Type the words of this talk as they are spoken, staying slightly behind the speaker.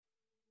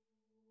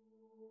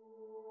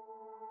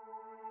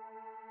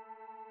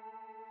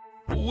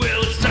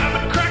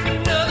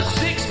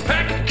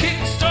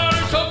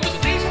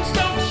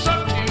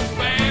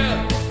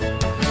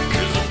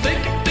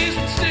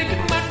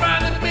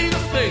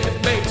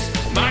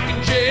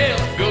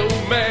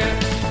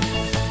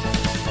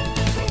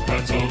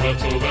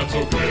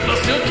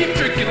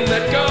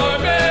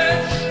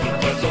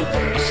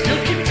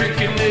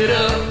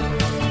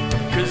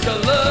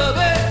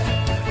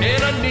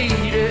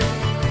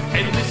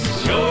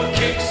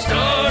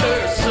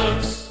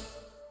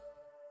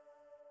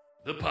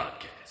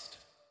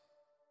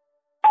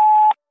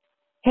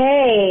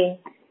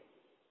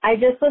I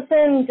just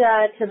listened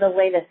to the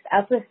latest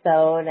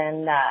episode,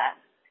 and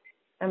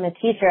I'm a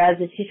teacher. As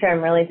a teacher,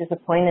 I'm really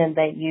disappointed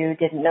that you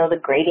didn't know the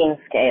grading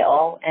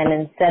scale, and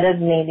instead of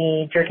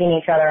maybe jerking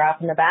each other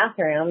off in the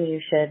bathroom, you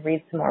should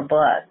read some more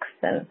books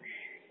and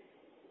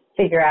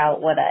figure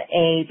out what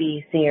a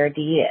B, C, or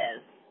D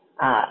is.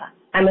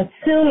 I'm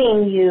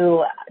assuming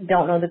you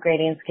don't know the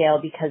grading scale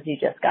because you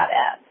just got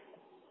F.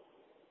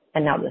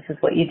 And now this is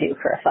what you do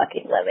for a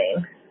fucking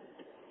living.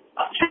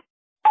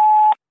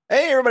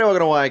 Hey everybody,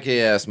 welcome to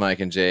YKS. Mike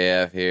and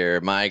JF here.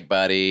 Mike,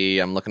 buddy,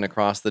 I'm looking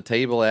across the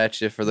table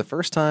at you for the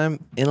first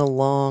time in a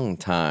long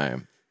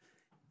time.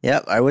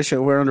 Yep, I wish it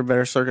were under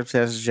better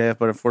circumstances, JF,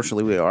 but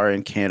unfortunately we are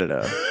in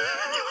Canada.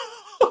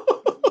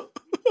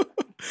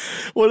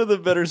 What are the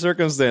better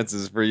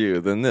circumstances for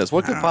you than this?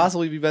 What could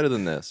possibly be better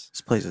than this?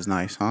 This place is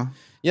nice, huh?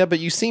 Yeah, but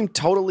you seem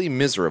totally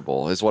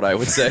miserable, is what I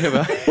would say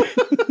about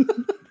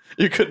it.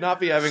 You could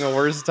not be having a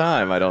worse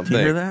time, I don't think.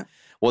 You hear that?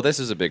 Well, this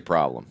is a big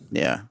problem.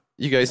 Yeah.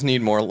 You guys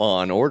need more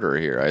law and order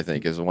here, I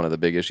think, is one of the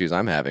big issues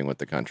I'm having with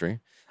the country.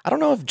 I don't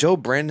know if Joe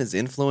Brandon's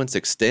influence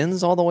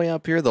extends all the way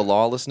up here, the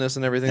lawlessness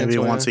and everything. Maybe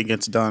once he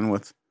gets done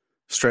with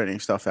straightening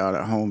stuff out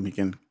at home, he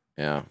can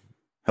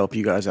help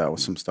you guys out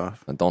with some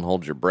stuff. And don't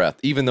hold your breath,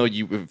 even though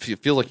you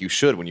feel like you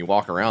should when you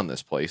walk around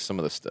this place, some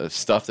of the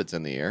stuff that's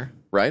in the air,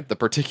 right? The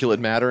particulate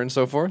matter and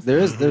so forth.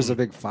 There's a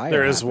big fire.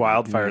 There is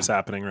wildfires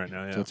happening right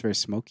now, yeah. So it's very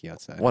smoky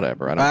outside.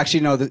 Whatever. I don't Actually,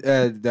 no,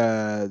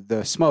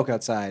 the smoke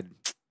outside...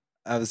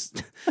 it's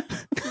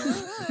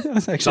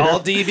all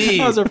DB.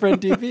 That was our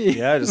friend DB.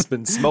 Yeah, just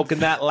been smoking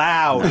that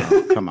loud.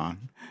 Come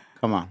on.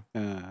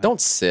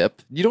 Don't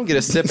sip. You don't get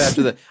a sip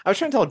after the. I was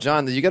trying to tell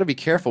John that you got to be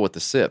careful with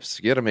the sips.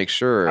 You got to make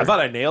sure. I thought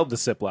I nailed the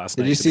sip last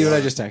night. Did you see what I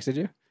just texted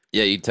you?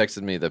 Yeah, you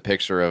texted me the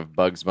picture of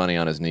Bugs Bunny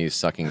on his knees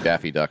sucking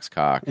Daffy Duck's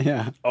cock.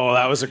 Yeah. Oh,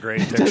 that was a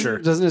great picture.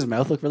 Doesn't his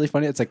mouth look really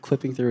funny? It's like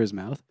clipping through his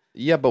mouth.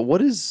 Yeah, but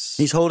what is?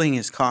 He's holding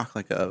his cock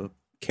like a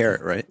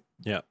carrot, right?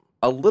 Yeah.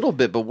 A little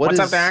bit, but What's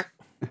up, Dak?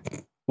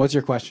 What's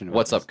your question?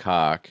 What's up,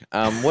 cock?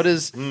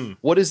 What's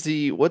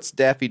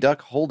Daffy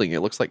Duck holding?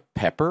 It looks like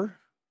pepper.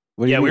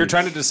 Yeah, we were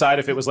trying to decide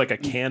if it was like a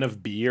can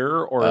of beer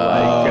or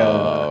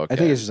okay. I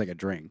think it's just like a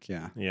drink.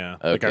 Yeah. Yeah.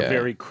 Okay. Like a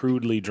very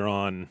crudely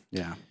drawn.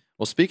 Yeah.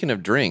 Well, speaking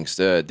of drinks,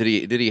 did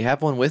he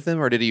have one with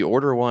him, or did he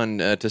order one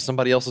to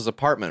somebody else's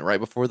apartment right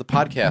before the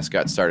podcast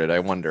got started? I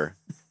wonder.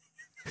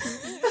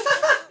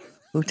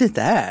 Who did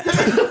that?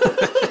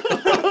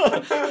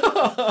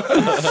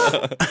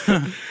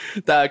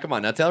 Come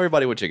on, now tell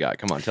everybody what you got.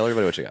 Come on, tell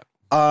everybody what you got.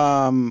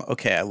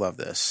 Okay, I love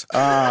this.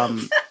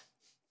 I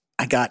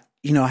got,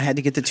 I had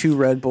to get the 2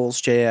 Red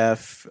Bulls,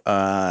 JF.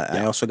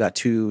 I also got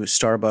 2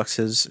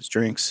 Starbucks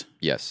drinks.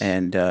 Yes.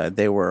 And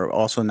they were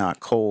also not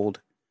cold,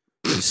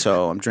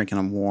 so I'm drinking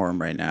them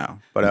warm right now.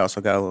 But I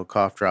also got a little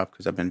cough drop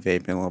because I've been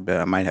vaping a little bit.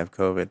 I might have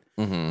COVID.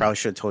 Mm-hmm. Probably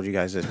should have told you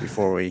guys this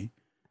before we You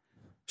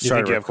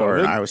started think you have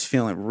recording. COVID? I was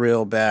feeling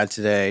real bad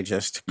today,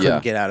 just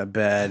couldn't get out of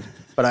bed.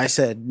 But I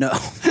said no.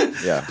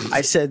 Yeah.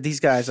 I said these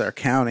guys are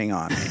counting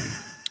on me.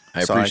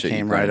 I so appreciate I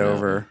came you right pointing that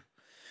over. out.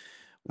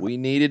 We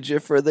needed you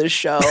for the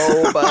show,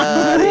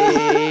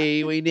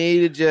 buddy. We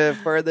needed you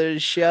for the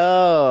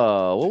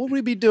show. What would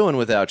we be doing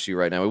without you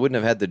right now? We wouldn't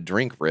have had the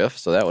drink riff,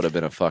 so that would have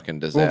been a fucking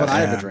disaster. Well, but I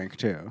have a drink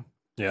too.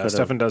 Yeah,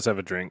 Stefan does have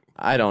a drink.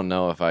 I don't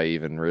know if I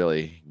even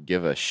really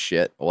give a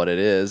shit what it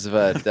is,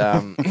 but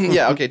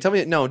yeah, okay. Tell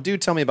me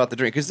about the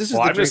drink because this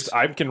is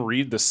I can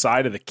read the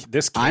side of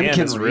this can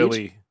is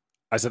really.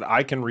 I said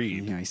I can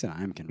read. Yeah, he said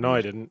I'm can. No, read.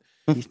 I didn't.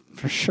 He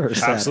for sure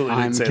said Absolutely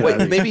I'm didn't say can. that.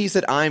 Wait, maybe he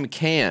said I'm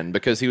can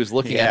because he was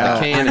looking at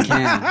the can. I'm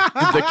can.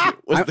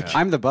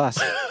 I'm the bus.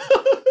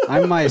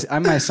 I'm my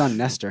son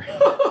Nestor.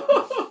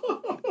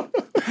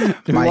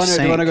 Do you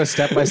want to go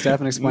step by step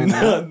and explain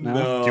that?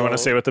 No. Do you want to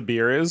say what the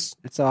beer is?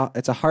 It's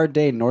a Hard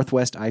Day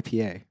Northwest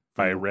IPA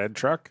By Red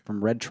Truck?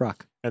 from Red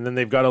Truck. And then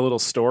they've got a little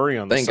story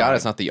on the Thank side. God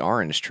it's not the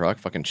orange truck.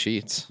 Fucking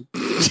cheats.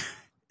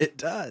 It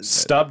does.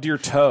 Stubbed your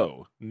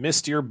toe.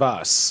 Missed your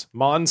bus.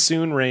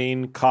 Monsoon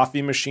rain.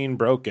 Coffee machine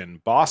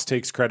broken. Boss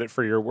takes credit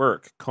for your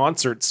work.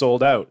 Concert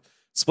sold out.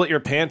 Split your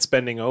pants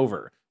bending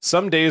over.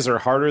 Some days are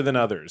harder than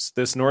others.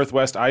 This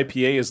Northwest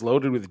IPA is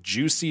loaded with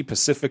juicy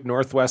Pacific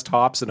Northwest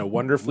hops and a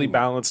wonderfully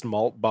balanced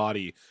malt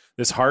body.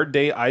 This hard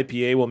day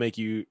IPA will make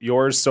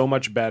yours so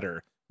much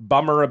better.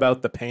 Bummer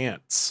about the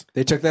pants.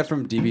 They took that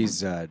from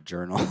DB's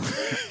journal.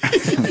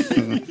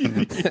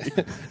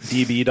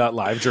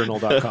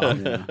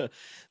 db.livejournal.com. Yeah.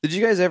 Did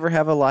you guys ever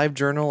have a live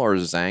journal or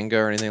Zanga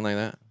or anything like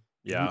that?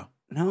 Yeah.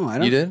 No, I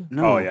don't. You did?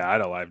 No. Oh, yeah. I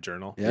had a live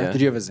journal. Yeah. Yeah.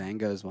 Did you have a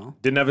Zanga as well?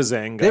 Didn't have a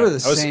Zanga. They were the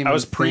same I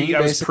was thing,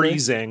 basically?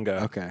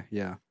 pre-Zanga. Okay.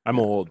 Yeah. I'm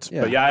old.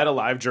 Yeah. But yeah, I had a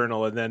live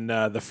journal. And then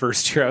the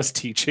first year I was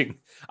teaching,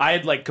 I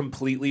had like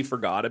completely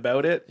forgot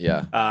about it.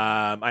 Yeah.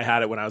 I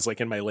had it when I was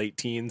like in my late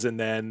teens. And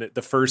then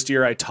the first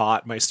year I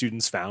taught, my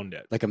students found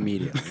it. Like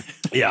immediately.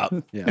 Yeah.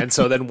 Yeah. And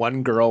so then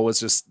one girl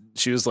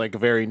she was like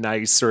very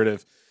nice, sort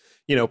of,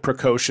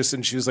 precocious.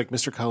 And she was like,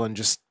 Mr. Cullen,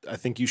 I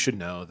think you should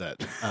know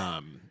that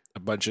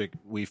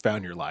we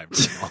found your live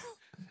journal.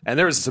 And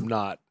there was some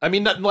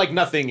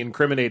nothing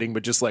incriminating,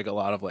 but just like a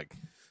lot of like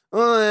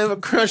oh, I have a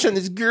crush on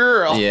this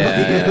girl.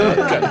 Yeah.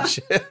 kind of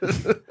shit.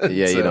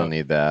 Yeah, So, you don't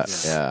need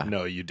that. Yeah.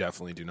 No, you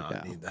definitely do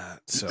not need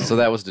that. So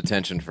that was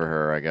detention for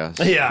her, I guess.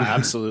 Yeah,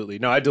 absolutely.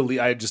 No, I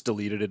just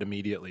deleted it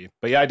immediately.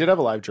 But yeah, I did have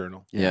a live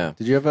journal. Yeah.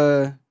 Did you have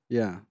a?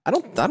 Yeah. I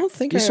don't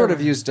think You I sort ever-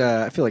 of used.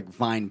 I feel like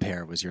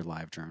VinePair was your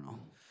live journal.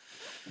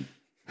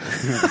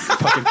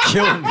 Fucking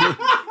killing me.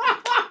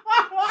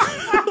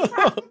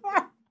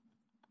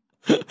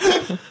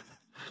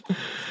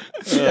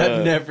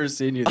 I've never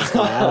seen you this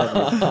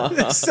mad.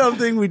 It's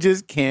something we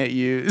just can't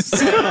use.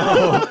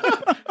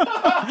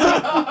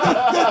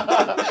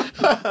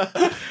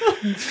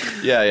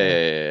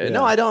 Yeah.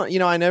 No, I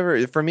don't. I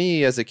never. For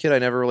me, as a kid, I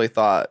never really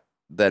thought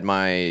that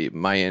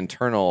my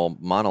internal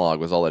monologue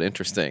was all that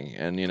interesting.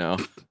 And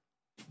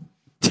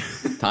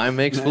time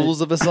makes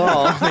fools of us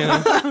all.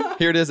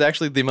 Here it is,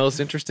 actually the most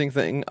interesting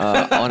thing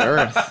on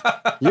earth.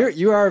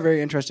 You are a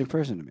very interesting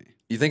person to me.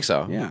 You think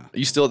so? Yeah.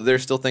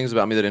 There's still things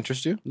about me that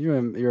interest you?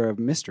 You're a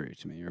mystery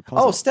to me. You're a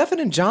puzzle. Oh, Stefan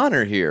and John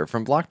are here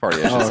from Block Party.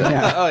 I should Oh, say.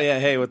 yeah. Oh yeah,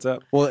 hey, what's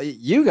up? Well,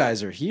 you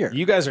guys are here.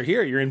 You guys are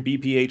here. You're in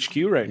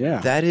BPHQ right now.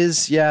 Yeah. That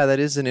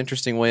is an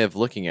interesting way of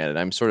looking at it.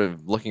 I'm sort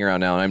of looking around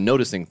now and I'm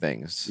noticing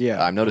things.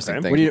 Yeah. I'm noticing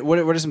Okay. things. What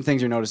are some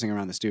things you're noticing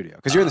around the studio?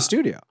 Because you're in the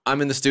studio.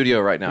 I'm in the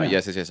studio right now. Yeah.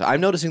 Yes.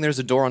 I'm noticing there's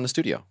a door on the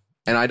studio.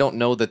 And I don't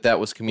know that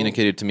was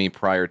communicated to me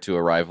prior to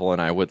arrival, and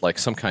I would like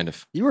some kind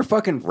of... You were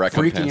fucking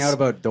Recompense. freaking out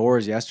about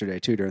doors yesterday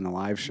too during the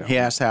live show. He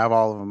has to have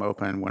all of them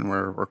open when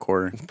we're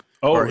recording.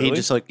 Oh, or really? he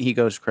just he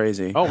goes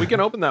crazy. Oh, we can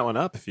open that one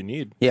up if you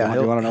need. Yeah,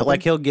 You want an open?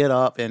 he'll get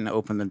up and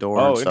open the door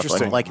Oh, and stuff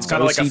interesting. like It's it's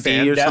kinda like a OCD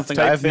fan or death something.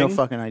 type I have no thing?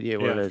 fucking idea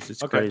what Yeah. it is.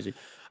 It's Okay. crazy.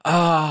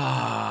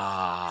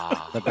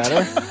 Ah. Is that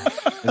better?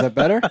 Is that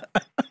better?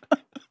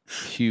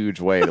 Huge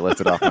weight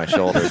lifted off my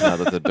shoulders now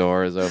that the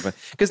door is open.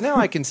 Because now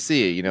I can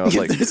see, If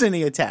like... there's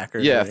any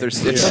attackers. Yeah, right?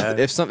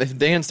 if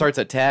Dan starts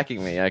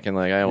attacking me, I can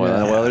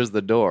well, there's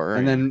the door.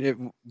 And then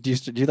do you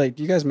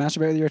guys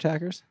masturbate with your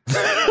attackers?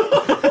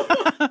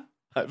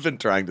 I've been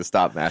trying to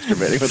stop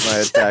masturbating with my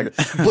attacker,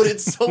 but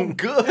it's so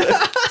good.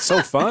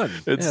 So fun.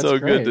 It's Yeah, so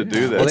it's good great, to yeah.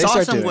 do that. Well, they it's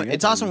start awesome. doing it.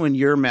 It's awesome when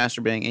you're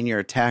masturbating and your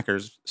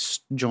attackers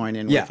join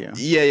in Yeah. with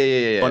you.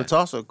 Yeah. But it's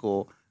also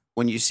cool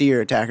when you see your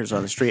attackers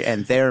on the street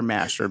and they're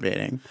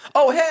masturbating.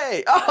 Oh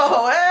hey!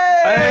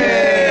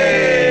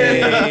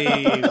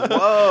 Hey!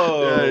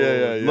 Whoa!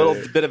 Yeah. Little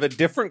bit of a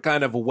different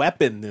kind of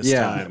weapon this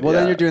time. Well, Yeah.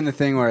 then you're doing the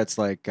thing where it's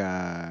like,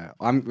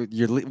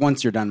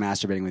 once you're done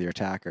masturbating with your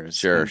attackers.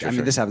 Sure, and, sure, I mean,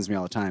 sure. this happens to me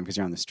all the time because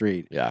you're on the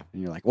street. Yeah.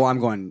 And you're like, well, I'm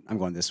going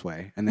this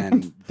way, and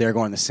then they're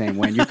going the same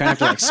way, and you kind of have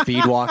to like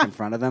speed walk in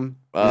front of them.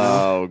 you know?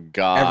 Oh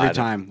god! Every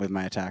time with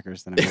my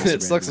attackers, then I'm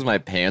It sucks with my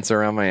pants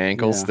around my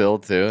ankles Yeah. still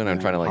too, and I'm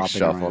Yeah, trying to like hopping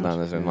shuffle around. down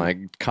this, and Yeah. my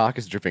cock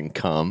is dripping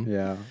cum.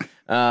 Yeah.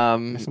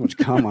 Um, So much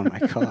cum on my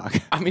cock.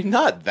 I mean,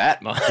 not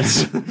that much.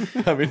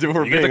 I mean,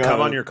 we're You get to being come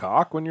on honest. your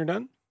cock when you're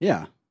done?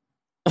 Yeah.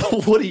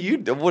 What do you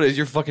do? What is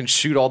your fucking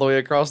shoot all the way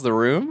across the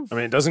room? I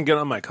mean, it doesn't get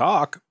on my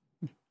cock.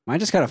 Mine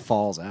just kind of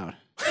falls out.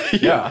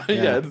 Yeah.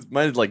 Yeah.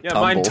 Mine like Yeah,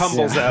 tumbles. mine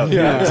tumbles Yeah. out.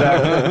 Yeah,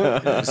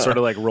 exactly. It's sort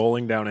of like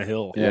rolling down a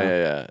hill.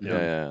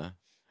 Yeah.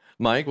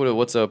 Mike,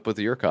 what's up with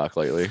your cock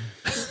lately?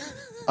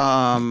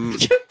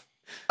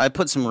 I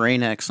put some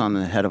Rain-X on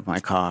the head of my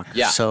cock.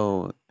 Yeah.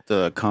 So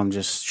the cum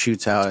just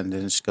shoots out and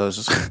then just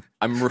goes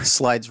I'm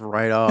slides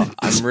right off.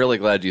 I'm really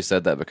glad you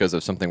said that because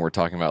of something we're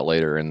talking about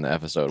later in the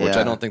episode, which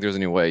Yeah. I don't think there's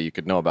any way you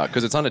could know about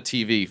because it's on a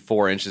TV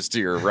 4 inches to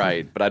your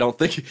right. But I don't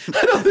think you.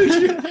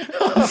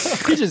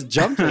 He just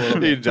jumped a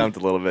little He bit. jumped a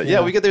little bit.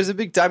 Yeah, there's a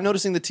big. I'm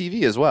noticing the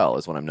TV as well.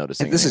 Is what I'm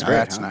noticing. This is Yeah. great.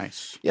 That's huh?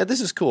 nice. Yeah,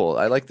 this is cool.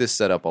 I like this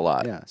setup a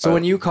lot. Yeah. So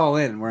when you call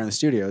in and we're in the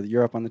studio,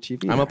 you're up on the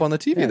TV. I'm up on the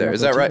TV Yeah, there. you're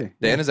Is up that on right, TV.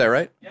 Dan? Is that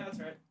right? Yeah, that's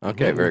right.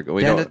 Okay, very good.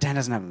 We Dan, don't. Dan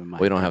doesn't have the mic.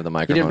 We don't have the He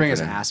microphone. didn't bring his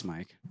for Dan. ass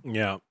mic.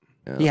 Yeah.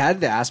 He had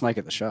the ass mic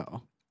at the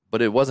show.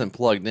 but it wasn't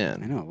plugged I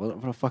in. know.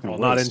 What a fucking Well,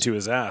 waste. not into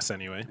his ass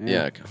anyway.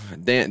 Yeah,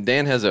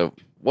 Dan has a.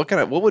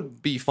 What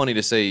would be funny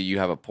to say you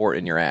have a port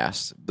in your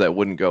ass that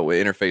wouldn't go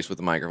interface with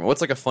the microphone?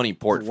 What's like a funny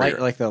port for Light, your,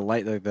 like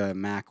the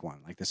Mac one,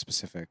 like the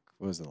specific.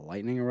 What was it, the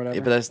Lightning or whatever?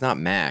 Yeah, but that's not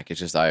Mac. It's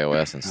just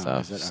iOS and Oh,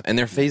 stuff. is it? Okay. And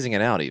they're phasing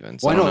it out even.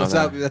 So well, I know don't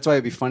that's, know that's why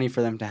it'd be funny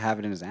for them to have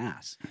it in his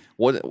ass.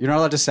 what You're not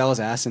allowed to sell his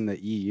ass in the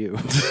E EU.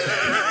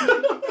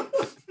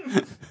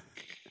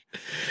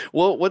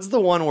 Well, what's the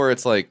one where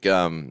it's like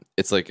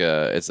it's like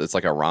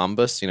a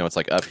rhombus? You know, it's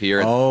like up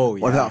here. Oh,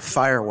 yeah. What about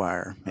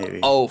Firewire? Maybe.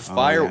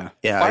 Fire. yeah.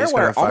 Yeah, he's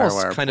got Firewire a almost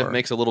Firewire kind of port.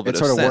 makes a little bit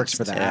It of sort of sense. works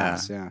for the Yeah.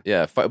 ass, yeah.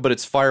 Yeah, but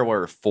it's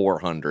Firewire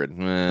 400.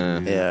 Yeah.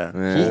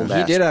 He, Old he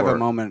ass did have a port.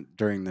 moment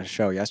during the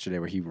show yesterday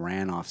where he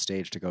ran off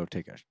stage to go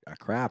take a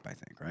crap, I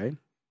think, right?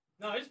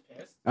 No, he's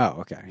pissed.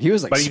 Oh, okay. He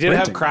was like But he did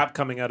have sprinting. crap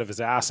coming out of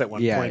his ass at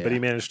one Yeah, point, but yeah. he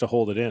managed to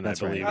hold it in,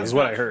 That's I right. believe, That's is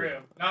what I heard.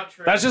 Not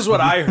true. That's just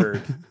what I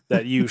heard,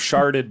 that you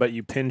sharded, but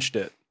you pinched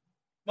it.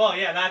 Well,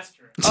 yeah, that's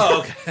true. Oh,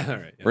 okay. All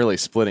right. Yeah. Really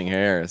splitting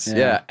hairs. Yeah.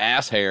 Yeah,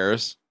 ass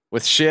hairs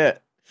with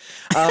shit.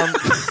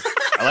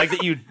 I like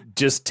that you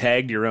just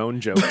tagged your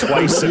own joke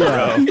twice in a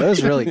Yeah, row. that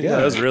was really good.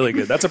 That was really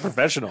good. That's a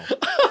professional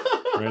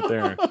right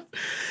there.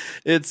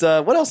 It's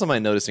what else am I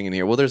noticing in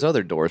here? Well, there's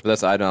other doors,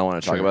 but I don't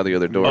want to talk about the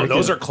other doors. Oh,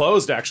 those are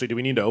closed. Actually, do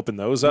we need to open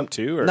those up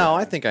too? Or? No,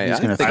 I think I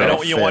gonna think I I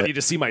don't. You want fit. you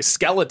to see my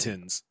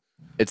skeletons.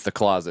 It's the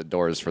closet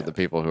doors for the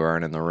people who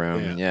aren't in the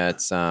room. Yeah,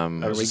 it's That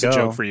was we just a go.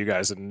 joke for you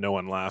guys, and no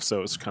one laughed, so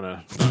it was kind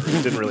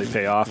of didn't really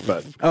pay off.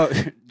 But Oh,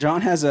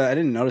 John has a. I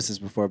didn't notice this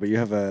before, but you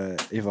have a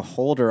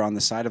holder on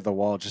the side of the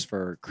wall just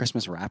for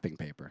Christmas wrapping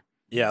paper.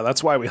 yeah,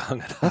 that's why we hung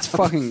it up. That's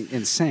fucking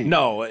insane.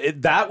 No,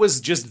 that was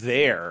just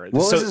there.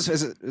 What So- was this?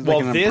 Is it like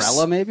well, an this-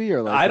 umbrella maybe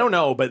or like I don't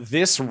know, but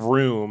this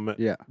room,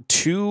 Yeah.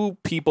 2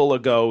 people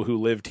ago who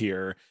lived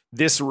here,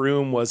 this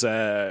room was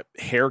a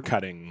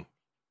haircutting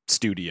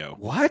studio.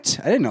 What?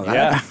 I didn't know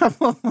that. Yeah,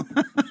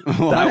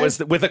 What? that was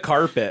with a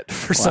carpet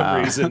for some Wow.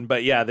 reason.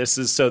 But yeah, this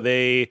is so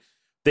they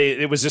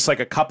it was just like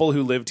a couple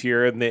who lived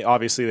here, and they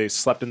obviously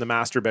slept in the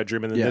master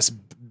bedroom, and then Yeah. this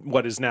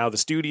what is now the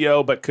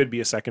studio, but could be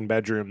a second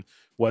bedroom,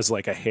 was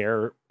like a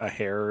hair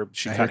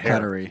she a cut hair.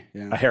 haircuttery.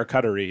 Yeah. A hair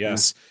cuttery,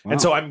 yes. Wow.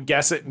 And so I'm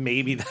guessing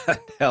maybe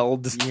that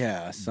held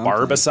Yeah. something.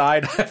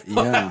 barbicide.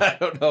 Yeah. I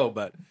don't know,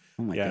 but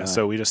Oh my yeah. God.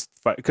 So we just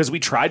because we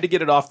tried to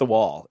get it off the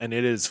wall, and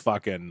it is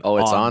fucking. Oh,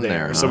 it's on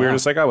there, So we were huh?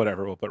 just like, oh,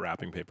 whatever. We'll put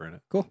wrapping paper in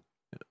it. Cool.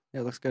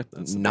 Yeah, it looks good.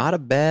 not a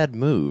bad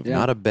move. Yeah.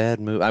 Not a bad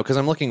move. Because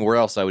I'm looking where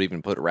else I would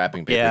even put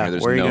wrapping paper. Yeah, in here.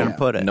 There's where are you no, gonna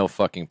put it? No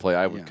fucking play.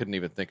 I Yeah. couldn't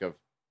even think of.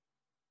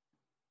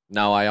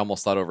 No, I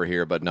almost thought over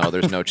here, but no,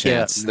 there's no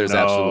chance. There's No,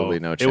 absolutely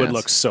no chance. It would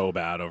look so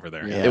bad over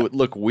there. Yeah. It would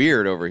look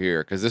weird over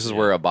here because this is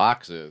where a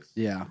box is.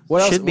 Yeah.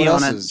 What else? should be what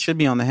on else it. is- Should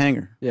be on the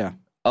hanger. Yeah.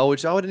 Oh,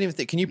 which I didn't even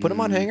think. Can you put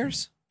them on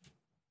hangers?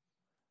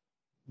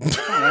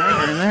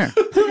 Right in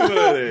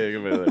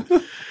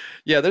there.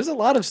 Yeah, there's a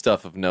lot of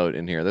stuff of note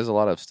in here. There's a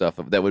lot of stuff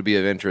that would be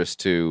of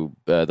interest to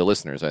the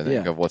listeners. I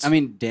think Yeah. of what's. I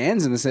mean,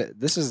 Dan's in this.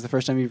 This is the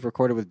first time you've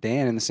recorded with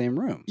Dan in the same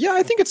room. yeah,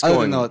 I think it's Other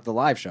going. than the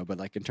live show, but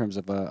like in terms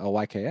of a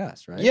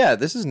YKS, right? Yeah,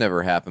 this has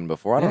never happened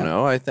before. I don't Yeah.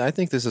 know. I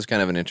think this is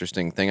kind of an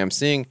interesting thing. I'm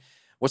seeing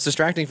what's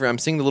distracting for. I'm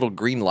seeing the little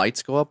green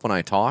lights go up when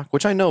I talk,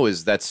 which I know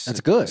that's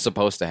good.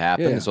 Supposed to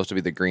happen. Yeah. It's supposed to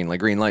be the green light.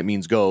 Green light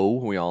means go.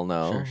 We all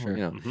know. Sure, sure.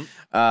 You know.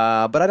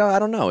 Mhm. But I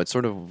don't know. It's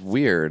sort of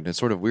weird. It's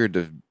sort of weird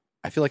to.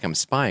 I feel like I'm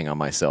spying on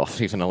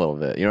myself even a little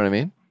bit. You know what I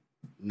mean?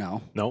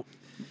 No. Nope.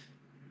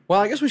 Well,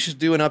 I guess we should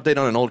do an update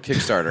on an old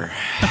Kickstarter.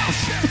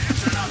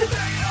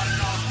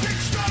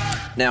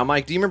 Now,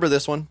 Mike, do you remember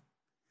this one?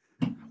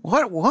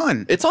 What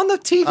one? It's on the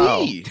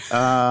TV.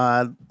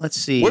 Let's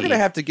see. We're gonna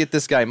have to get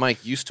this guy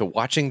Mike used to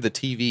watching the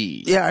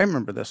TV. Yeah, I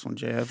remember this one,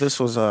 JF. This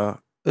was a.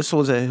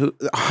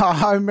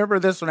 I remember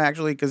this one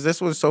actually because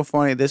this was so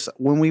funny. This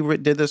when we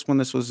did this one,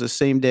 this was the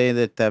same day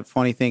that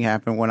funny thing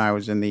happened when I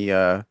was in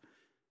the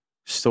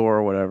store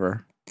or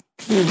whatever.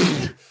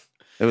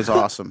 It was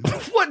awesome.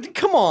 What?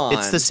 Come on.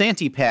 It's the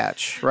Santee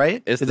Patch,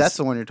 right? It's the That's s-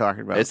 the one you're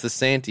talking about. It's the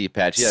Santee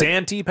Patch. Yeah.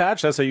 Santee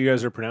patch. That's how you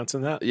guys are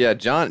pronouncing that. Yeah,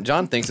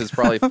 John thinks it's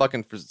probably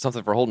fucking for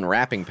something for holding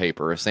wrapping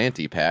paper, a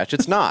Santee patch.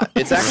 It's not.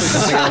 It's actually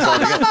something else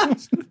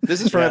altogether.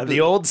 This is from Yeah,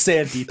 the old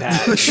Santee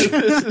patch.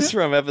 this is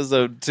from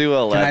episode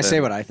 211. Can I say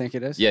what I think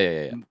it is?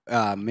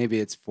 Yeah. Maybe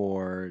it's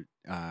for.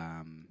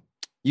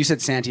 You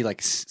said Santa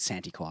like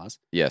Santa Claus.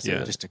 Yes. Yeah.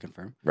 it is. Just to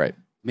confirm. Right.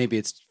 Maybe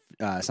it's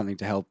something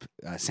to help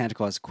Santa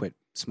Claus quit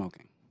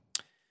smoking.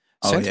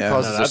 Oh, Santa yeah.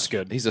 Claus No, is that's a,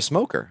 good. He's a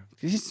smoker.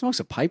 He smokes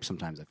a pipe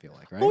sometimes. I feel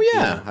like, right? Oh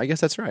yeah, I guess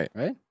that's right.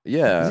 Right.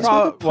 Yeah. Is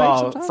smoke a pipe Well,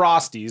 sometimes?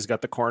 Frosty's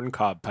got the corn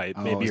cob pipe.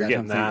 Oh, Maybe is you're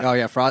getting something- that. Oh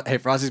yeah, hey,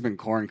 Frosty's been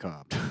corn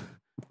cobbed.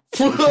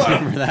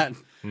 Remember that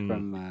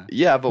from?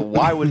 Yeah, but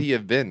why would he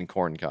have been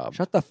corn cob?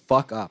 Shut the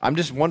fuck up! I'm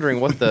just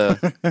wondering what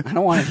the. I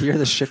don't want to hear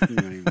this shit from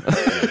you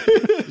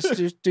anymore.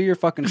 just do your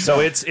fucking. So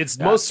stuff. it's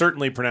most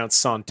certainly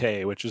pronounced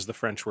santé, which is the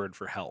French word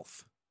for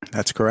health.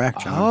 That's correct,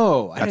 John.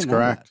 Oh, I That's didn't know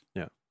correct. that.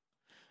 Yeah.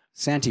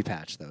 Santy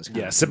Patch, though. is kind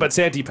Yes, of- but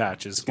Santee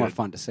patch is it's more good.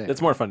 fun to say.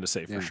 It's more fun to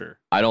say for Yeah. sure.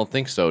 I don't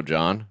think so,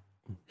 John.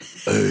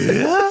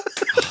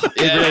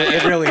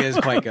 It really is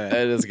quite good.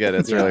 It is good.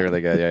 It's Yeah. really,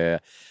 really good. Yeah,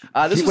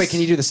 yeah. This Wait,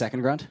 can you do the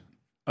second grunt?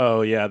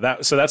 Oh yeah,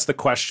 that's the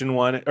question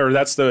one, or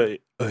that's the.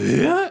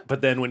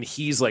 But then when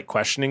he's like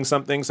questioning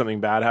something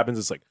bad happens.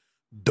 It's like.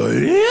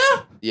 Yeah,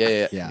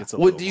 yeah. Yeah. It's a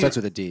What little- do you? Starts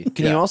with a D.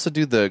 Can you also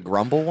do the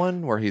grumble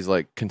one where he's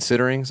like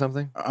considering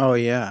something? Oh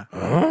yeah.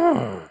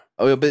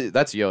 Oh, but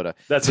that's Yoda.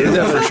 That's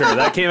Yoda for sure.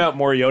 That came out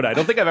more Yoda. I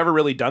don't think I've ever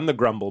really done the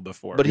grumble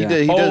before. But he Yeah.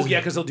 did. He oh does.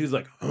 yeah, because he'll do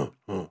like.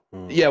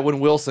 Yeah, when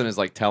Wilson is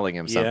like telling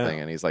him Yeah. something,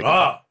 and he's like,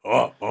 Yeah,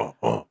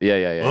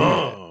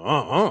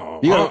 yeah.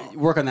 You gotta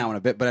work on that one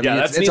a bit, but I mean,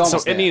 that it's needs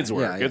almost it there. needs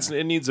work. Yeah, yeah.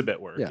 It needs a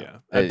bit work. Yeah.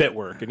 Yeah, a bit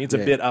work. It needs a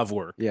Yeah. bit of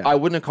work. Yeah. I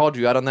wouldn't have called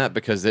you out on that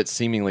because it's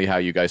seemingly how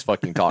you guys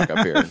fucking talk up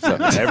here. So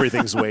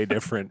Everything's way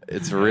different.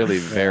 it's really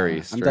very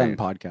I'm strange.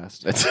 done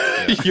podcast.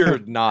 It's- You're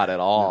not at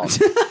all.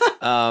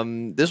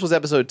 This was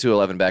episode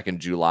 211 back in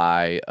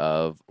July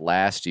of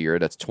last year.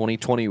 That's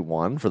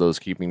 2021 for those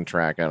keeping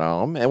track at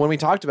home. And when we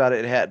talked about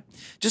it, it had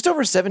just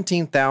over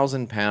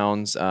 17,000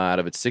 pounds out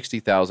of its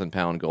 60,000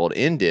 pound goal.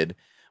 Ended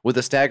with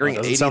a staggering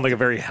Doesn't 80. sound like a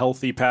very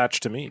healthy patch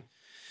to me.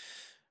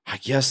 I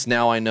guess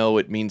now I know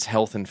it means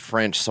health in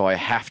French, so I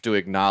have to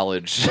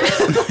acknowledge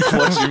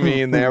what you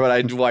mean there. But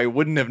I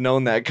wouldn't have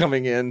known that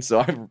coming in. So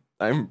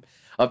I'm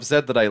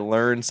upset that I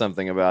learned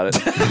something about it.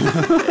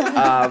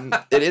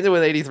 It ended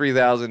with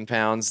 83,000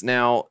 pounds.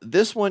 Now,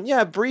 this one,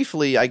 yeah,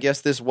 briefly, I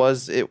guess this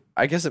was it.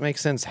 I guess it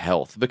makes sense,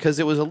 health, because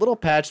it was a little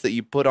patch that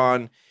you put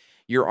on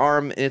your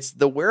arm. It's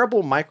the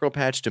wearable micro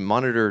patch to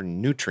monitor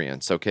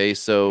nutrients. Okay,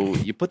 so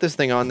you put this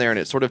thing on there, and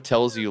it sort of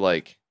tells you,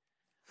 like,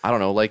 I don't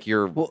know, like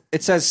your. Well,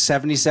 it says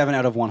 77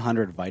 out of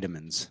 100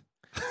 vitamins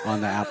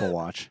on the Apple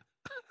Watch.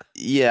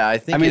 Yeah, I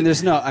think. I mean,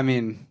 there's no. I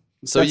mean,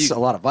 So that's you- a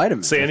lot of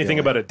vitamins. Say I anything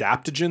feel like.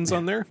 about adaptogens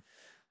on there?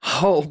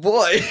 Oh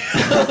boy.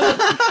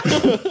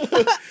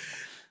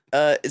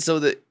 So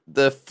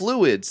the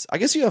fluids. I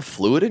guess you have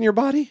fluid in your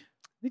body.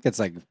 I think it's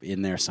like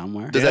in there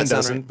somewhere. Does Dan that sound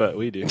doesn't, right? but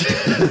we do.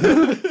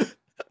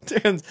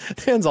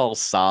 Dan's all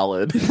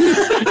solid.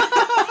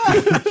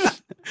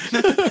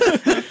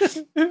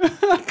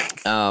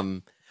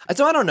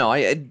 So I don't know.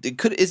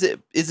 Is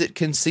it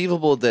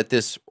conceivable that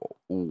this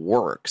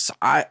works?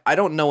 I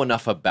don't know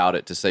enough about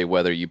it to say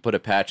whether you put a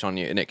patch on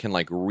you and it can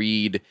like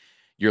read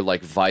your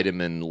like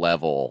vitamin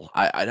level.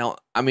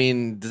 I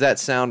mean, does that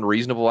sound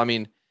reasonable? I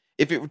mean,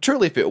 if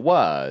it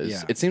was,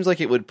 Yeah. it seems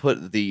like it would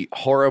put the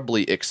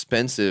horribly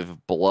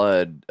expensive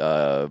blood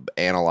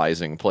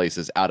analyzing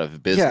places out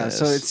of business. Yeah,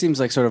 so it seems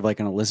like sort of like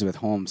an Elizabeth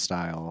Holmes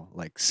style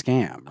like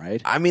scam,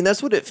 right? I mean,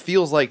 that's what it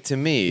feels like to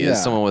me.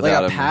 Is someone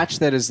without like a patch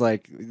that is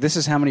like, this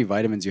is how many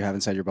vitamins you have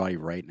inside your body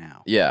right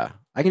now. Yeah.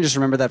 I can just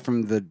remember that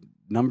from the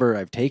number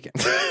I've taken.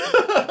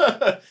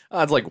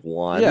 It's like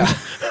one. Yeah.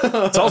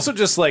 It's also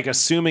just like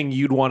assuming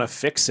you'd want to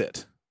fix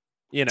it.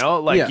 You know,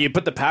 like Yeah. you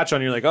put the patch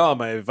on, you're like, oh,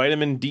 my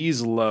vitamin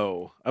D's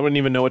low. I wouldn't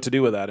even know what to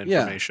do with that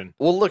information.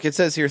 Well, look, it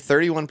says here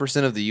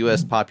 31% of the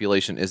U.S.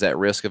 population is at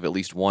risk of at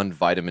least one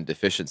vitamin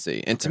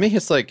deficiency. And to me,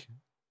 it's like,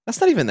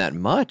 that's not even that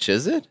much,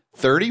 is it?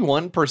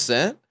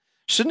 31%?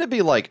 Shouldn't it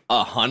be like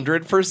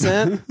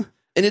 100%?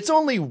 And it's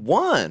only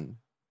one.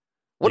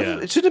 What?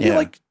 Yeah. Shouldn't it be Yeah.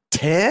 like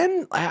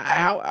 10?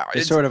 How?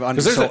 It's sort of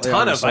Because there's a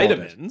ton of undersold it.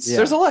 vitamins. Yeah.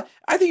 There's a lot.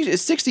 I think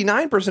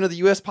 69% of the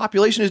U.S.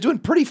 population is doing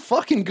pretty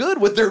fucking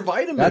good with their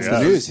vitamins. That's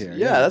the news here.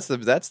 Yeah,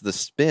 that's the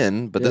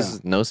spin, but this Yeah.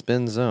 is no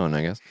spin zone,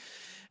 I guess.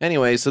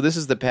 Anyway, so this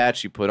is the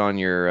patch you put on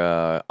your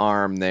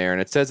arm there,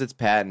 and it says it's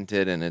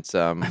patented, and it's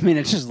I mean,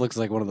 it just looks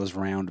like one of those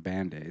round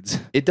Band-Aids.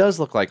 it does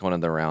look like one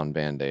of the round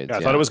Band-Aids. Yeah, I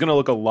thought it was going to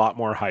look a lot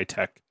more high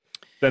tech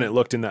than it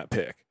looked in that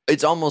pic.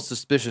 It's almost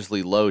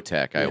suspiciously low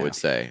tech, I would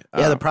say.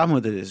 Yeah, the problem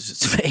with it is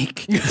it's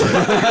fake.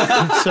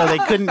 So they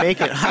couldn't make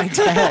it high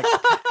tech.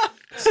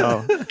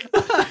 So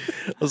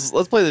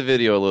let's play the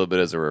video a little bit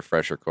as a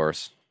refresher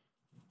course.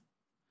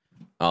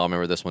 Oh,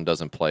 remember this one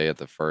doesn't play at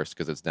the first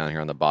because it's down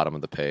here on the bottom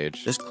of the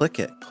page. just click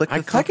it. Click the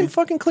I can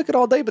fucking click it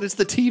all day, but it's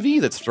the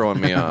TV that's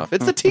throwing me off.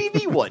 It's the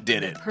TV what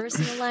did it.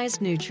 Personalized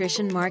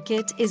nutrition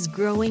market is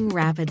growing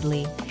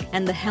rapidly,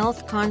 and the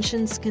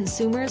health-conscious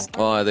consumers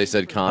Well, they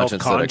said conscience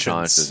instead of conscience,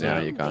 conscious. Yeah,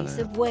 yeah. you got it.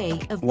 invasive way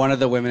of One of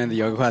the women in the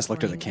yoga class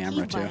looked at the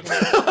camera too.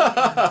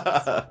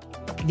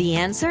 The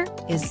answer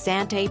is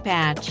Sante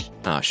Patch.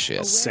 Oh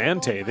shit.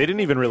 Sante, they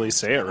didn't even really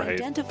say it right.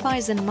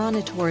 Identifies and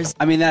monitors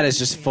I mean, that is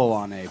just full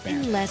on a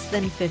band. in less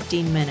than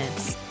 15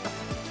 minutes.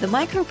 The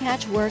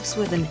micropatch works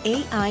with an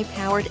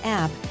AI-powered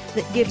app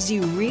that gives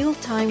you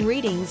real-time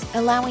readings,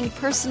 allowing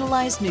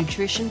personalized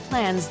nutrition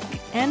plans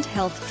and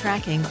health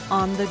tracking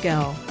on the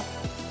go.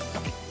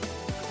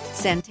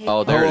 Sante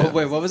Oh, there it Oh, is.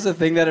 wait, what was the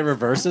thing that it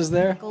reverses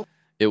there?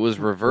 It was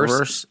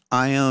reverse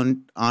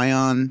ion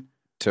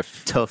to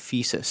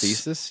tophesis.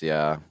 thesis.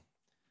 Yeah,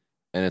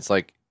 and it's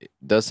like it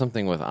does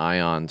something with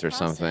ions or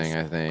something.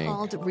 I think.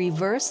 called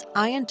reverse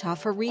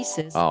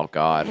iontophoresis. Oh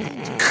god.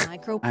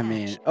 Micropatch. I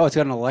mean, oh, it's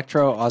got an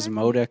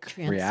electro-osmotic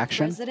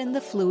reaction. Present in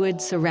the fluid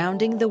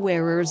surrounding the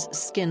wearer's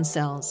skin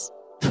cells.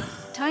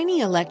 Tiny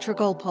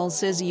electrical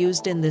pulses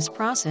used in this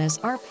process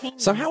are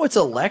painless. Somehow it's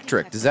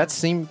electric. Does that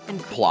seem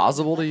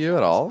plausible to you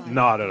at all?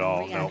 Not at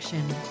all, no.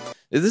 reaction.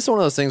 Is this one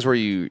of those things where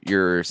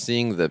you're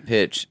seeing the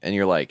pitch and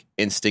you're like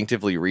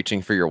instinctively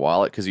reaching for your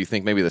wallet because you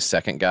think maybe the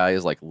second guy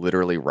is like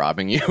literally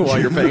robbing you while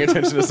you're paying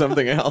attention to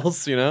something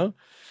else, you know?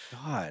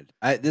 God,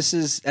 this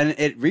is, and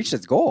it reached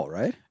its goal,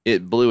 right?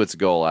 It blew its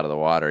goal out of the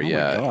water. my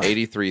Yeah, God.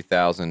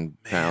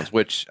 83,000 pounds,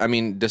 which, I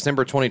mean,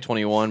 December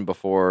 2021,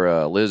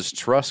 before Liz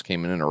Truss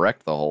came in and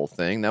wrecked the whole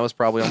thing, that was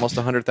probably almost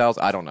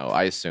 100,000. I don't know.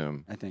 I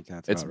assume. I think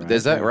that's It's- about right.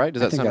 is that right?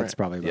 Does I that think sound that's right?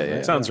 probably about Yeah, yeah, right.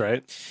 yeah. Sounds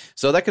right.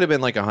 So that could have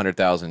been like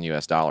 $100,000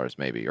 US dollars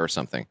maybe or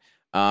something.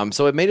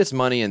 So it made its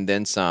money and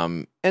then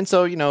some. And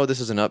so, you know, this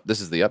is the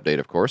update,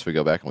 of course. We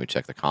go back and we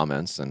check the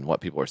comments and what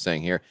people are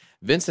saying here.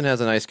 Vincent has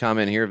a nice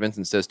comment here.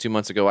 Vincent says 2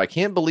 months ago, I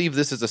can't believe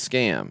this is a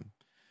scam,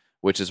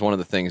 which is one of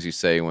the things you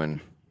say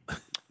when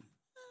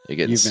you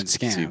get You've been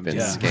scammed, You've been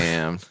yeah.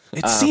 scammed.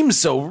 It seems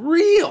so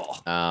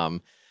real.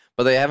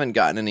 But they haven't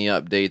gotten any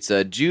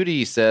updates.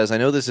 Judy says, I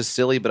know this is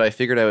silly, but I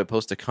figured I would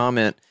post a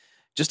comment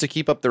just to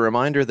keep up the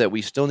reminder that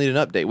we still need an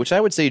update, which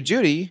I would say,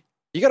 Judy,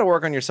 you got to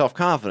work on your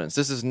self-confidence.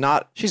 This is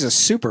not, She's a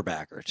super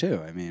backer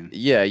too. I mean,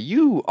 yeah,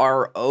 you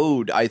are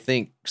owed, I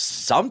think,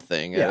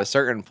 something at Yeah. a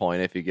certain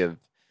point if you give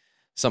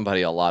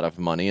somebody a lot of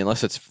money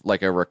unless it's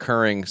like a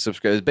recurring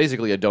subscription. It's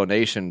basically a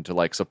donation to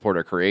like support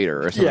a creator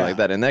or something like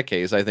that. In that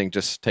case, I think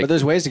just take. But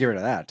there's ways to get rid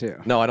of that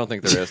too. No, I don't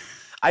think there is.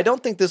 I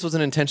don't think this was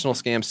an intentional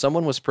scam.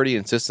 Someone was pretty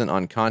insistent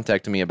on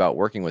contacting me about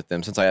working with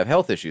them since I have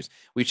health issues.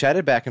 We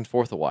chatted back and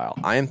forth a while.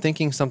 I am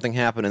thinking something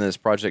happened and this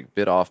project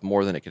bit off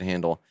more than it could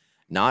handle.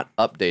 Not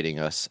updating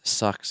us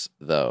sucks,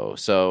 though.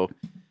 So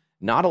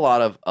not a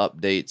lot of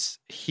updates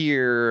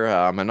here.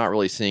 I'm not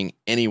really seeing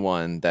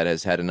anyone that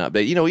has had an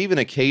update. You know, even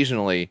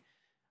occasionally,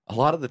 a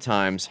lot of the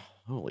times,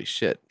 holy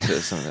shit.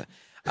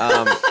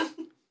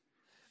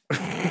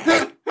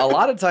 A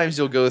lot of times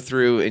you'll go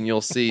through and you'll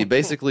see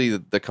basically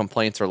the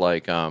complaints are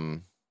like,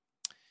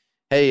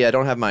 hey, I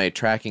don't have my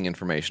tracking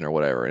information or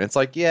whatever. And it's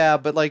like, yeah,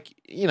 but like,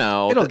 you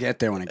know. It'll get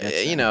there when it gets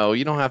there. You know,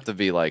 you don't have to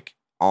be like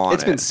on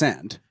It's been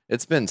sent.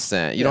 It's been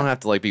sent. You don't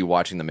have to like be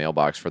watching the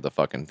mailbox for the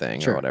fucking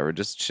thing or whatever.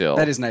 Just chill.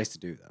 That is nice to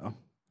do, though.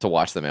 To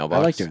watch the mailbox.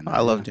 I like doing that. I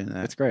love doing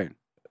that. It's great.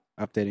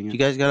 Updating it. You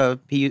guys got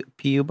a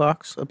PU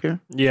box up here?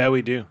 Yeah,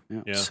 we do.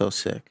 Yeah. Yeah. So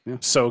sick.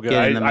 So good.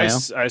 Get in the I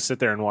mail. sit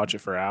there and watch it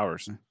for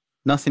hours.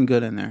 Nothing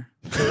good in there.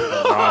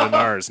 Not in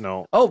ours,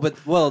 no. Oh,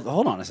 but well,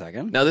 hold on a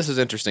second. Now this is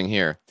interesting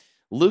here.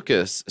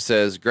 Lucas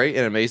says, great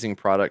and amazing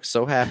product.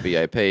 So happy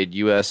I paid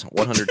US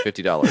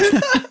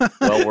 $150.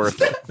 Well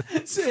worth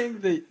it. Saying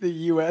the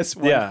US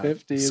Yeah.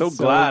 150 is So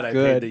glad I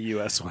good. paid the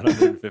US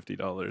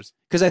 $150.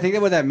 Because I think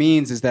that what that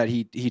means is that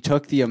he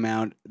took the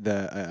amount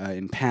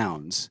in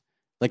pounds,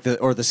 like the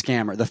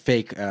scammer, the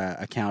fake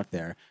account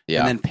there, Yeah.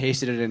 and then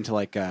pasted it into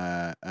like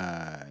a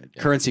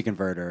currency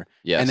converter,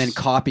 Yes. and then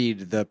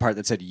copied the part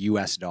that said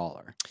US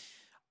dollar.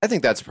 I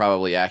think that's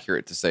probably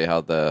accurate to say how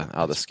the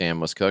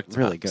scam was cooked.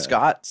 Really good.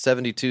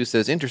 Scott72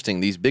 says, interesting.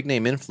 These big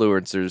name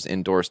influencers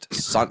endorsed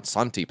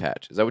Santi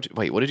Patch. Is that what?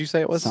 Wait, what did you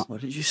say it was? What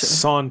did you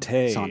say?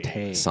 Santé.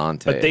 Santé.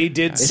 Santé. But they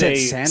did said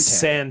say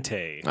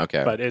Santé. Santé.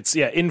 Okay. But it's,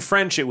 in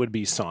French it would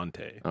be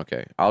Santé.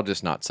 Okay, I'll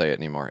just not say it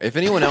anymore. If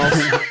anyone else,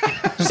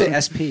 Say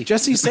SP.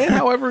 Jesse, say it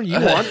however you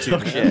want to.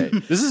 Okay.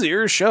 Man. This is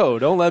your show.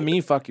 Don't let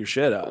me fuck your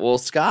shit up. well,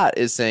 Scott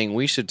is saying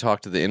we should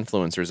talk to the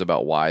influencers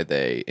about why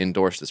they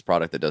endorse this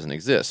product that doesn't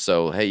exist.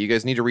 So, hey, you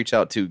guys need to reach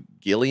out to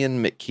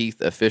Gillian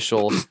McKeith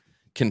Official,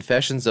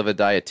 Confessions of a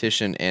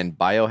Dietitian, and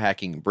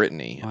Biohacking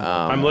Brittany.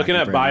 I'm looking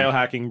at Brittany.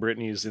 Biohacking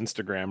Brittany's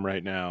Instagram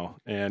right now,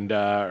 and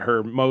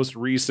her most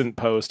recent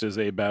post is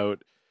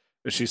about,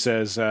 she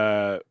says,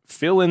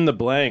 fill in the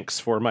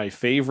blanks for my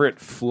favorite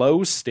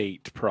flow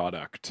state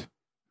product.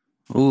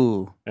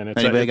 Ooh. And it's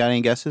Anybody got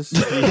any guesses?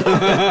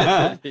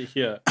 yeah.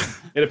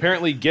 It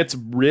apparently gets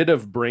rid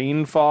of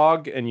brain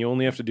fog, and you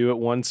only have to do it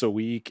once a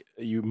week.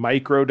 You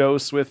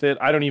microdose with it.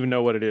 I don't even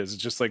know what it is.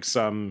 It's just like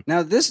some.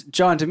 Now this,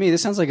 John, to me,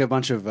 this sounds like a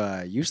bunch of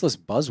useless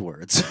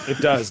buzzwords. It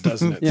does,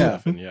 doesn't it? Yeah.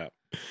 Stefan? Yeah.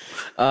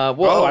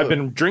 Well, I've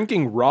been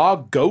drinking raw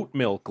goat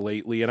milk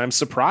lately, and I'm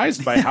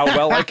surprised by how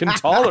well I can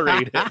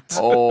tolerate it.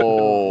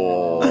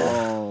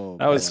 Oh.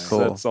 That was Cool.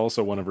 That's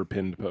also one of her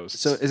pinned posts.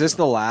 So is this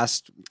the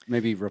last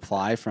maybe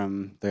reply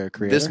from the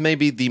creator? This may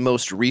be the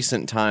most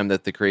recent time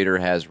that the creator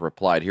has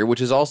replied here, which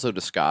is also to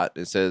Scott.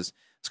 It says,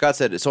 Scott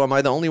said, so am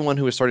I the only one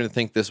who is starting to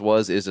think this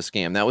is a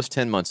scam? That was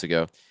 10 months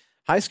ago.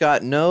 Hi,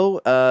 Scott.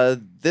 No,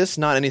 this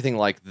not anything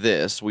like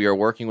this. We are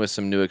working with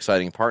some new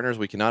exciting partners.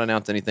 We cannot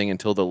announce anything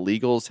until the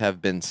legals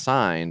have been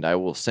signed. I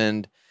will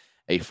send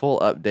a full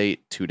update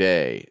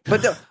today.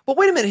 But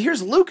wait a minute.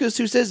 Here's Lucas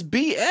who says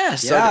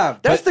BS. Yeah,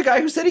 that's but the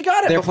guy who said he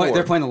got it before.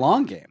 They're playing the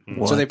long game.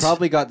 So they What?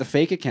 probably got the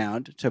fake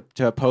account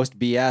to post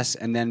BS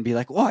and then be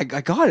like, "Oh, I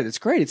got it. It's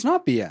great. It's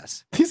not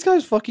BS." These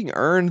guys fucking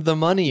earned the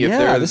money if Yeah,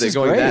 they're this is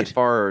going that great.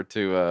 far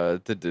to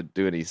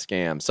do any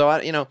scams.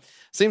 So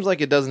seems like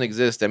it doesn't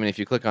exist. I mean, if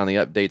you click on the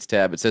updates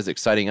tab, it says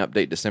exciting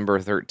update December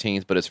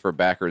 13th, but it's for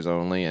backers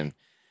only. And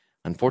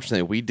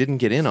unfortunately, we didn't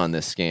get in on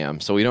this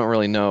scam, so we don't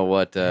really know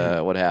what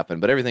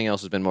happened. But everything else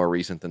has been more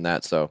recent than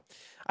that. So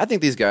I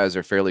think these guys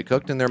are fairly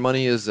cooked, and their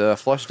money is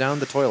flushed down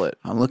the toilet.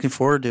 I'm looking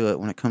forward to it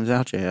when it comes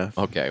out, JF.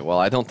 Okay, well,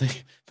 I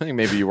think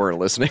maybe you weren't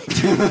listening.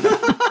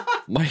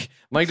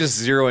 Mike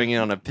just zeroing in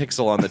on a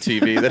pixel on the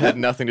TV that had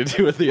nothing to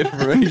do with the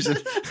information.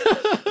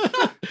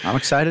 I'm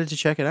excited to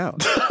check it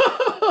out.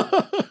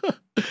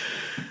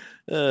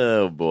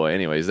 Oh boy.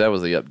 Anyways, that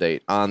was the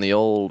update on the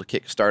old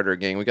Kickstarter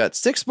gang. We got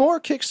 6 more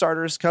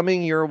Kickstarters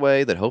coming your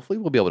way that hopefully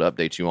we'll be able to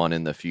update you on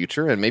in the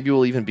future. And maybe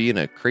we'll even be in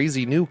a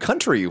crazy new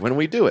country when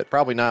we do it.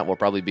 Probably not. We'll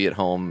probably be at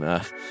home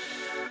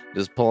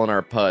just pulling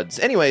our puds.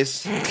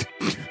 Anyways,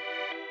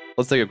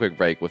 let's take a quick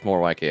break with more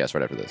YKS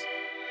right after this.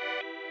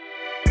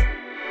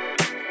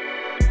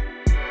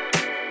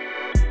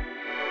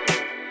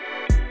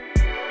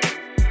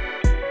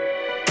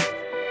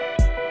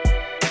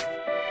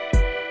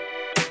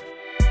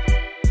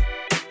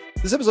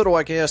 This episode of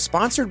YKS is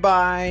sponsored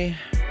by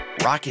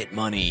Rocket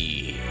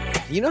Money.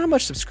 You know how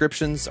much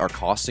subscriptions are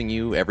costing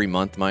you every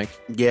month, Mike?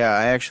 Yeah,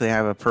 I actually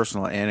have a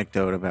personal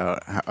anecdote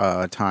about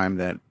a time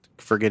that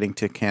forgetting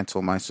to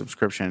cancel my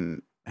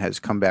subscription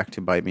has come back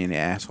to bite me in the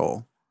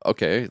asshole.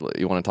 Okay,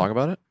 you want to talk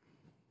about it?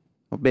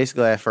 Well,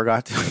 basically, I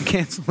forgot to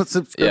cancel the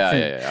subscription.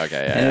 Yeah.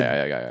 Okay.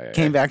 Yeah.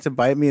 Came back to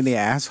bite me in the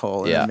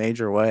asshole in Yeah. a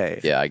major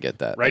way. Yeah, I get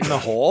that. Right in the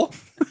hole?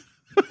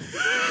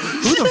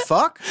 Who the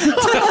fuck?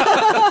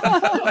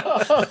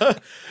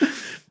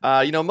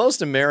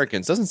 Most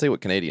Americans, doesn't say what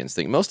Canadians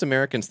think. Most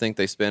Americans think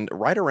they spend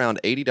right around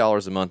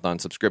 $80 a month on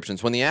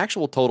subscriptions when the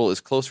actual total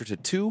is closer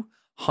to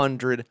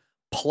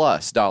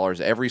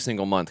 $200+ every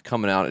single month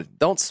coming out.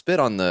 Don't spit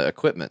on the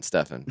equipment,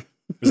 Stefan.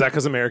 Is that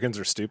because Americans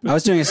are stupid? I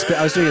was doing a spit.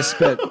 I was doing a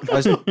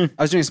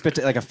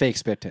spit, like a fake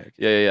spit take.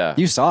 Yeah.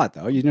 You saw it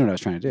though. You knew what I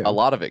was trying to do. A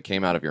lot of it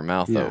came out of your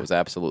mouth, though. Yeah. It was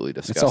absolutely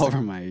disgusting. It's all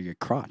over my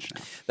crotch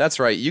now. That's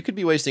right. You could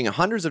be wasting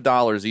hundreds of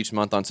dollars each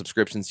month on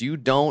subscriptions you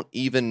don't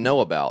even know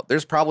about.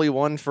 There's probably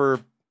one for,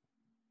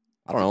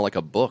 I don't know, like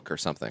a book or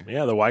something.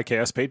 Yeah, the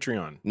YKS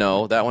Patreon.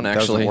 No, that one Doesn't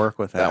actually work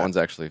with that. That one's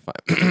actually fine.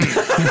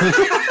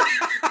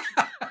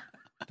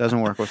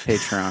 Doesn't work with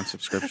Patreon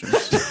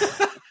subscriptions.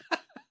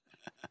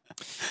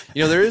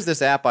 There is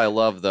this app I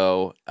love,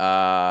 though.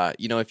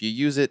 If you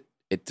use it,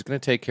 it's going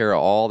to take care of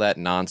all that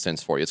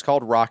nonsense for you. It's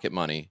called Rocket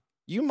Money.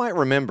 You might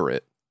remember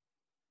it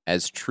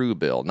as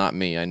Truebill. Not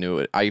me. I knew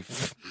it. I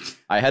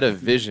had a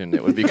vision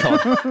it would be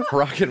called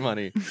Rocket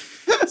Money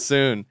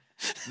soon.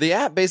 The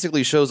app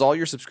basically shows all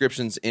your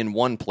subscriptions in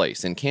one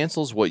place and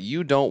cancels what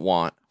you don't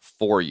want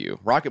for you.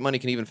 Rocket Money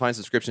can even find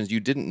subscriptions you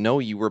didn't know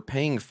you were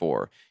paying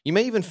for. You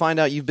may even find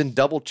out you've been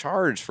double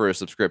charged for a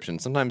subscription.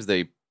 Sometimes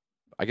they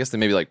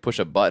maybe like push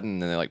a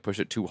button and they like push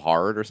it too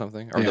hard or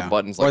something. Or the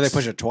button's like... Or they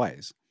push it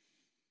twice.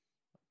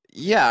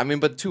 Yeah, I mean,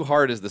 but too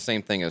hard is the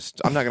same thing as...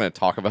 I'm not going to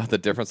talk about the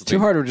difference. Too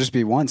hard would just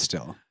be one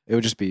still. It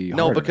would just be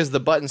No, harder. because the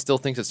button still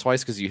thinks it's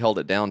twice because you held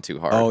it down too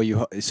hard.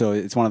 Oh, so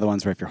it's one of the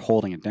ones where if you're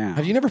holding it down.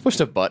 Have you never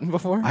pushed a button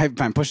before?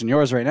 I'm pushing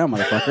yours right now,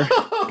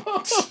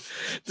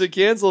 motherfucker. To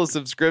cancel a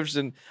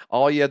subscription,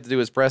 all you have to do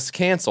is press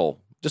cancel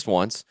just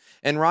once,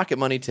 and Rocket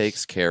Money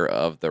takes care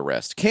of the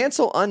rest.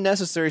 Cancel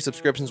unnecessary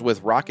subscriptions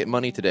with Rocket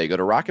Money today. Go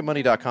to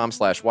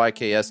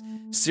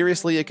rocketmoney.com/YKS.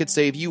 Seriously, it could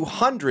save you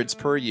hundreds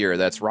per year.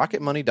 That's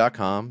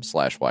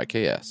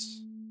rocketmoney.com/YKS.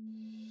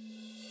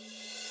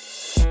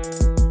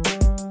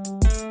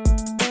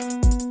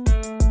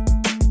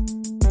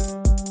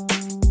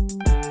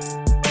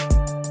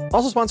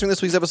 Also sponsoring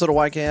this week's episode of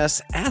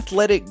YKS,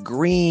 Athletic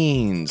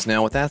Greens.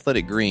 Now, with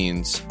Athletic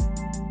Greens,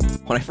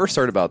 when I first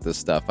heard about this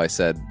stuff, I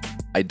said,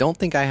 I don't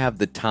think I have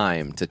the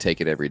time to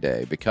take it every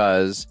day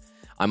because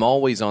I'm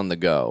always on the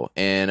go.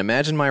 And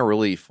imagine my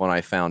relief when I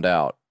found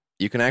out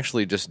you can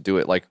actually just do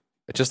it like,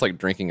 it's just like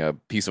drinking a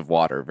piece of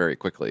water very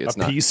quickly. It's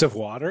a piece of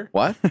water?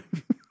 What?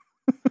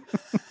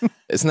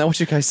 Isn't that what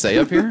you guys say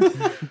up here?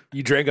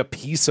 You drank a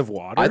piece of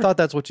water? I thought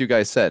that's what you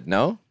guys said.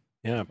 No?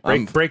 Yeah,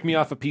 break me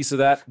off a piece of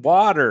that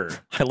water.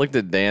 I looked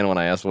at Dan when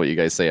I asked what you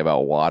guys say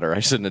about water. I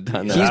shouldn't have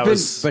done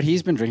that.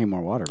 He's been drinking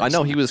more water. I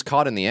know, he was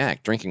caught in the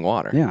act drinking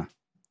water. Yeah.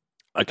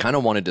 I kind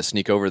of wanted to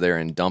sneak over there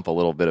and dump a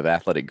little bit of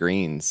Athletic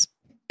Greens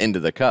into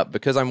the cup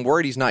because I'm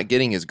worried he's not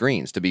getting his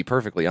greens, to be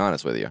perfectly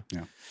honest with you.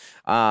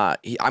 Yeah.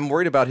 I'm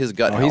worried about his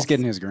gut health. He's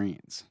getting his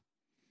greens.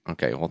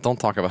 Okay, well, don't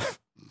talk about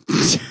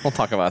we'll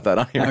talk about that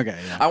on here. Okay,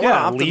 yeah. I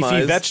want to optimize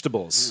leafy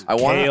vegetables. I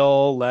want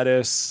kale,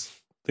 lettuce,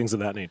 things of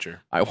that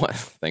nature. I want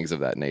things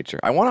of that nature.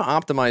 I want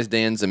to optimize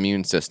Dan's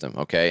immune system,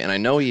 okay? And I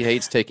know he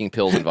hates taking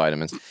pills and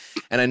vitamins.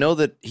 And I know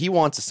that he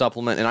wants a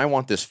supplement, and I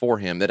want this for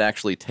him that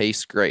actually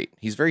tastes great.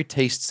 He's very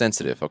taste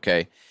sensitive,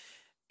 okay?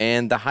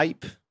 And the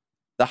hype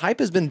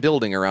has been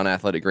building around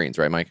Athletic Greens,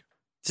 right, Mike?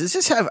 Does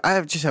this have?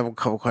 I just have a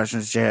couple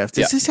questions, JF.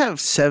 Does this have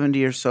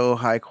 70 or so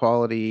high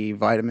quality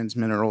vitamins,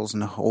 minerals,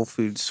 and whole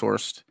food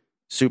sourced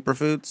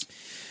superfoods?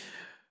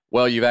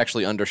 Well, you've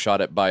actually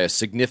undershot it by a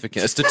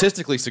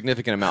statistically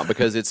significant amount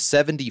because it's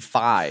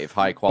 75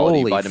 high-quality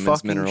Holy vitamins,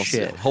 fucking minerals,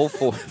 shit. whole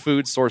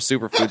food source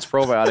superfoods,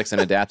 probiotics,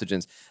 and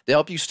adaptogens to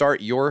help you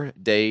start your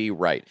day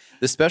right.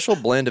 This special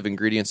blend of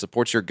ingredients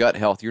supports your gut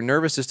health, your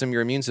nervous system,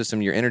 your immune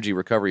system, your energy,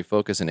 recovery,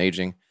 focus, and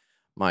aging.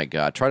 My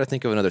God, try to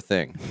think of another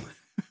thing.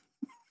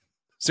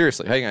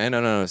 Seriously, hang on.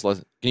 No.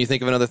 Can you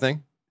think of another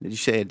thing? Did you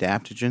say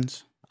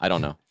adaptogens? I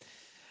don't know.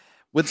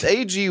 With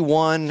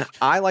AG1,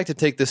 I like to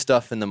take this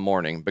stuff in the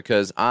morning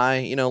because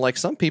like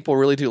some people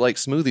really do like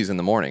smoothies in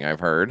the morning, I've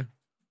heard.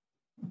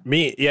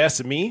 Me?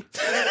 Yes, me?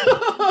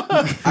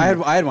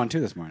 I had one too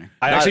this morning.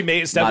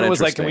 Stefan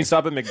was like, can we interesting.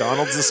 stop at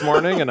McDonald's this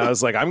morning? And I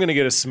was like, I'm going to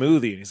get a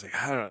smoothie. And he's like,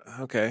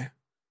 okay.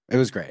 It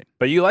was great.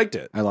 But you liked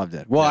it. I loved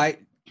it. Well,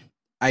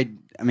 I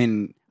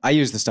mean, I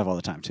use this stuff all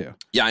the time too.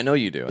 Yeah, I know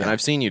you do, and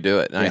I've seen you do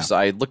it. And Yeah.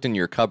 I looked in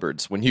your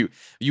cupboards when you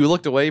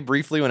looked away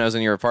briefly when I was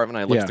in your apartment.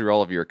 I looked through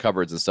all of your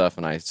cupboards and stuff,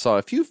 and I saw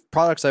a few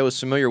products I was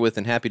familiar with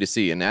and happy to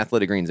see. And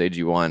Athletic Greens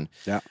AG1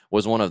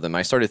 was one of them.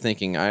 I started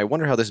thinking, I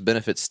wonder how this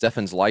benefits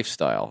Stefan's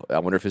lifestyle. I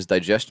wonder if his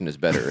digestion is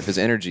better, if his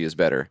energy is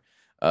better.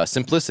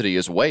 Simplicity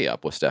is way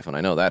up with Stefan.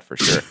 I know that for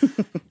sure.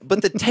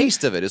 But the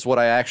taste of it is what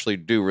I actually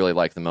do really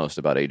like the most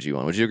about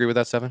AG1. Would you agree with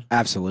that, Stefan?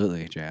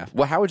 Absolutely, JF.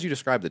 Well, how would you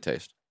describe the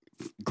taste?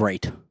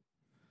 Great.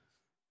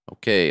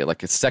 Okay,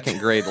 like a second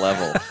grade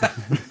level.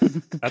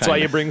 That's why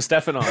you bring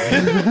Stefan on.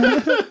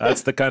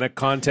 That's the kind of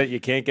content you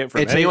can't get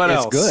from anyone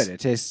else. It's good. It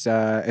tastes.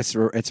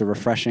 It's a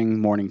refreshing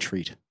morning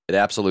treat. It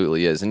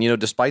absolutely is. And,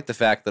 despite the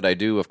fact that I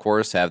do, of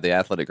course, have the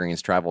Athletic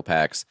Greens travel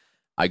packs,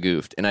 I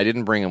goofed and I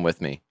didn't bring them with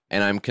me.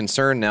 And I'm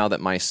concerned now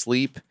that my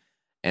sleep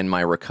and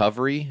my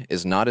recovery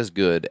is not as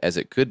good as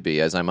it could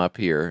be as I'm up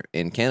here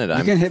in Canada.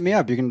 You can hit me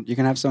up. You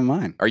can have some of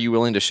mine. Are you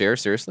willing to share?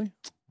 Seriously?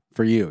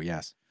 For you,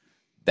 yes.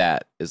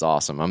 That is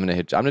awesome. I'm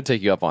gonna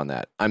take you up on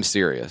that. I'm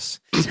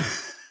serious.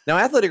 Now,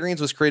 Athletic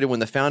Greens was created when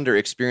the founder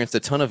experienced a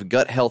ton of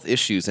gut health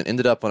issues and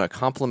ended up on a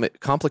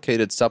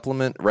complicated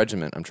supplement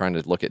regimen. I'm trying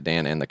to look at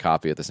Dan and the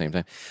copy at the same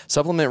time.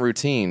 Supplement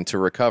routine to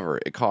recover.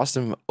 It cost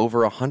him over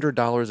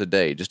 $100 a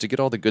day just to get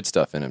all the good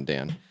stuff in him,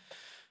 Dan.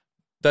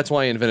 That's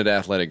why he invented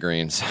Athletic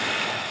Greens.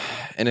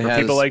 And it For has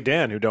people like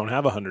Dan who don't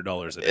have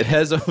 $100 a day. It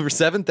has over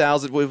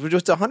 7,000. With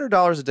just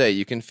 $100 a day,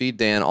 you can feed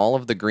Dan all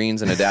of the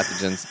greens and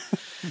adaptogens.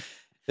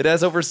 It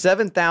has over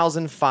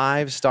 7,000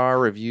 5-star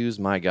reviews.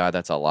 My God,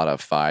 that's a lot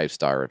of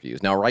 5-star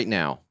reviews. Now, right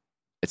now,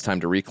 it's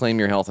time to reclaim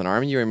your health and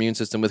arm your immune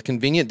system with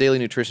convenient daily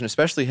nutrition,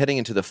 especially heading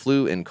into the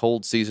flu and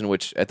cold season,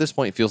 which at this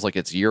point feels like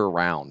it's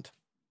year-round.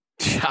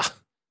 Yeah.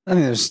 I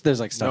mean, there's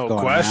like stuff No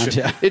going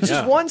question. around. Yeah. It's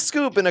just one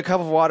scoop in a cup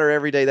of water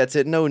every day. That's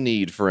it. No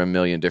need for a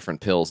million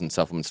different pills and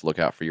supplements to look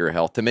out for your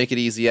health. To make it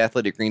easy,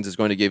 Athletic Greens is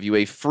going to give you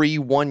a free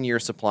 1-year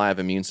supply of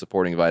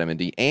immune-supporting vitamin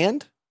D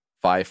and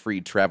 5 free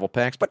travel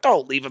packs. But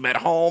don't leave them at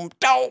home.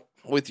 Don't.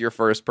 With your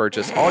first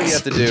purchase. All you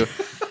have to do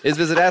is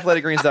visit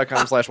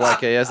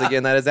athleticgreens.com/YKS.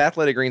 Again, that is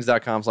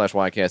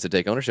athleticgreens.com/YKS to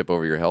take ownership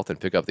over your health and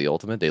pick up the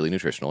ultimate daily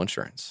nutritional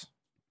insurance.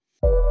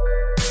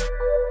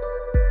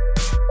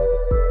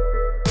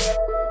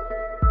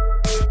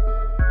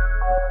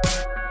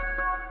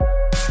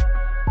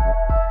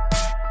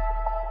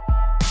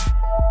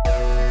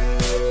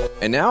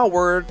 And now a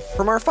word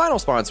from our final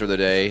sponsor of the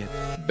day,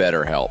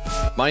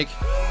 BetterHelp. Mike,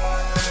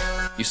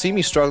 you see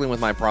me struggling with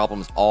my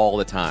problems all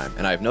the time,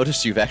 and I've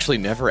noticed you've actually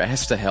never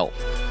asked to help.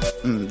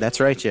 That's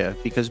right, Jeff,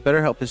 because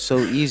BetterHelp is so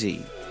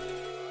easy.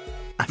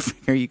 I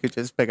figure you could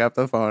just pick up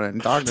the phone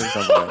and talk to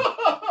somebody.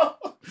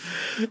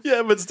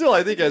 Yeah, but still,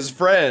 I think as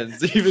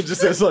friends, even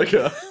just as like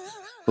a...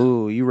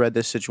 Ooh, you read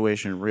this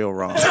situation real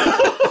wrong.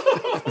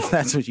 If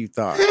that's what you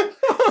thought.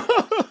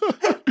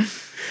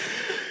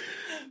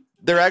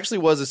 There actually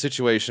was a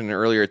situation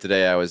earlier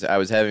today. I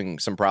was having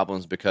some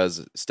problems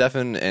because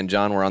Stefan and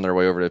John were on their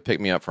way over to pick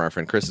me up from our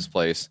friend Chris's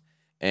place,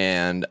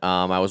 and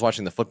I was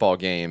watching the football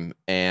game,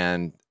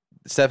 and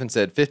Stefan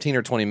said 15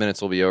 or 20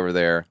 minutes will be over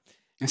there.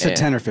 I said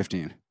 10 or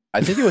 15.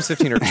 I think it was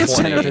 15 or 20. It's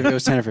 10 or 15. It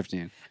was 10 or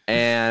 15.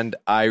 And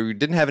I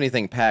didn't have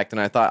anything packed,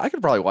 and I thought I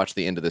could probably watch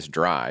the end of this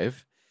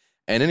drive.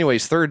 And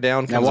anyways, third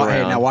down comes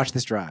around. Now watch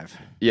this drive.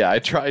 Yeah, I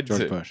tried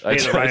George to. Bush. I Hey,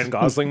 the tried Ryan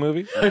Gosling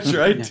movie? I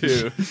tried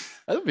to.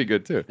 That would be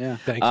good too. Yeah.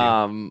 Thank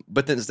you.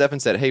 But then Stefan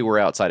said, "Hey, we're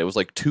outside." It was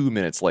like 2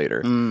 minutes later,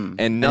 and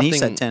nothing. And he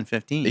said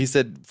 10:15. He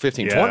said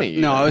 15, Yeah. 20.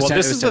 No, I was Well, 10,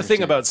 this it was is the 10, thing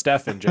 15. about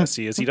Stefan,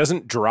 Jesse, is he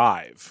doesn't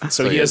drive.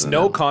 So he he has doesn't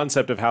no know.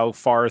 concept of how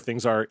far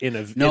things are in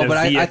a No, in a but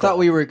I vehicle. thought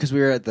we were, because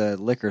we were at the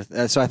liquor,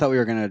 so I thought we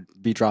were going to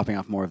be dropping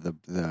off more of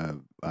the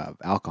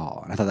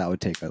alcohol. And I thought that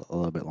would take a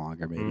little bit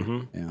longer, maybe.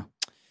 Mhm. Yeah.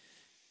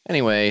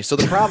 Anyway, so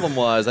the problem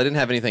was I didn't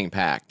have anything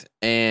packed,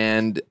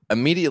 and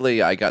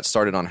immediately I got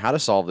started on how to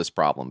solve this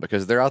problem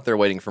because they're out there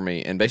waiting for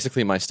me, and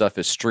basically my stuff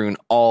is strewn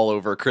all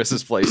over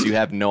Chris's place. You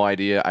have no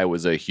idea I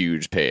was a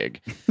huge pig.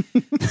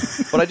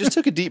 But I just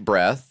took a deep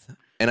breath,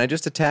 and I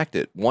just attacked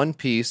it one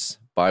piece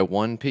by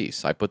one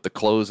piece. I put the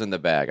clothes in the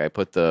bag. I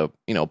put the,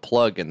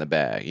 plug in the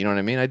bag. You know what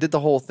I mean? I did the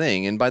whole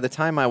thing, and by the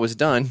time I was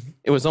done,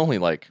 it was only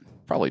like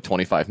probably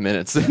 25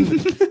 minutes,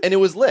 and it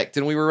was licked,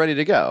 and we were ready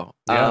to go.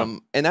 Yeah.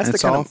 And that's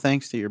It's the kind all of...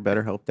 thanks to your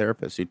BetterHelp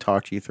therapist who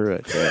talked you through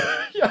it.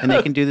 And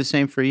they can do the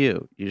same for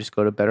you. You just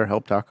go to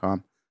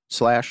betterhelp.com/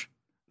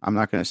 I'm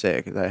not going to say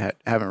it because I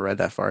haven't read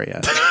that far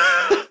yet.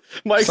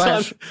 Mikey's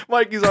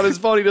on his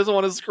phone. He doesn't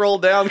want to scroll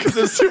down because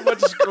there's too much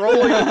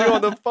scrolling to do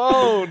on the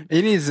phone.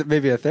 He needs,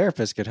 maybe a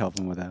therapist could help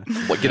him with that.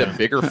 What, get a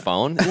bigger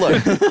phone?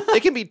 Look,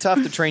 it can be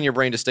tough to train your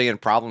brain to stay in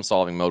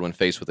problem-solving mode when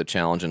faced with a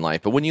challenge in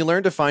life. But when you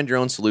learn to find your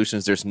own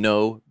solutions, there's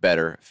no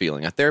better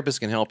feeling. A therapist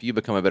can help you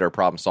become a better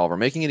problem solver,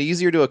 making it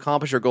easier to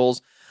accomplish your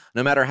goals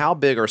no matter how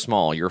big or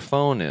small your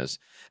phone is.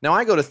 Now,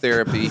 I go to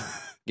therapy,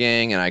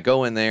 gang, and I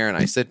go in there and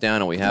I sit down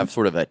and we have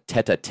sort of a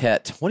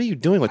tete-a-tete. What are you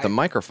doing with the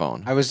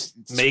microphone? I was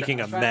Making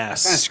a I was trying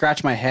mess. to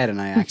scratch my head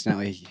and I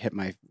accidentally hit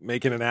my.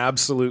 Making an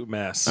absolute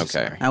mess.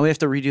 Okay. Now we have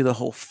to redo the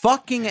whole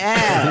fucking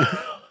ad.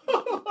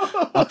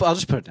 I'll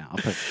just put it down.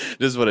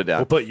 Just put it down.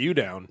 We'll put you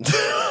down.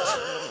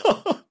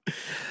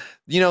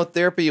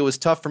 Therapy, it was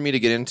tough for me to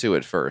get into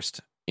at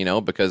first,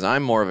 because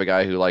I'm more of a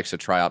guy who likes to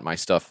try out my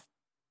stuff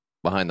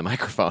behind the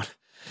microphone,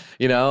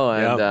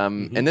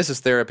 and this is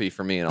therapy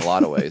for me in a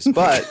lot of ways.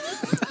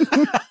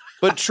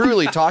 But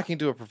truly, talking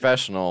to a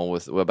professional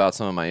about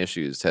some of my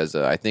issues has,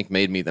 I think,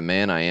 made me the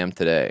man I am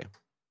today.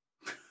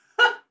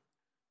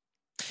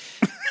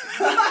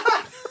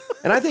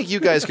 And I think you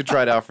guys could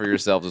try it out for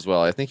yourselves as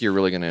well. I think you're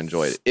really going to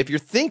enjoy it. If you're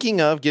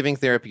thinking of giving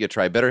therapy a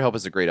try, BetterHelp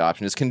is a great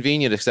option. It's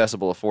convenient,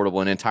 accessible,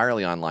 affordable, and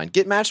entirely online.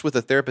 Get matched with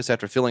a therapist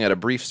after filling out a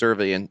brief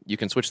survey, and you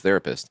can switch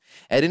therapists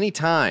at any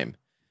time.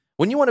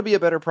 When you want to be a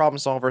better problem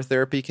solver,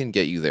 therapy can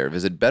get you there.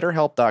 Visit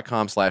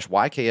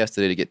betterhelp.com/YKS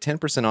today to get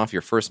 10% off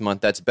your first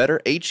month. That's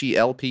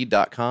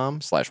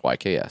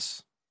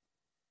betterhelp.com/YKS.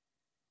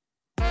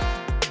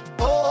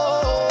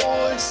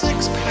 Oh, it's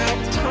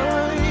six-pack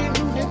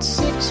time. It's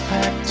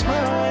six-pack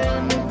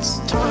time. It's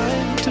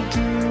time to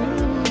do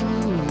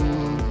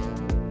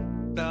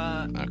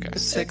Okay.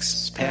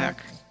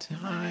 six-pack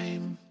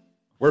time.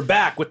 We're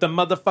back with the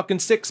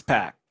motherfucking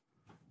six-pack.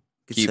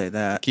 Could say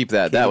that. Keep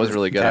that. That was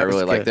really good. I That was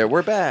really like good. that.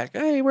 We're back.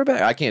 Hey, we're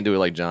back. I can't do it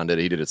like John did.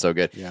 He did it so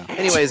good. Yeah.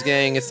 Anyways,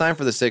 gang, it's time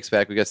for the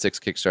six-pack. We got 6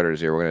 Kickstarters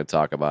here. We're going to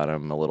talk about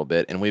them a little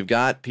bit. And we've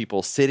got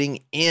people sitting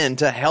in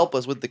to help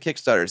us with the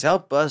Kickstarters.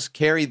 Help us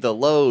carry the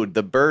load.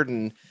 The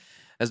burden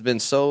has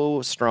been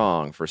so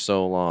strong for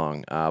so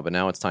long. But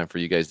now it's time for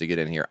you guys to get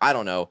in here. I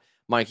don't know.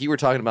 Mike, you were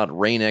talking about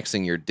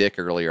Rain-Xing your dick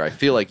earlier. I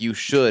feel like you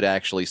should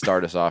actually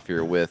start us off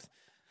here with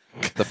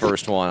the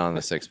first one on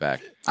the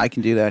six-pack. I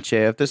can do that,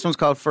 JF. This one's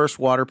called First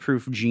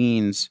Waterproof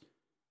Jeans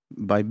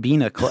by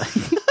Bina Clay.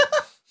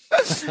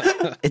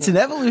 It's an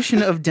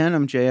evolution of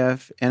denim,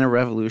 JF, and a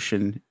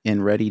revolution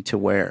in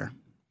ready-to-wear.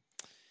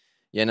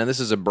 Yeah, now this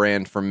is a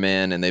brand for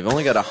men, and they've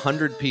only got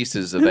 100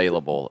 pieces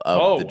available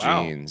of the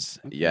wow. jeans.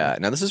 Yeah,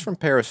 now this is from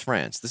Paris,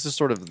 France. This is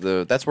sort of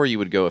that's where you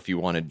would go if you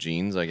wanted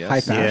jeans, I guess.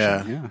 High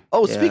fashion. Yeah. Yeah.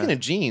 Oh, Yeah. speaking of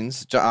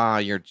jeans,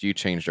 you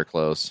changed your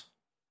clothes.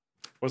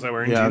 Was I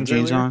wearing Yeah, jeans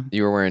jeans earlier? on.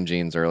 You were wearing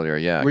jeans earlier,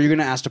 yeah. Were you going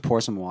to ask to pour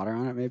some water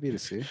on it, maybe, to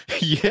see?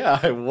 Yeah,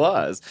 I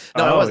was.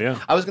 No, Oh, I was. yeah.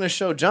 I was going to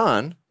show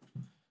John.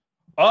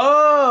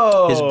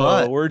 Oh, His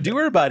butt. We're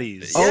doer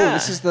buddies. Oh, Yeah.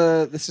 this is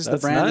the That's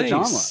brand that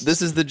John nice. loves.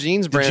 This is the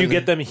jeans brand. Did you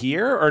get them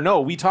here or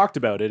no? We talked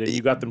about it and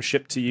you got them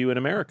shipped to you in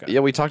America.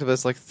 Yeah, we talked about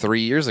this like 3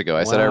 years ago.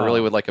 I said I Wow.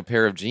 really would like a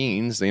pair of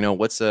jeans. You know,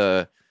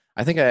 I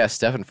think I asked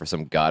Stefan for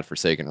some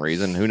godforsaken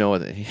reason. Who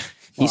knows?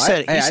 He Well,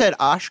 said I-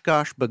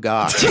 Oshkosh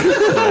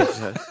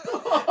Bagosh.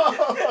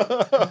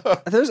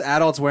 Are those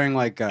adults wearing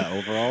like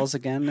overalls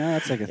again now?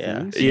 That's like a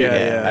thing.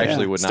 Yeah.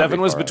 Actually, would not. Stefan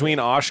be was far between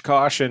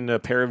Oshkosh and a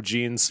pair of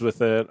jeans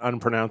with an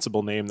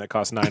unpronounceable name that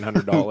cost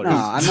 $900.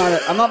 No,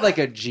 I'm not like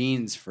a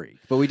jeans freak,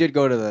 but we did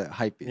go to the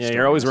hype. Yeah,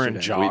 you're always wearing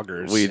yesterday.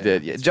 joggers. We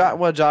did. Yeah.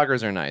 Well,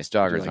 joggers are nice.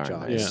 Joggers like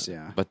aren't joggers, nice.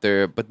 yeah.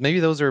 But maybe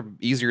those are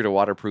easier to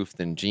waterproof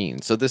than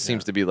jeans. So this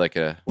seems to be like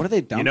a. What are they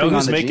You dumping know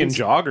who's on the making jeans?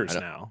 joggers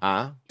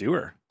now?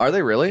 Doer. Are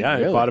they really? Yeah, I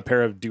Really? bought a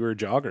pair of Doer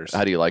joggers.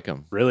 How do you like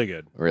them? Really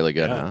good. Really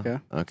good, Yeah. huh?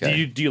 Okay.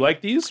 Okay. Do you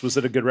like these? Was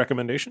it a good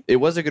recommendation? It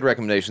was a good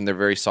recommendation. They're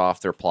very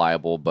soft. They're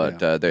pliable, but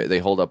they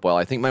hold up well.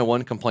 I think my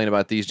one complaint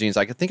about these jeans,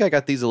 I think I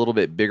got these a little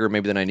bit bigger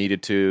maybe than I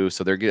needed to,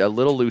 so they're a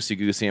little loosey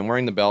goosey. I'm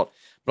wearing the belt,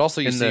 but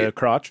also you In see the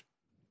crotch?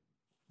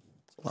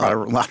 A lot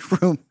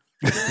of room.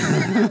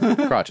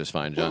 crotch is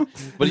fine, John.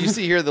 But you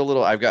see here the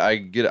little I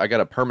got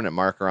a permanent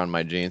marker on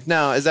my jeans.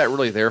 Now, is that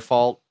really their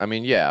fault? I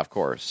mean, yeah, of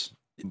course.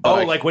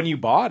 But Like when you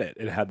bought it,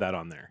 it had that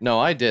on there. no,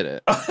 I did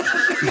it.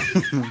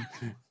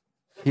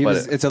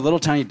 It's a little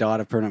tiny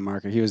dot of permanent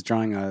marker. He was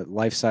drawing a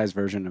life-size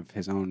version of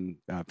his own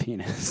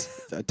penis.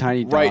 A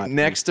tiny dot. Right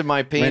next to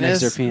my penis. Right next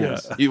to your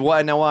penis.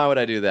 Why would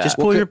I do that? Just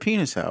pull your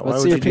penis out. Why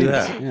Let's would see you your do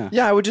penis. that? Yeah.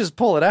 Yeah, I would just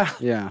pull it out.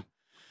 Yeah.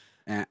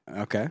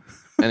 Okay.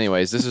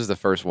 Anyways, this is the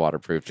first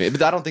waterproof jeans.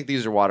 But I don't think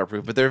these are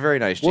waterproof, but they're very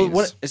nice Well, jeans.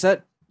 what is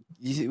that?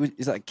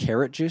 Is that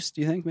carrot juice?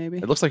 Do you think maybe?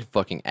 It looks like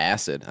fucking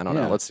acid. I don't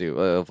know. Yeah. Let's see.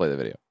 We'll play the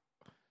video.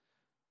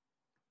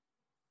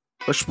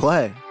 Push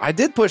play. I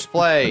did push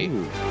play.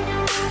 Ooh.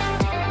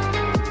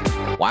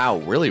 Wow,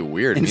 really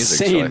weird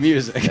music. Insane choice.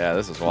 music. Yeah,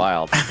 this is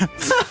wild.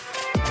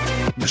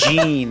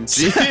 Jeans.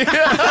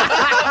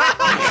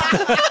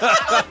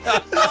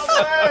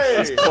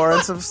 Pouring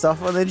some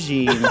stuff on the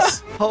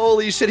jeans.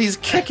 Holy shit, he's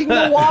kicking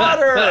the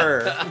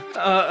water.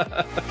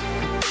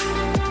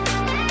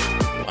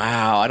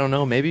 Wow, I don't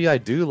know. Maybe I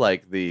do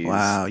like these.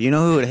 Wow. You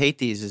know who would hate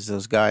these is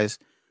those guys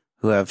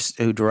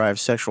who derive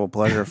sexual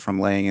pleasure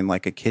from laying in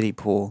like a kiddie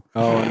pool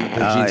Oh, and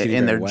their jeans getting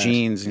in their very wet.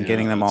 jeans and Yeah,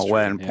 getting them all that's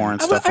wet true. and Yeah. pouring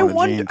stuff on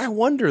the jeans. I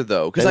wonder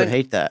though, They because would I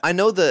hate that. I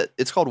know that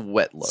it's called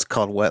wet look. It's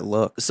called wet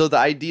look. So the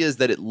idea is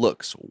that it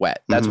looks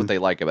wet. That's what they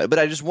like about it. But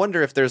I just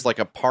wonder if there's like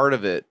a part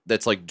of it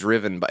that's like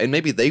driven by, and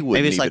maybe they wouldn't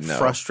Maybe it's even like know.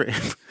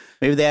 frustrated.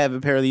 Maybe they have a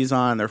pair of these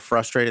on. They're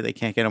frustrated. They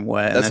can't get them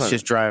wet. And That's that's not-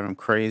 just driving them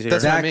crazy.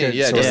 That's what I mean. That could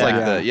Yeah, sort just of- like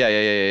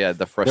yeah. the the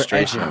They're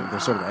frustration. edging. They're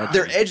sort of edging.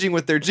 They're edging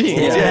with their jeans.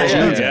 Yeah, Yeah, jeans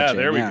yeah. edging, Yeah,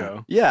 there we yeah.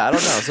 go. Yeah, I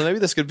don't know. So maybe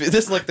this could be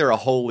this is like they're a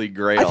holy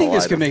grail. I think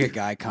this could item. make a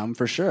guy come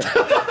for sure.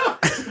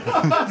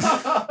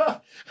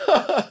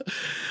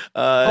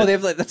 Oh, they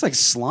have like that's like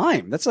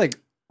slime. That's like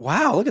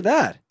wow. Look at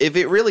that. If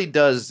it really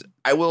does,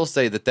 I will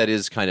say that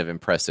is kind of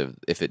impressive.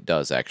 If it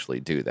does actually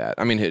do that,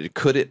 I mean,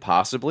 could it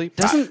possibly?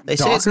 Doesn't They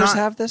say it's Dockers not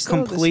have this though?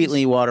 This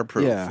completely is-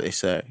 waterproof. Yeah. They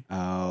say,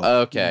 Oh,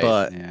 Okay,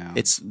 but yeah.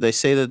 they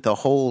say that the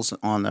holes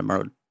on them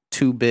are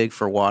too big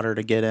for water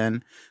to get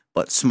in,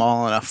 but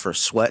small enough for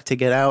sweat to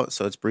get out,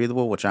 so it's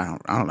breathable. Which I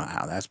don't know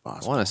how that's I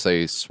possible. want to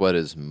say sweat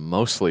is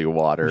mostly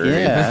water.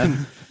 Yeah.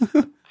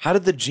 How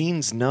did the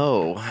jeans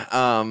know?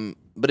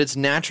 But it's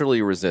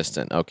naturally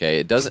resistant. Okay,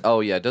 it doesn't. Oh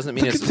yeah, it doesn't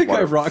mean Look it's at the guy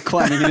water. rock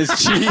climbing in his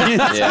jeans.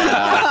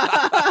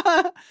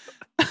 Yeah.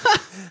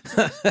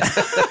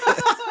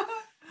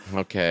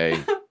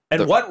 Okay.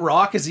 And what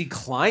rock is he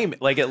climbing?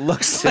 Like it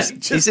looks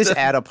like He's just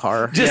at a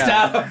park. just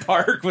at a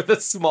park with a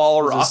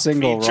small rock a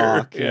single feature.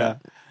 rock. Yeah.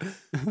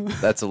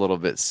 That's a little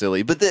bit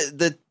silly. But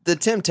the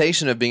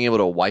temptation of being able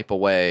to wipe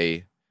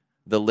away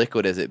the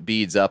liquid as it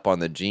beads up on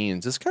the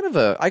jeans is kind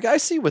of I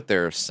see what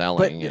they're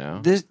selling,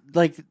 But this,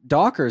 like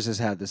Dockers has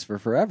had this for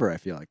forever. I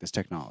feel like this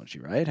technology,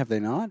 right? Have they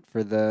not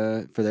for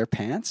their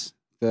pants?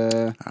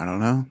 I don't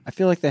know. I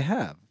feel like they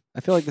have.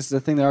 I feel like this is a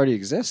thing that already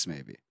exists.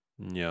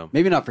 Yeah.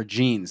 Maybe not for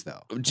jeans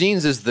though.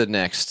 Jeans is the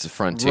next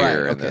frontier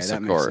Right, in okay, this, that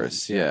of makes course.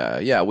 sense, Yeah.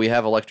 yeah, we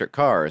have electric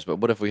cars, but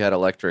what if we had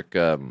electric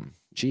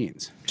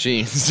Jeans.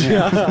 jeans?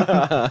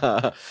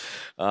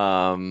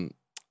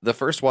 The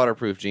first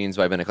waterproof jeans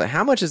by Beneclé.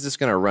 How much is this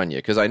going to run you?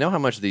 Because I know how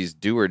much these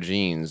Doer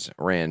jeans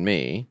ran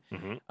me.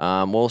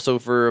 Mm-hmm. Well, so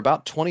for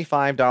about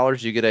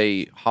 $25, you get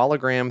a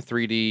hologram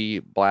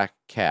 3D black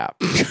cap.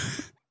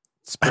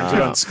 It's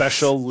printed on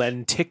special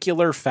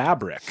lenticular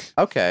fabric.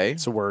 Okay,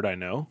 It's a word I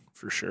know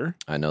for sure.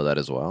 I know that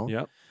as well.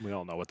 Yep. We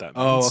all know what that means.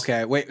 Oh,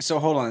 okay. Wait. So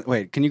hold on.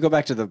 Wait. Can you go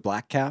back to the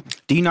black cap?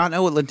 Do you not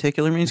know what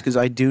lenticular means? Because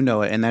I do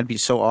know it, and that'd be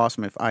so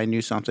awesome if I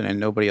knew something and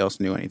nobody else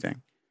knew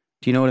anything.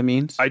 Do you know what it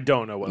means? I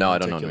don't know what No, I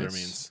don't know what it lenticular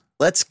means. means.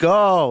 Let's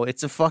go.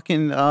 It's a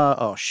fucking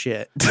oh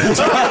shit.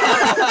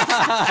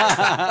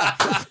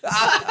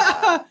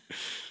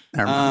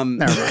 Never mind.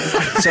 Never mind.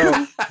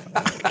 So,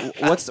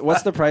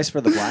 what's the price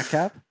for the black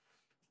cap?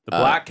 The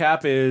black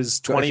cap is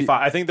 25.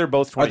 I think they're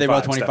both 25. Are they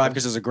both 25? Stefan.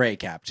 Because there's a gray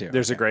cap too.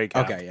 There's a gray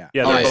cap. Okay, yeah.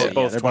 Yeah, Oh, they're I see.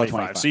 both Yeah, they're both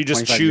 25. So you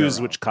just 25 choose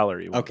euro. which color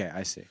you want. Okay,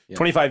 I see. Yeah.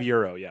 25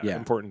 euro, yeah. Yeah.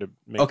 Important to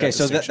make Okay, that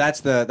so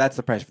distinction. that's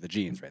the price for the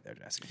jeans right there,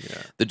 Jesse.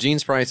 Yeah. The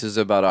jeans price is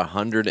about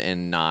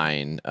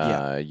 109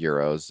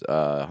 euros,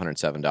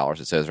 $107.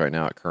 It says right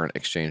now at current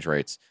exchange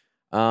rates.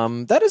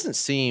 That doesn't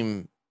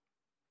seem.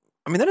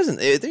 I mean, that doesn't.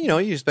 You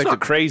It's expect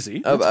not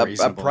crazy. a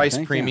reasonable, I price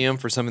think, premium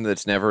for something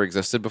that's never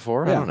existed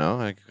before. I Yeah. don't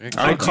know.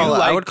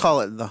 I would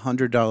call it the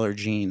 $100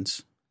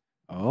 jeans.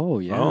 Oh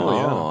yeah. Oh,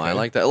 yeah. Oh, I okay.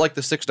 like that. I like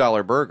the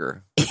 $6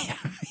 burger.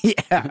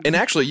 Yeah. And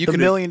actually, you The could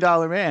 $1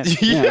 million man.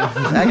 Yeah.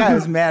 That guy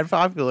was mad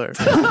popular.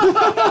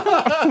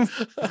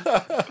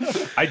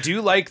 I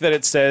do like that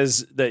it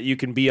says that you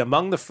can be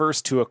among the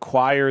first to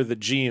acquire the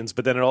jeans,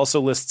 but then it also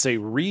lists a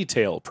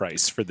retail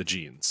price for the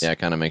jeans. Yeah, it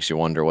kind of makes you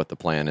wonder what the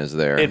plan is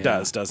there. It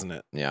does, doesn't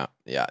it? Yeah,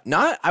 yeah.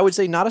 I would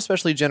say not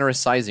especially generous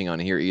sizing on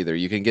here either.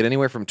 You can get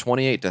anywhere from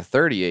 28 to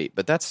 38,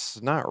 but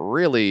that's not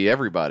really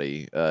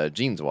everybody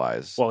jeans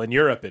wise. Well, in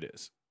Europe it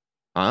is.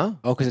 Huh?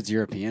 Oh, because it's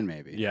European,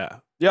 maybe. Yeah.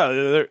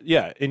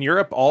 Yeah. In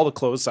Europe, all the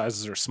clothes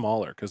sizes are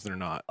smaller because they're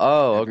not.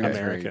 Oh, okay.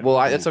 American.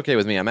 Well, it's okay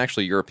with me. I'm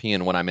actually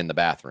European when I'm in the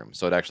bathroom,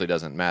 so it actually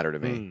doesn't matter to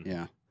me. Mm.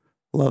 Yeah.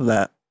 Love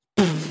that.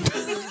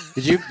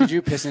 Did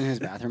you piss in his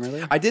bathroom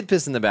earlier? I did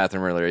piss in the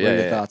bathroom earlier. What are Yeah,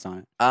 your yeah. thoughts on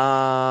it?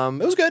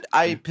 It was good.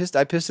 I pissed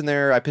in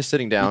there. I pissed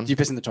sitting down. Did you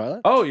piss in the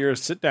toilet? Oh, you're a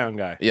sit down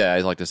guy. Yeah, I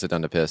like to sit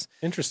down to piss.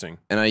 Interesting.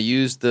 And I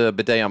used the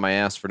bidet on my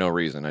ass for no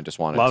reason. I just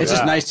wanted Love to. It's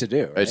just that. nice to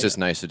do. Right? It's just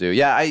nice to do.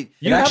 Yeah,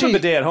 You have a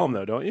bidet at home,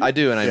 though, don't you? I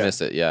do, and I Yeah.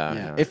 miss it. Yeah,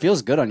 Yeah. yeah. It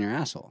feels good on your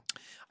asshole.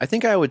 I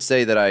think I would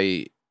say that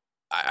I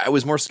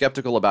was more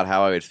skeptical about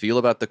how I would feel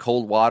about the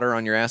cold water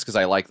on your ass because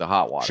I like the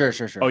hot water.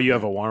 Sure. Oh, you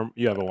have a warm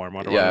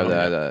water. Yeah,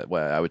 one?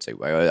 well,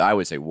 I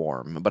would say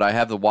warm, but I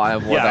have the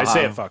wild. Yeah, I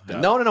say it fucked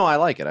up. No, I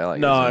like it. I like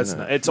it. No, it's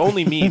not. It's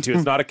only me too.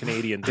 It's not a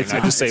Canadian thing.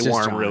 I just say It's just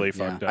warm John, really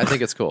yeah. fucked up. I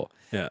think it's cool.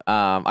 Yeah.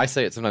 I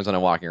say it sometimes when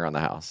I'm walking around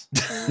the house.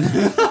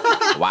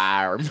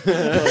 Warm.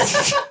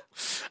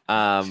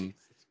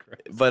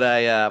 But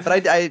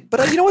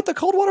you know what? The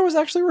cold water was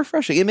actually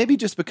refreshing. It maybe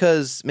just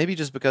because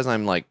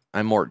I'm like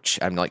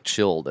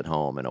chilled at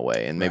home in a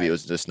way, and maybe it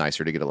was just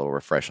nicer to get a little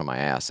refresh on my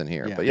ass in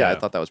here. Yeah. But yeah, I Yeah.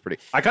 thought that was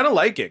pretty. I kind of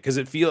like it because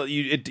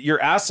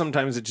your ass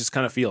sometimes it just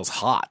kind of feels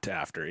hot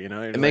after, you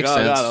know. You're It makes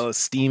like, sense. God, a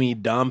steamy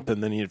dump,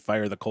 and then you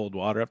fire the cold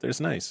water up there.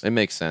 It's nice. It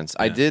makes sense.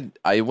 I did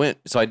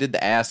the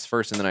ass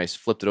first, and then I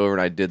flipped it over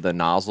and I did the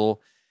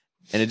nozzle,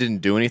 and it didn't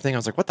do anything. I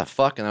was like, what the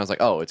fuck? And I was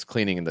like, oh, it's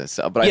cleaning this.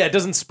 But Yeah, it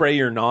doesn't spray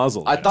your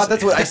nozzle. I thought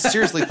that's what I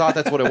seriously thought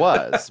that's what it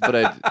was,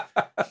 but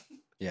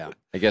Yeah.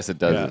 I guess it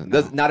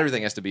doesn't. Not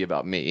everything has to be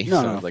about me.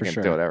 No, so no, I for can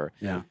sure. do whatever.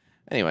 Yeah.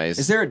 Anyways,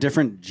 Is there a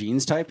different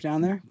jeans type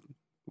down there?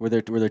 Were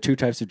there two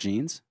types of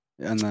jeans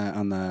on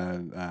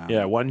the?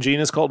 Yeah, one gene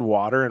is called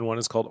water, and one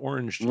is called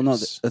orange juice. Well, no.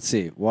 Let's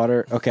see.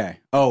 Water. Okay.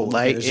 Oh,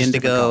 Light there's just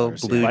different indigo,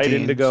 colors, blue light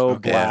jeans. indigo,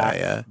 Okay, black,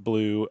 yeah.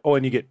 blue. Oh,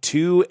 and you get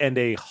 2 and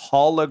a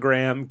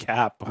hologram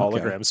cap.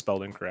 Hologram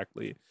spelled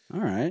incorrectly. All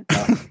right.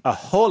 A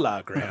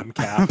hologram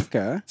cap.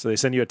 Okay. So they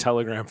send you a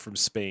telegram from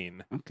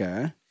Spain.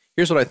 Okay.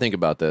 here's what I think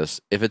about this.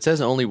 If it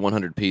says only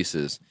 100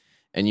 pieces,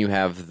 and you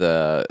have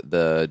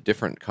the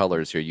different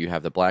colors here, you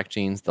have the black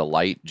jeans, the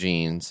light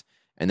jeans,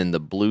 and then the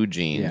blue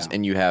jeans, Yeah.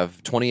 and you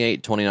have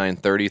 28, 29,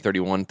 30,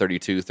 31,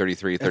 32,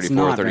 33, That's 34,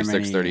 not very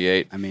 36, many.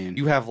 38. I mean,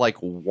 You have like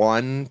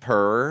one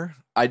per.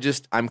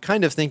 I'm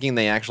kind of thinking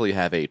they actually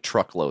have a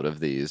truckload of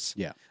these.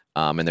 Yeah.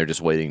 And they're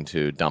just waiting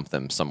to dump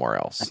them somewhere I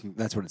else. think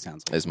that's what it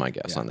sounds like. Is my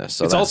guess Yeah. on this.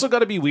 So It's also got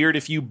to be weird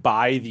if you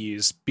buy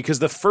these because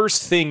the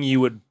first thing you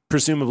would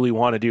presumably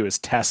want to do is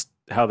test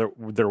how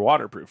they're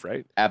waterproof,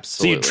 right?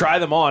 Absolutely. So you try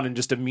them on and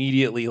just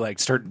immediately like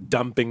start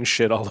dumping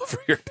shit all over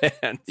your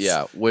pants.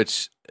 Yeah,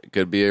 which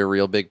could be a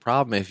real big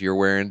problem if you're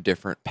wearing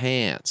different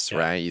pants,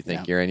 right? You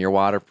think you're in your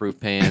waterproof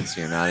pants,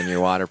 you're not in your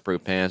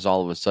waterproof pants.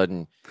 All of a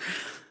sudden,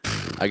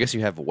 I guess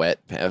you have wet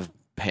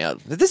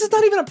pants. This is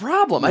not even a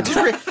problem. I just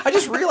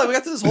realized we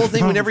got through this whole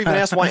thing. We never even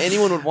asked why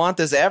anyone would want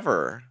this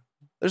ever.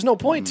 There's no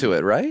point to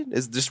it, right?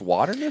 Is just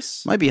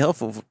waterness? Might be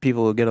helpful for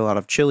people who get a lot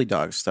of chili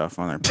dog stuff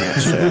on their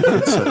pants.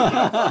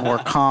 It's more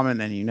common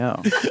than you know.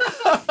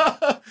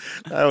 That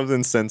was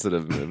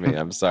insensitive to me.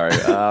 I'm sorry.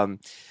 The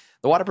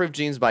waterproof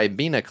jeans by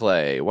Bina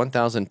Clay,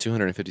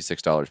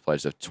 $1,256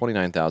 pledged of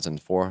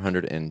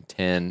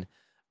 $29,410.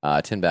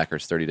 10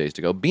 backers, 30 days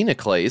to go. Bina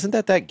Clay, isn't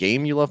that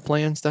game you love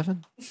playing,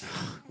 Stefan?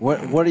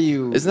 What are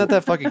you? Isn't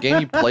that fucking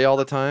game you play all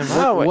the time?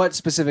 What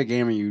specific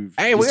game are you?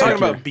 Hey, He's we're talking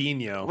gonna, about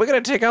Bino. we're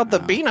gonna take out the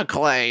Bina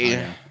Clay.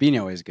 Yeah.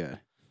 Bino is good.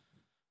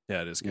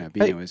 Yeah, it is Yeah, good.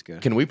 Bino is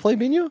good. Can we play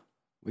Bino?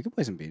 We can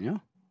play some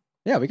Bino.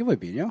 Yeah, we can play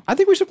Bino. I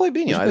think we should play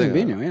Bino. I think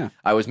Bino. Yeah,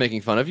 I was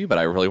making fun of you, but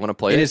I really want to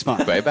play it. it is fun.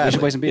 Quite badly. We should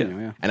play some Bino.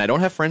 Yeah. And I don't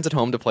have friends at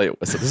home to play it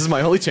with, so this is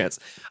my only chance.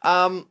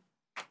 How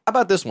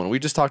about this one? We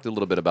just talked a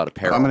little bit about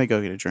apparel. I'm going to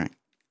go get a drink.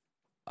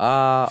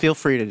 Feel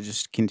free to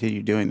just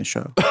continue doing the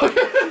show.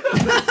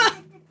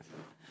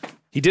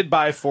 He did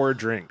buy 4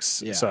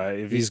 drinks. Yeah. So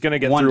if he's going to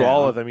get one through down.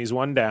 all of them, he's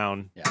one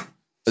down. Yeah.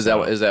 Is that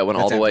one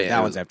all the way?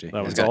 That one's empty.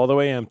 That one's Okay. all the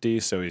way empty,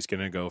 so he's going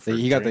to go for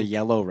He got the drink,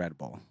 yellow Red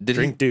Bull.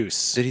 drink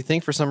deuce. Did he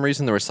think for some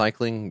reason the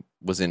recycling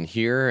was in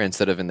here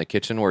instead of in the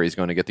kitchen where he's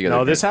going to get the other?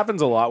 No, this drink?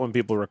 happens a lot when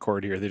people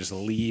record here. They just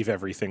leave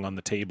everything on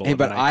the table. Hey, and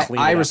but then I clean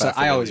it up always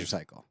after they leave.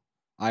 recycle.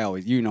 I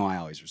always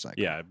recycle.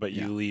 Yeah, but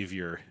you Yeah. leave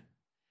your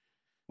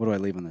What do I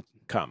leave on the?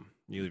 cum.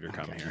 You leave your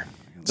cum Okay. here.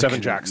 The Seven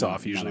cum- jacks none-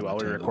 off usually none while on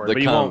we the record. The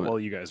But you cum- won't while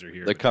you guys are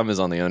here. The cum is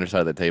on the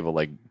underside of the table,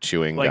 like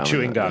chewing Like gum.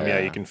 chewing gum. Yeah,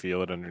 you can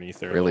feel it underneath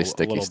there. Really a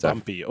sticky little stuff.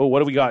 Bumpy. Oh, what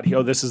do we got?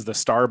 Oh, this is the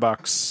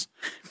Starbucks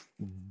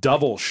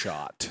double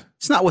shot.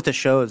 It's not what the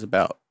show is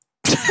about.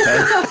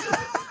 Okay?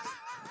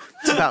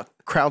 It's about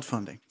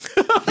crowdfunding.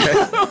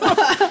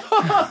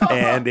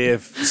 And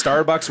if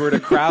Starbucks were to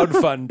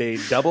crowdfund a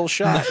double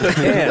shot,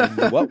 Ken,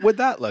 what would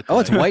that look Oh,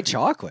 like? it's white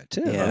chocolate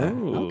too. Yeah.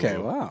 Ooh. Okay.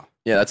 Wow.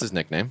 Yeah, that's his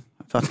nickname.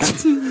 I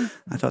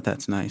thought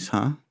that's nice,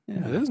 huh?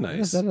 Yeah, It is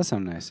nice. That does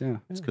sound nice. Yeah.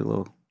 Let's get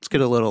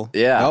a little.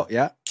 Yeah. Oh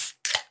yeah.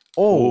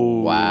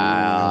 Oh,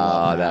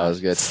 Wow, that was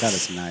good. That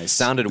is nice.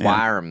 Sounded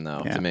warm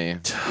though Yeah. to me.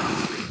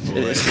 It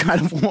is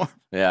kind of warm.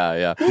 Yeah,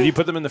 yeah. Did you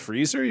put them in the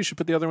freezer? You should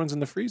put the other ones in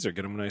the freezer.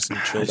 Get them nice and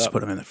I chilled just up.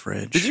 put them in the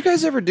fridge. Did you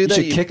guys ever do You that?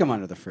 should kick them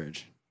under the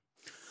fridge.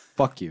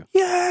 Fuck you.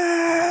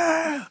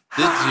 Yeah.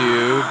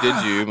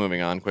 Did you?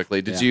 Moving on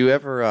quickly. Did Yeah. you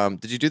ever?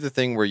 Did you do the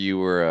thing where you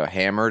were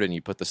hammered and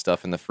you put the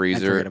stuff in the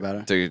freezer? forget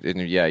about it.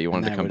 And yeah, you wanted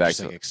And to then come would back just,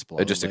 to like, it.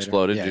 explode It just later.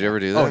 exploded. Yeah, Did yeah. you ever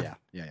do Oh that?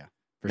 yeah.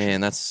 For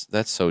Man, that's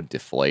so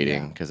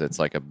deflating Yeah. because it's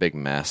like a big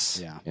mess.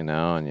 Yeah. You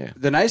know, and you.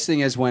 The nice thing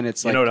is when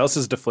it's You like know what else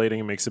is deflating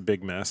and makes a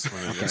big mess?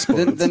 When it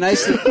explodes? the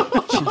nice thing.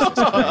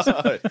 Jesus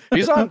Christ.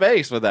 He's on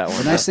base with that one.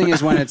 The nice thing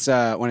is when it's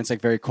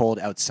like very cold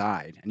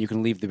outside and you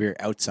can leave the beer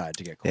outside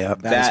to get cold. Yeah.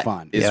 That is That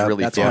fun. is Yeah,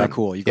 really That's fun. kind of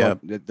cool. You go.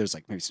 Yeah. There's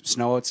like maybe some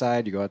snow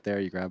outside. You go out there.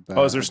 You grab.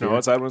 Oh, is there a snow beer.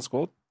 outside when it's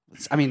cold?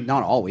 I mean,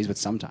 not always, but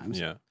sometimes.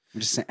 Yeah. I'm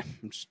just saying.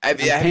 I'm Have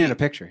painting you- a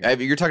picture. Here.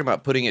 You're talking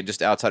about putting it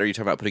just outside, or are you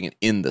talking about putting it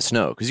in the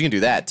snow? Because you can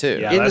do that too.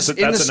 Yeah. in that's the, a-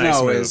 that's the a nice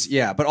snow move. is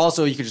but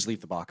also you could just leave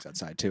the box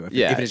outside too if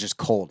Yeah. it is just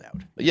cold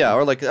out. Yeah,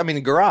 or like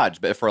garage,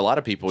 but for a lot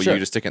of people, Sure. you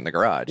just stick it in the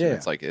garage. Yeah, and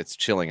it's like it's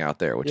chilling out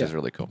there, which Yeah. is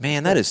really cool.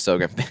 Man, that is so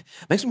good.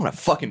 Makes me want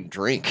to fucking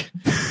drink.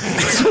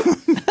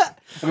 I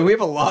mean, we have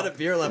a lot of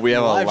beer left. We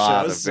have from a the live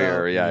lot shows, of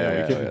beer.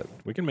 Yeah.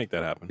 We can make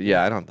that happen.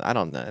 Yeah, I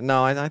don't know.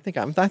 No, I think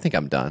I'm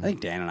done. I think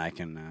Dan and I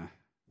can.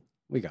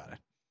 We got it.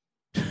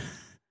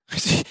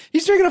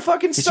 He's drinking a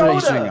fucking He's soda.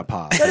 drinking a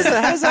pop. How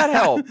does that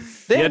help?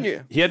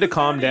 He had to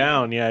calm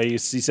down. Yeah, he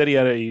said he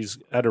had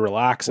to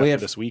relax We after had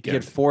this He weekend.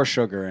 had 4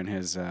 sugar in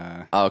his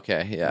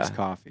Okay, yeah. his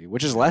coffee,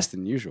 which is less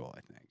than usual. I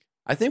think.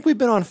 I think we've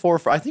been on 4.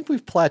 I think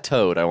we've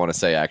plateaued. I want to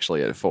say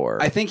actually at 4.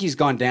 I think he's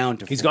gone down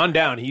to. He's 4. gone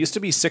down. He used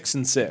to be 6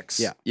 and 6.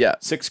 Yeah. yeah.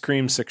 6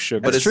 cream, 6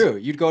 sugar. That's true.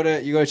 You go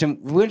to Tim.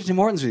 We went to Tim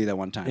Hortons with you that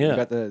one time. Yeah. You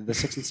got the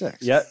 6 and 6.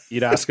 Yeah,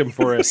 you'd ask him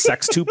for a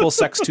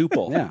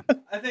sextuple. Yeah.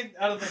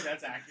 I don't think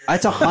that's accurate.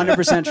 That's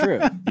 100%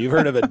 true. You've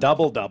heard of a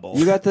double.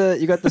 You got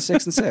the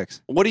 6 and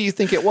 6. What do you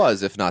think it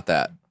was, if not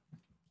that?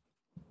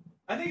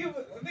 I think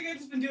I've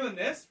just been doing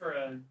this for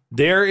a.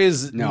 There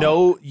is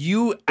No.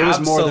 you It was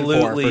more than 4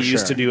 absolutely for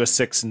used sure. to do a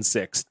 6 and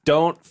 6.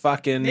 Don't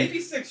fucking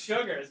Maybe 6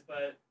 sugars,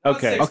 but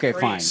Okay. not 6 Okay,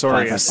 cream. fine.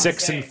 sorry, Fine. a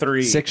 6 and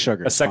 3. 6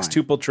 sugars. A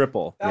sextuple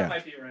triple. That Yeah.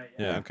 might be right.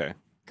 Yeah, okay.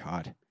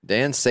 God.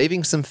 Dan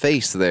saving some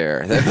face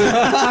there. It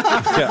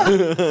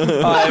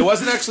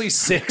wasn't actually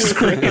 6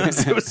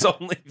 creams. It was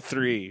only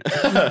 3.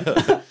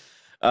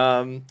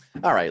 All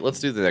right, let's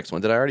do the next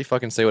one. Did I already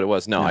fucking say what it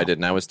was? No, I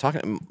didn't. I was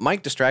talking.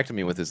 Mike distracted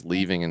me with his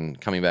leaving and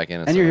coming back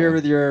in. And you're so- here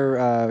with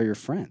your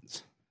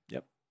friends.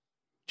 Yep.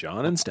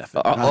 John and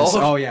Stephanie.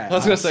 Oh, yeah. I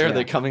was going to say, are yeah.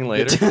 they coming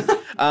later?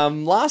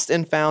 Lost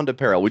and Found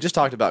Apparel. We just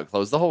talked about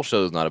clothes. The whole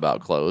show is not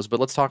about clothes, but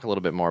let's talk a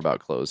little bit more about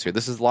clothes here.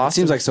 This is It Lost.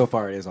 seems like so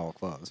far it is all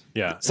clothes.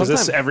 Yeah. Is Sometimes-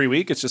 this every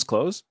week? It's just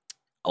clothes?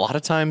 A lot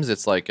of times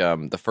it's like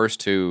the first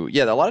two.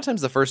 Yeah, a lot of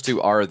times the first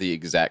two are the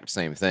exact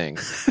same thing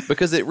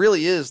because it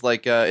really is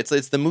like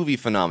it's the movie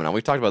phenomenon.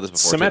 We've talked about this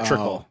before. too.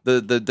 Symmetrical.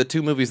 The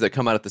two movies that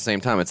come out at the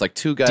same time. It's like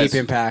two guys. Deep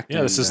Impact.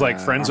 Yeah, this and, is like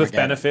Friends with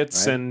Armageddon,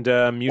 Benefits right?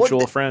 and Mutual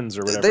Well, Friends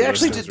or whatever. They those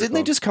actually things are didn't they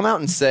called. just come out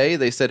and say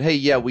they said, "Hey,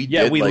 yeah, we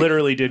Yeah, did, we like,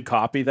 literally did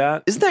copy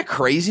that. Isn't that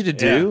crazy to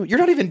do? You're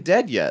not even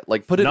dead yet.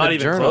 Like put it Not in a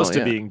even journal. close to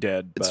yeah. being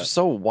dead. But It's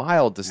so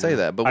wild to say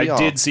that, but we I all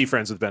did see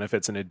Friends with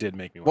Benefits, and it did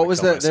make me. What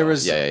was the? the? There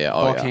was Yeah.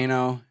 Oh, yeah.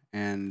 Volcano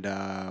and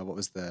what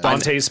was the?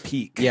 Dante's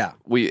Peak. Yeah.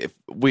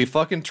 we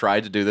fucking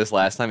tried to do this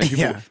last time,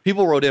 and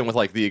people wrote in with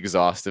like the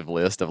exhaustive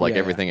list of like Yeah,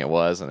 everything it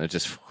was, and it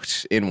just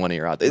in one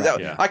ear out.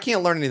 yeah. I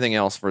can't learn anything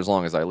else for as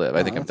long as I live.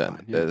 I think I'm that's done.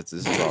 fine, yeah. This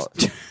is all.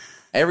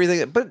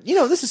 Everything, but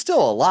this is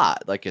still a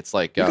lot. Like it's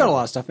like You got a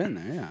lot of stuff in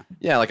there. Yeah.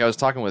 Yeah, like I was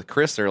talking with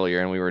Chris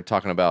earlier, and we were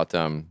talking about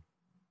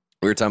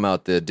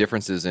the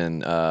differences in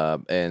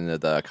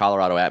the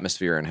Colorado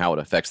atmosphere and how it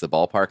affects the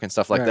ballpark and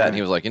stuff like Right, that. right. And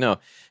he was like,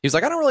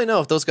 I don't really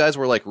know if those guys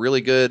were like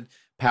really good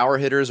power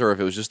hitters or if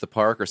it was just the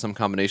park or some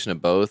combination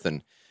of both.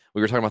 And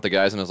we were talking about the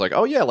guys, and I was like,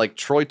 oh yeah, like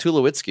Troy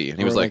Tulowitzki, and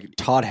he Or was like,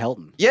 Todd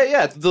Helton.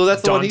 yeah, that's the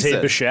one he Dante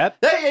said. Bichette.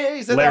 Yeah,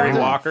 he said Larry that.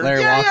 Walker.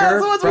 Larry Yeah, Walker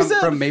that's the ones we said.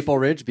 from Maple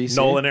Ridge, BC.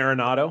 Nolan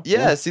Arenado.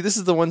 Yeah, see, this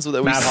is the ones that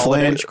we Matt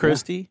Holliday. Flange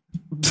Christie.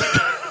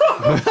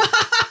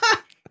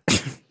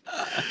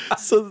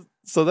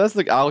 So that's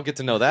the I'll get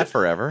to know that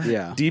forever.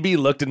 Yeah. DB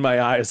looked in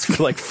my eyes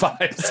for like 5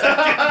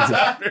 seconds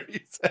after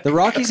he said The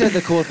Rockies had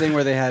the cool thing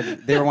where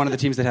they were one of the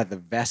teams that had the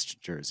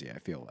vest jersey, I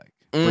feel like.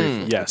 Briefly,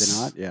 did Yes.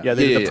 they not? Yeah. Yeah,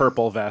 they did Yeah, the yeah.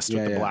 purple vest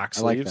with the Yeah, black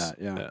I like sleeves. that,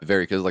 yeah.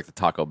 Very good, like the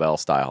Taco Bell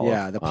style.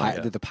 Yeah,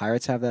 of- did the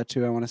Pirates have that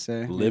too, I want to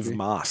say? Liv maybe?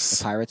 Moss.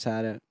 The Pirates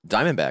had it.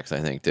 Diamondbacks,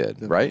 I think, did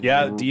right.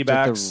 Yeah, Did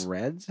D-backs. the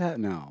Reds have?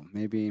 No,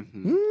 maybe.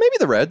 Maybe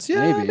the Reds.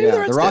 Yeah, Maybe, yeah. the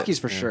Reds The Rockies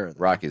did. for sure.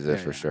 Rockies Yeah,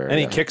 is for yeah. sure.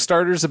 Any yeah.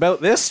 Kickstarters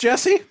about this,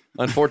 Jesse?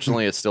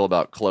 Unfortunately, it's still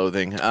about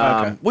clothing, which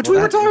Well, we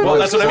were talking about. Well,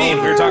 that's what I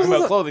mean. We were talking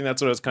about clothing. That's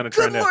what I was kind of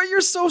Good trying to. Lord,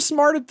 you're so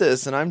smart at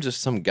this, and I'm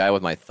just some guy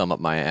with my thumb up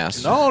my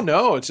ass.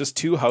 No, it's just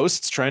two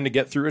hosts trying to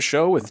get through a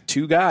show with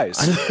two guys.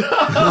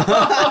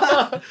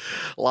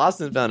 Lost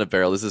and Found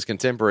Apparel. This is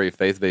contemporary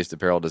faith-based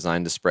apparel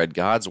designed to spread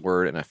God's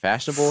word in a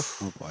fashionable,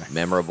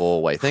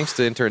 memorable way. Thanks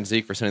to intern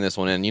Zeke for sending this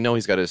one in.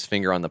 He's got his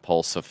finger on the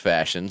pulse of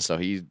fashion, so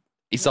he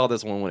saw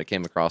this one when it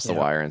came across the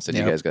wire and said,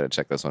 "You guys got to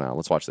check this one out."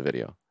 Let's watch the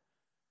video.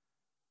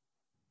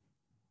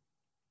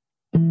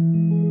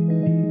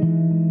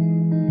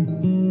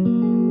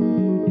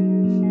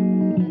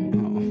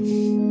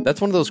 That's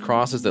one of those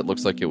crosses that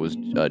looks like it was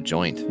a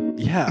joint.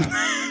 Yeah.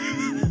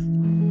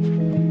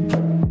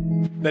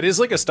 That is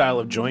like a style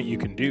of joint you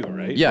can do,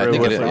 right? Yeah, I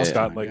think it is, It's yeah.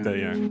 got like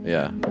the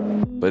Yeah,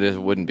 but it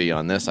wouldn't be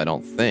on this, I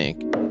don't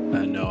think.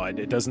 no,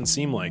 it doesn't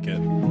seem like it.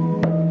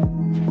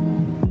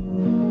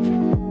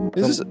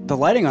 The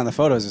lighting on the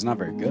photos is not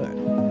very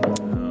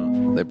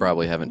good. They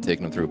probably haven't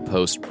taken them through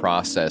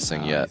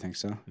post-processing I yet. think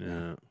so.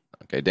 Yeah.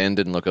 Okay, Dan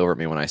didn't look over at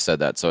me when I said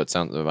that, so it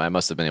sounds I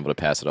must have been able to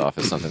pass it off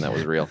as something that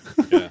was real.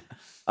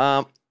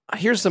 Yeah.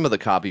 Here's some of the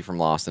copy from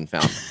Lost and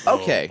Found.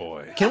 Okay,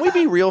 boy. can we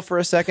be real for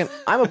a second?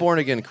 I'm a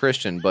born-again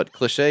Christian, but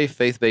cliche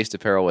faith-based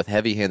apparel with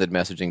heavy-handed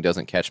messaging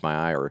doesn't catch my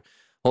eye or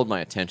hold my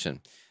attention.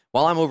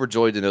 While I'm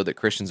overjoyed to know that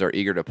Christians are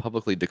eager to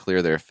publicly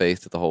declare their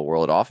faith to the whole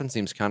world, it often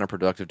seems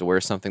counterproductive to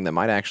wear something that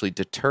might actually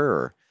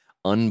deter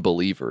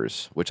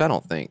unbelievers, which I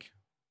don't think.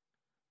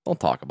 Don't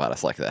talk about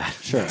us like that.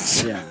 Sure.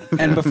 Yeah.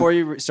 And before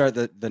you start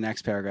the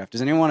next paragraph,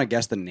 does anyone want to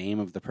guess the name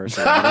of the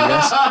person writing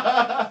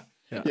this?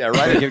 Yeah,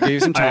 right. Give you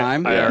some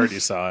time. I already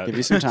saw Give it.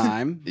 you some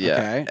time.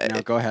 Yeah. Okay.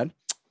 Now go ahead.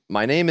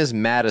 My name is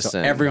Madison. So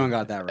everyone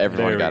got that right.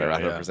 Everyone There got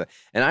we it go, 100%.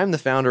 And I'm the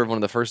founder of one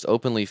of the first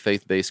openly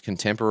faith-based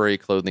contemporary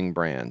clothing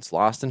brands,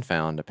 Lost and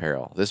Found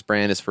Apparel. This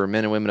brand is for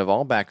men and women of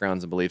all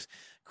backgrounds and beliefs,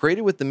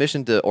 created with the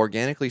mission to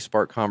organically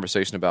spark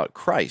conversation about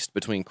Christ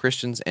between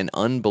Christians and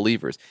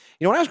unbelievers.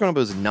 When I was growing up, it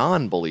was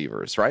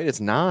non-believers, right? It's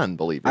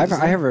non-believers.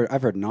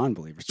 I've heard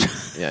non-believers.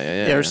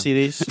 Yeah. You ever see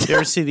these? You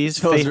ever see these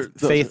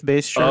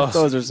faith-based shirts?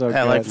 Those are so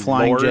Yeah, good. like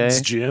Flying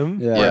Lord's J. Gym.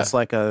 Yeah. Where it's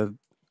like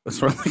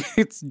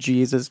it's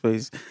Jesus, but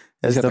he's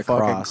has got the the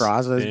fucking cross.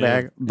 cross on his Yeah.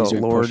 back. The He's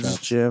doing Lord's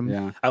push-ups. Gym.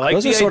 Yeah. I like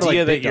Those the are sort of idea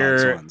like that Big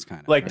Dog's you're ones,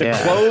 kind of, like the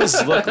right?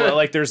 clothes look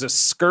like there's a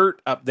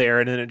skirt up there,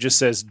 and then it just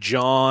says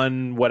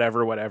John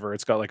whatever.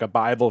 It's got like a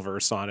Bible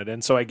verse on it,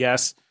 and so I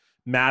guess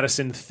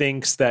Madison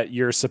thinks that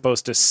you're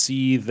supposed to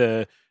see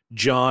the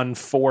John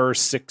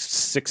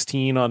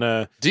 4:16 on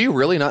a Do you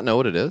really not know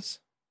what it is?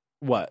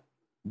 what?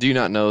 Do you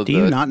not know Do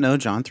you not know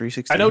John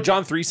 3:16? I know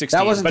John 3:16.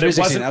 That wasn't but it 3:16,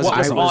 wasn't that was what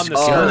was just- on the I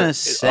was skirt. gonna On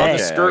say. the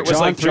skirt was John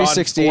like John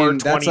 3:16.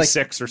 That's like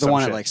 4:26 or the some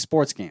one shit. at like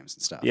sports games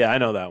and stuff. Yeah, I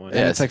know that one. And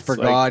Yeah, it's like for it's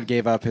like- God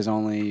gave up his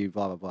only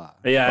blah blah blah.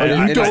 Yeah, Oh,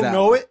 I you don't that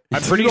know one. it?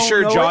 I'm pretty You don't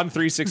sure know John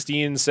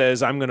 3:16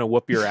 says, "I'm going to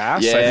whoop your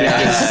ass." Yeah. I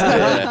think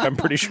it's, I'm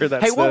pretty sure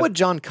that's. Hey, what the- would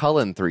John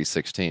Cullen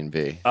 3:16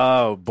 be?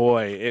 Oh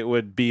boy, it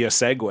would be a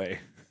segue.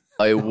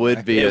 It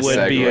would be It a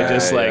would be segue,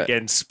 just yeah. like,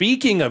 and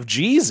speaking of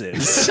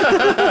Jesus,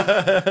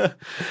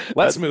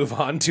 let's move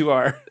on to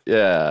our.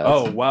 Yeah.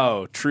 Oh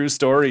wow, true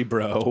story,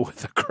 bro,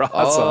 with a cross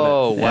on it.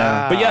 Oh,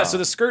 wow. But yeah, so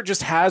the skirt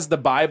just has the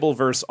Bible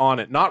verse on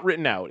it, not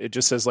written out. It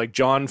just says like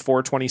John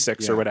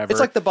 4:26 or whatever. It's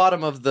like the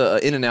bottom of the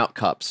In-N-Out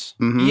cups.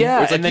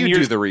 yeah, It's like and then you you're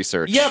do the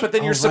research. Yeah, but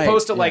then Oh, you're right,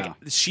 supposed to like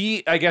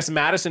yeah. I guess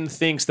Madison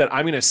thinks that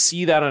I'm gonna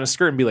see that on a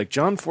skirt and be like,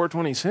 John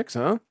 4:26,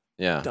 huh?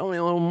 Yeah. Tell me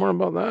a little more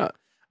about that.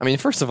 I mean,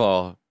 first of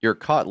all, you're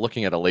caught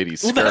looking at a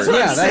lady's skirt. That's what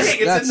Yeah, I'm that's- saying.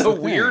 It's that's in the the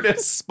thing.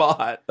 weirdest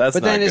spot. That's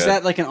But then not is good.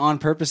 that like an on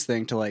purpose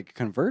thing to like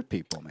convert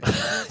people? Maybe?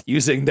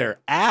 Using their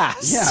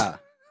ass. Yeah.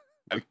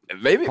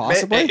 Maybe,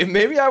 Possibly?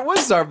 maybe I would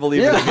start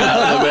believing in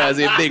God as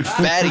a big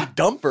fatty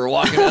dumper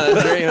walking out of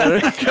the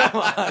drain.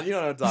 Come on, you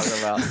know what I'm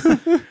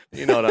talking about.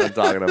 You know what I'm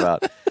talking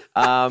about.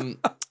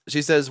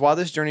 She says, while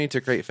this journey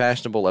to create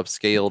fashionable,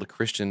 upscaled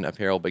Christian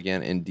apparel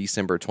began in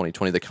December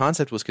 2020, the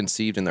concept was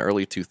conceived in the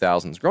early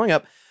 2000s. Growing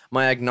up,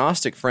 my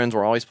agnostic friends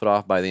were always put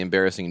off by the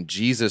embarrassing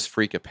Jesus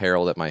freak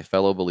apparel that my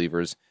fellow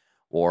believers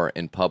wore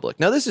in public.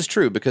 Now, this is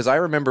true because I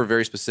remember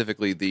very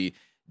specifically the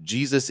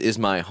Jesus is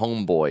my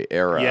homeboy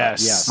era.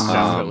 Yes, Yes.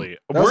 definitely.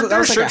 That was- Weren't that there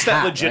was like a shirts that hat,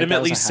 right? That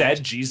legitimately was a hat.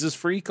 said Jesus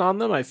freak on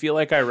them? I feel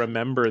like I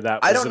remember that.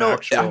 I was don't an know.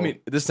 Actual... I mean,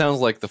 this sounds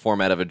like the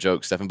format of a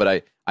joke, Stefan,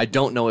 but I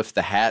don't know if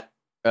the hat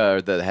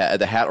or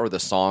the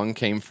song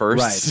came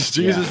first. Right,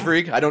 Jesus yeah.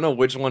 freak. I don't know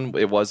which one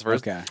it was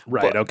first. Okay.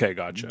 right. but- Okay,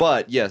 gotcha.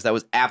 But yes, that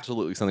was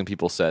absolutely something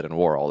people said and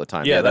wore all the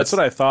time. yeah, that's what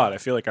I thought. I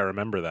feel like I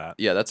remember that.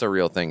 Yeah, that's a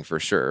real thing for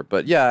sure.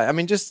 But yeah, I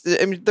mean,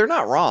 they're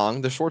not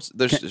wrong. The shorts,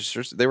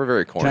 they were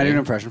very corny. Can I do an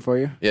impression for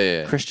you?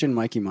 Yeah. Christian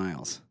Mikey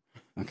Miles.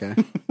 Okay.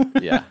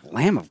 Yeah.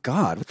 Lamb of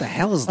God. What the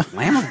hell is the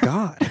Lamb of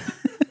God?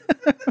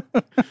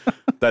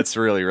 That's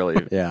really,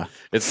 really. Yeah.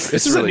 This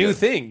is really a new good.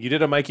 thing. You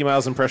did a Mikey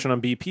Miles impression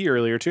on BP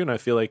earlier too, and I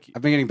feel like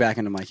I've been getting back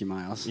into Mikey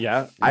Miles.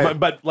 yeah, I-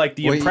 but like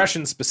the Wait,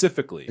 impression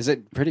specifically, Is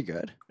it pretty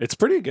good? it's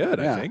pretty good.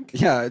 Yeah. I think.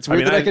 Yeah, it's I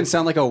weird mean, that I I- can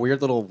sound like a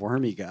weird little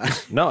wormy guy.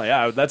 No,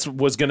 yeah, that's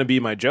was going to be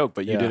my joke,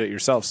 but you Yeah. did it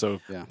yourself,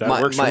 so Yeah. that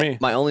works for me.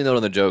 My only note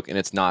on the joke, and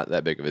it's not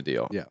that big of a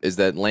deal, Yeah. is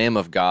that Lamb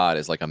of God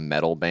is like a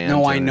metal band.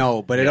 No, I and-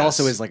 know, but it Yes.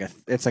 also is like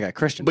it's like a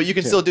Christian. But you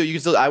can too. still do. You can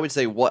still. I would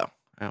say what.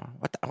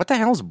 What the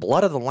hell is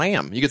blood of the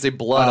lamb? You could say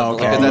blood Oh, of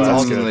the okay. lamb. That's Oh, all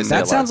that's they good. say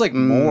That a sounds lot. like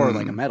more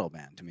like a metal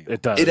band to me.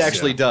 It does. It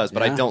actually yeah. does,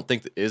 but I Yeah. don't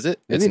think is it.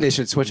 Maybe It's- they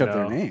should switch up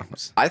their No.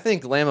 names. I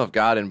think Lamb of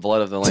God and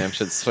Blood of the Lamb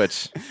should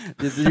switch.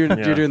 You're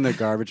Yeah. doing the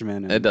garbage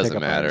man. And It doesn't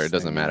pickup matter. artist It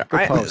doesn't thing. matter.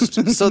 Good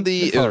post. So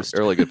the post.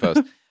 really good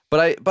post.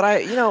 But I,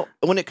 you know,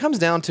 when it comes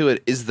down to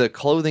it, is the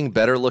clothing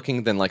better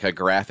looking than like a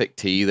graphic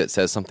tee that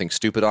says something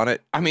stupid on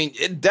it? I mean,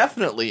 it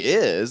definitely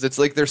is. It's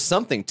like there's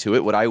something to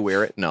it. Would I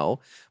wear it? No.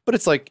 But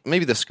it's like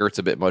maybe the skirt's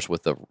a bit much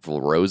with the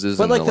roses.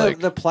 But and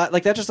like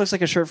like that just looks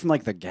like a shirt from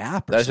like the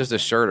Gap. Or that's just a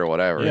shirt or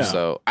whatever. Yeah.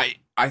 So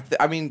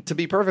I mean, to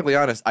be perfectly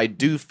honest, I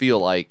do feel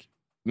like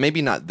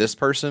maybe not this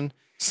person.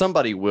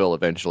 Somebody will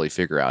eventually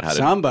figure out how to.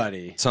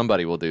 somebody.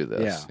 Somebody will do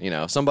this. Yeah. You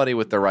know, somebody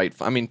with the right.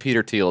 I mean,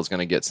 Peter Thiel is going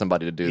to get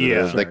somebody to do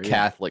Yeah. the Sure, yeah.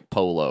 Catholic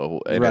polo,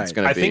 and Right. it's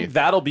going I to be. think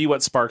that'll be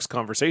what sparks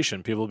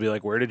conversation. People will be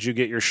like, "Where did you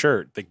get your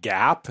shirt?" The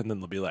Gap, and then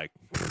they'll be like,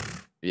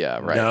 Yeah.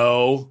 Right.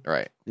 "No,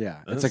 Right. Yeah,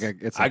 it's like a.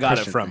 It's a I got it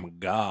Christian from thing.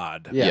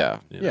 God." Yeah.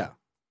 Yeah. Yeah.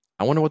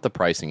 I wonder what the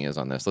pricing is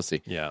on this. Let's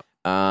see. Yeah.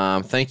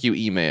 Thank you.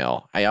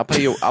 Email. Hey, I'll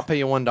pay you. I'll pay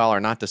you $1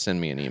 not to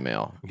send me an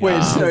email.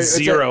 Wait, so it's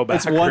Zero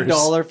It's backers.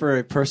 $1 for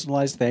a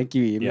personalized thank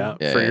you email.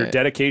 Yeah, Yeah, for yeah, your yeah.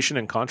 dedication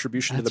and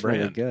contribution That's to the brand.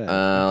 really good.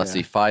 Let's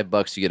see.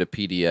 $5 you get a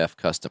PDF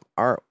custom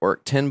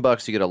artwork.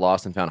 $10 you get a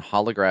lost and found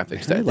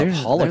holographic. really They're love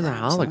the holograms,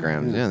 huh?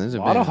 holograms. Yeah, these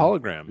A are lot of big.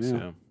 holograms.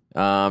 Yeah.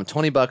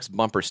 $20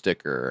 bumper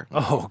sticker.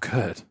 Oh,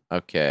 good.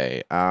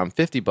 Okay.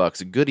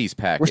 $50 goodies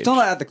package. We're still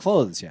not at the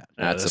clothes yet.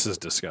 Yeah, That's this is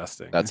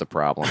disgusting. That's a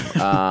problem.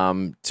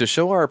 To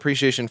show our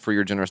appreciation for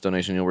your generous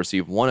donation, you'll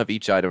receive one of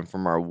each item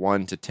from our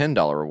 $1 to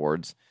 $10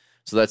 rewards.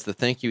 So that's the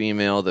thank you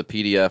email, the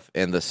PDF,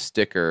 and the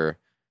sticker,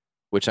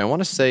 which I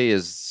want to say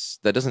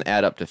that doesn't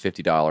add up to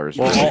 $50.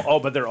 well,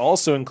 but they're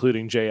also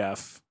including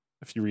JF.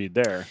 If you read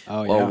there,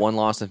 Oh Or yeah. one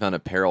lost and found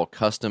apparel,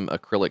 custom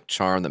acrylic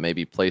charm that may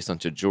be placed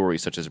onto jewelry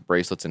such as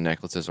bracelets and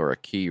necklaces or a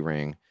key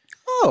ring.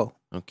 Oh,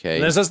 Okay.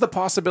 and it says the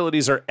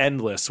possibilities are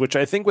endless. Which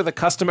I think with a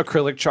custom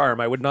acrylic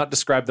charm, I would not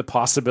describe the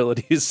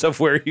possibilities of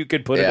where you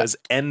could put it Yeah. as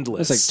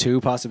endless. There's like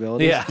 2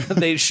 possibilities.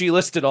 Yeah, she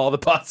listed all the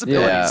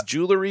possibilities: Yeah.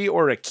 jewelry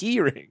or a key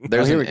ring.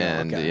 There's here an we go,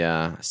 end. okay.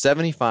 Yeah.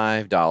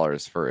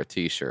 $75 for a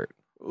t-shirt.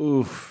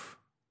 Oof.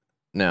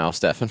 Now,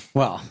 Stefan.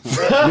 Well,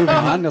 moving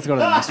on. Let's go to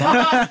the next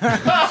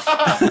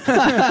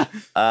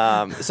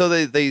one. So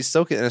they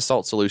soak it in a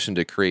salt solution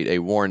to create a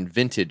worn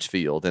vintage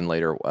feel, then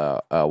later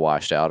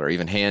washed out or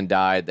even hand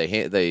dyed. They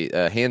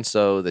hand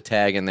sew the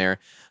tag in there.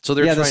 So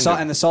they're Yeah, the trying salt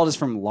to. and the salt is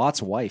from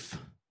Lot's wife.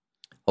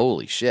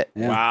 Holy shit!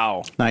 Yeah.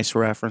 Wow, nice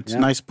reference. Yeah.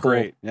 Nice pull.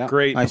 great, Yeah.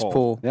 great, Nice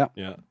pull. Yeah.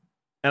 Yeah,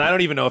 and I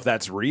don't even know if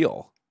that's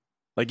real.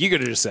 Like you could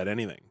have just said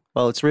anything.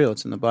 Well, it's real.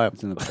 It's in the Bible.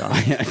 It's in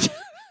the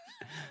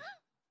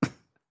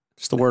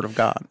It's the word of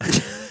God.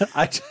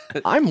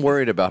 I'm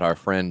worried about our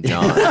friend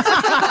John.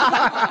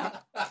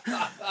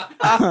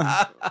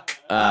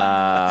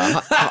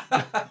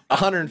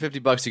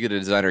 $150 to get a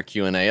designer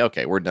Q&A.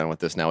 Okay, we're done with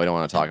this now. We don't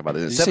want to talk about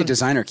Did it. you say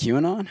designer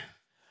QAnon?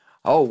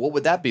 Oh, what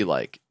would that be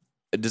like?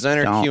 A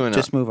designer Don't. Q&A.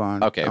 Just move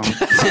on. Okay. Don't.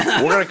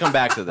 We're going to come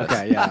back to this.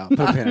 Okay, yeah. I'll put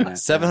a pin in it.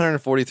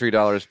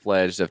 $743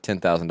 pledged of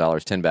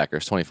 $10,000, 10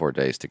 backers, 24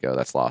 days to go.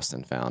 That's lost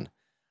and found.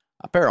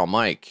 Apparel,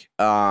 Mike.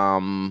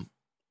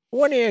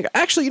 What do you,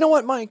 actually, you know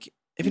what, Mike?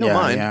 If you don't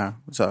mind, Yeah.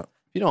 What's up?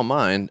 if you don't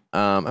mind,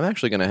 I'm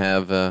actually going to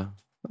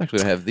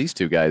have these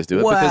two guys do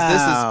it Wow. because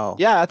this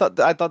is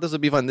I thought this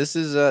would be fun. This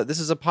is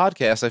a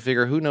podcast. I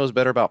figure who knows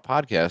better about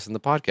podcasts than the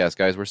podcast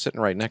guys we're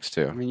sitting right next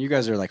I to. mean, you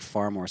guys are like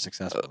far more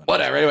successful. Than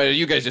Whatever. Anyway,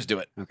 you guys just do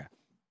it.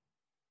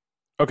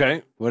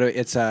 Okay. What?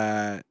 It's You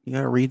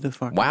gotta read the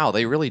fucking. Wow,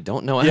 they really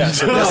don't know. Yeah.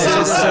 So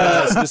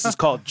this is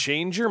called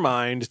Change Your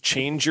Mind,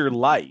 Change Your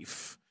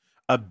Life,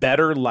 a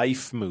Better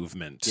Life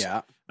Movement.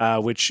 yeah.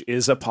 Which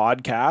is a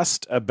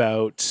podcast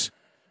about.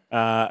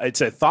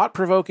 It's a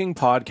thought-provoking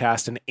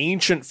podcast, an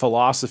ancient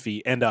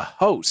philosophy, and a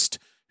host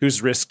who's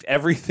risked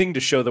everything to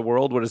show the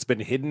world what has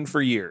been hidden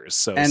for years.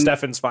 So And-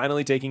 Stefan's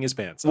finally taking his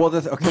pants off.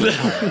 Well,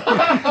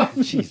 okay.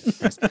 Jesus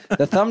Christ.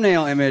 The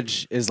thumbnail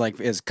image is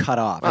cut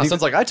off. Wow,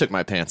 sounds like I took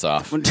my pants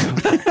off.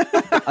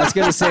 I was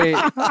gonna say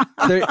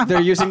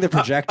they're using the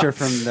projector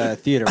from the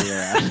theater we were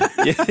at.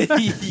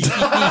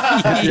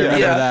 If you remember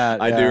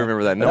that, I do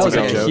remember that. No, That was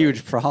it's a a joke.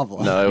 huge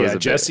problem. No, it was Yeah, a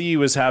Jesse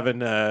was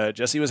having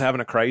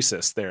a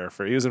crisis there.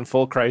 He was in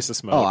full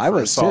crisis mode. Oh, I for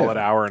was a solid too.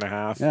 hour and a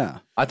half. Yeah,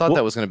 I thought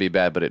that was going to be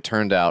bad, but it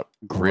turned out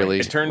really,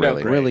 It turned out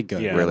really, great. really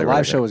good. Yeah. Really, the really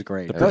live show good. was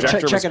great. The Go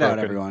projector check was it out,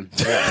 broken. everyone.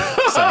 Yeah,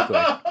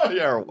 exactly.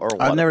 Yeah, or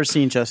what? I've never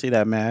seen Jesse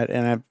that mad,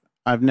 and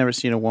I've never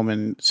seen a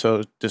woman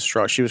so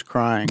distraught. She was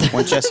crying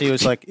when Jesse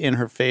was like in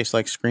her face,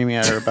 like screaming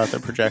at her about the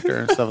projector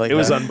and stuff like It that.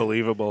 was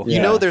unbelievable.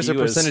 You know, there's He a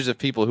was- percentage of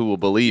people who will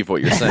believe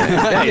what you're saying.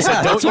 Yeah, he said,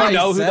 Yeah, "Don't that's why you he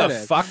know who said the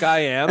it. fuck I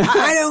am?"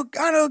 I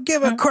don't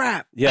give a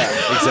crap. Yeah,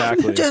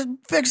 exactly. Just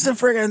fix the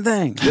friggin'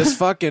 thing. Just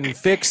fucking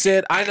fix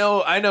it. I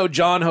know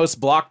John hosts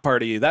Block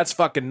Party. That's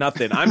fucking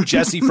nothing. I'm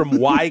Jesse from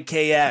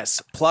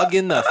YKS. Plug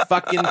in the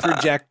fucking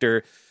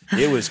projector.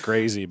 It was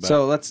crazy. But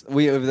So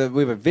we have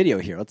a video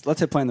here. Let's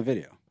hit play in the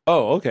video.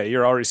 oh, okay.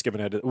 You're already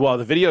skipping ahead. Well,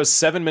 the video is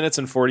 7 minutes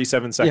and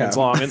 47 seconds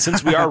Yeah. long, and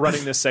since we are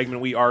running this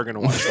segment, we are going to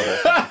watch the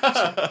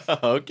whole thing.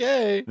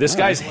 Okay. This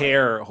guy's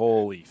hair,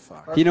 holy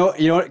fuck. You know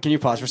what? Can you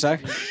pause for a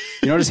sec?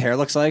 You know what his hair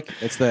looks like?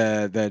 It's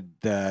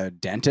the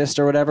dentist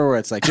or whatever, where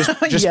it's like just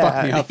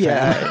fuck me up.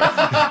 yeah.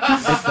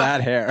 fam. It's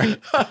that hair.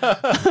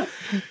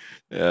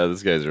 Yeah,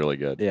 this guy's really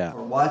good. Yeah.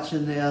 For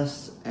watching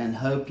this and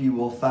hope you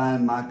will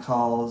find my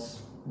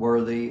cause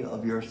worthy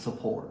of your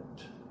support.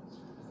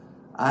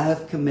 I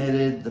have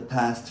committed the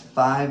past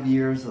 5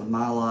 years of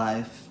my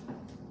life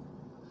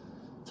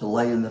to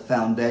laying the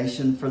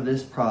foundation for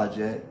this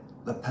project,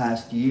 the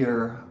past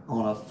year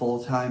on a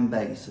full-time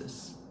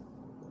basis.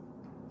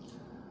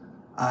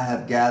 I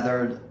have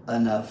gathered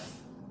enough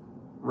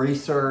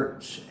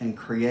research and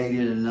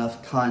created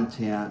enough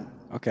content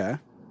Okay.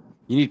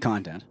 You need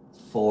content.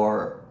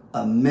 for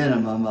a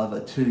minimum of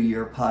a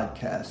 2-year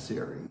podcast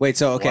series. Wait.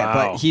 So okay,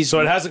 Wow. but So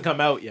it hasn't come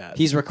out yet.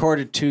 he's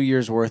recorded 2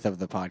 years worth of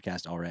the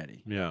podcast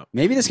already. Yeah.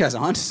 Maybe this guy's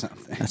onto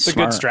something. It's a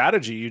good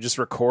strategy. You just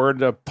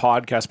record a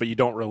podcast, but you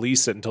don't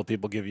release it until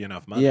people give you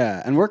enough money.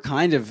 Yeah, and we're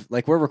kind of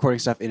like we're recording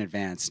stuff in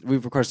advance.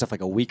 We've recorded stuff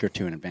like a week or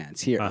two in advance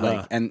here,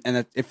 Uh-huh. and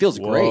it feels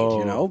great, Whoa.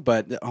 you know.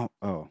 But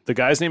The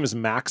guy's name is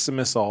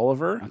Maximus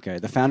Oliver. okay,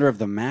 the founder of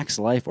the Max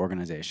Life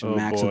organization, Oh,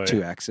 Max boy. with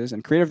 2 X's,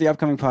 and creator of the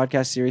upcoming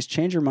podcast series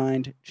Change Your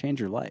Mind,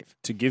 Change Your Life.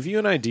 To give you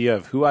an idea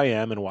of who I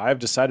am and why I've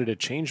decided to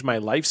change my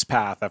life's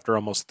path after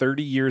almost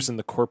 30 years in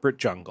the corporate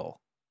jungle.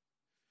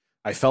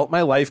 I felt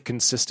my life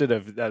consisted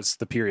of, that's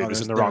the period Oh,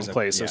 was in there's- the wrong there's a-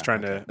 place. I was yeah,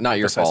 trying okay. to. Not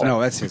your emphasize fault. that.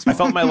 No, that's his. I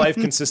felt my life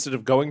consisted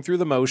of going through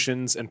the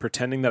motions and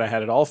pretending that I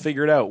had it all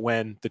figured out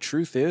when the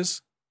truth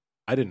is,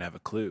 I didn't have a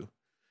clue.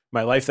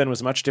 My life then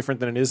was much different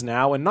than it is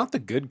now, and not the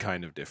good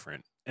kind of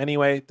different.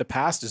 Anyway, the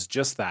past is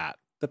just that,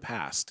 the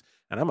past,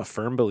 and I'm a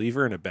firm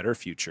believer in a better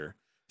future.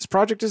 This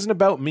project isn't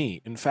about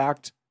me. In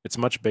fact, it's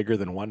much bigger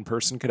than one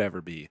person could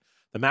ever be.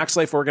 The Max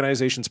Life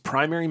organization's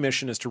primary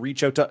mission is to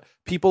reach out to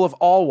people of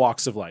all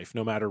walks of life,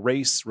 no matter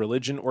race,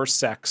 religion, or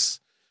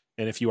sex.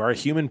 And if you are a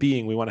human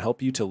being, we want to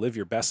help you to live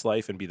your best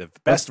life and be the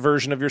best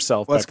version of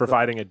yourself by let's go-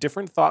 providing a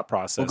different thought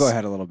process We'll go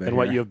ahead a little bit than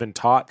what here. you have been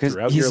taught because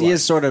throughout your he life.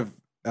 is sort of.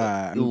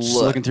 I'm just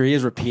Look. looking through. He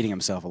is repeating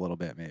himself a little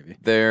bit, maybe.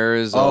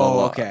 There's a Oh,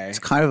 lot- okay. It's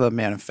kind of a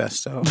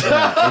manifesto.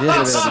 Yeah,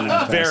 it is a bit of a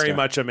manifesto. very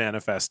much a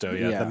manifesto,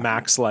 yeah. Yeah. The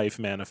Max Life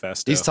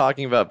manifesto. He's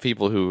talking about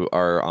people who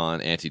are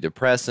on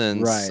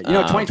antidepressants. Right. You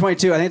know,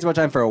 2022, I think it's about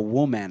time for a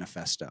woe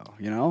manifesto,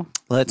 you know?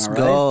 Let's All right.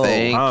 go.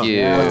 Thank Wow. you.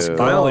 Yeah, let's go.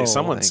 finally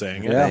someone's Thank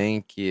saying you. it. Yeah.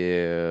 Thank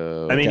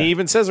you. I mean, Okay. he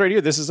even says right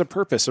here, this is a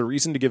purpose, a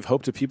reason to give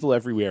hope to people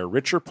everywhere,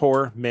 rich or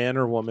poor, man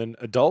or woman,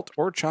 adult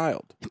or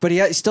child. But he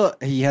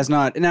has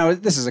not. Now,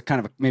 this is a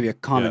kind of maybe a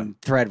common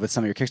thread with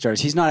some of your Kickstarters.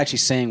 He's not actually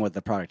saying what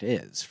the product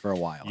is for a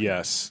while.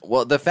 Yes.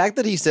 Well, the fact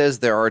that he says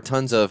there are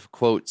tons of,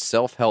 quote,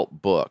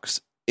 self-help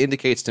books,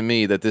 indicates to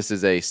me that this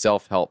is a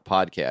self-help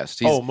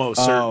podcast. Most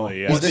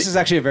certainly. Well, Yes. this is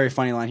actually a very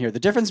funny line here. The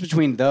difference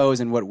between those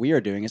and what we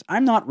are doing is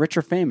I'm not rich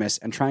or famous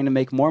and trying to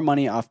make more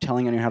money off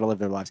telling anyone how to live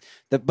their lives.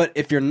 But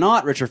if you're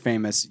not rich or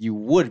famous, you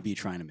would be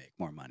trying to make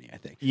more money, I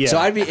think. Yeah.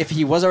 So if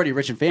he was already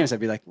rich and famous, I'd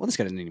be like, well, this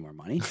guy doesn't need any more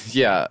money.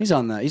 Yeah. He's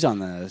on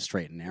the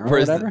straight and narrow or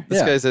Whereas whatever.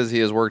 this guy says he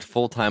has worked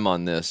full-time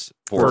on this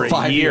For for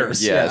 5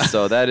 years. Yeah,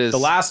 so that is The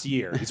last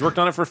year. He's worked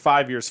on it for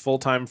 5 years, full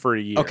time for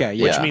a year. Okay,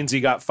 Which yeah. means he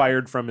got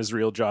fired from his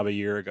real job a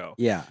year ago.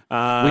 Yeah.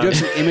 We do have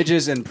some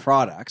images and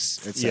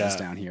products, it says Yeah.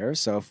 down here.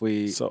 So if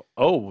we... So,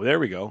 there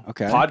we go.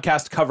 Okay.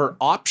 Podcast cover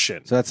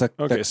option. So that's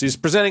Okay, so he's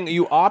presenting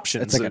you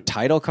options. it's like a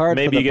title card.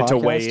 Maybe for you the get to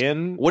podcast. weigh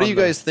in. What do on you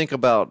the- guys think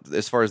about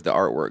as far as the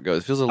artwork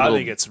goes? It feels a I little.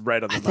 think it's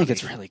right on the I money. think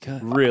it's really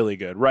good. Really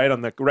good. Right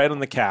on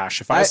the cash.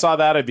 If I saw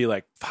that, I'd be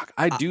like, fuck,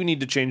 I do need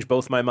to change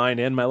both my mind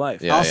and my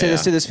life. Yeah, I'll say yeah.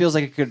 this too. This feels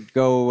like it could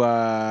go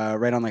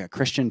right on like a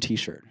Christian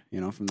T-shirt,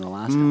 from the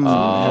last one. It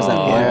has that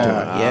Oh, vibe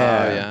to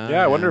yeah. it.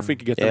 Yeah, I wonder if we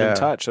could get them Yeah. in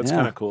touch. That's Yeah.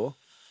 kind of cool.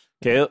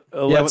 Okay, Yeah,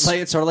 let's.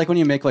 it's sort of like when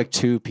you make like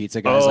two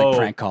pizza guys Oh. like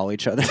prank call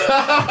each other.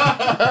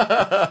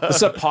 This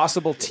is a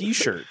possible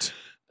T-shirt.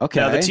 Okay.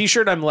 Now, the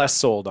T-shirt I'm less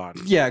sold on.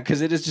 Yeah,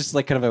 because it is just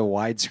like kind of a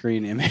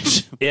widescreen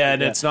image. Yeah,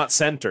 and it's not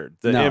centered.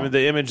 The No.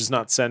 the image is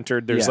not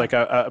centered. There's Yeah. like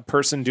a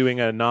person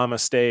doing a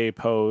namaste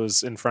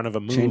pose in front of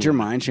a moon. Change your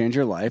mind, change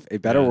your life. A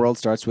better Yeah. world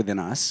starts within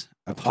us.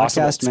 A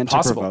Possible- podcast meant to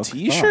possible provoke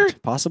T-shirt?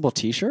 thought. Possible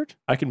T-shirt?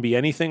 I can be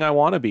anything I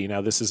want to be. Now,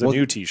 this is a Well,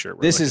 new T-shirt.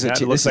 we're this is looking a at.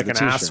 T- It looks this is like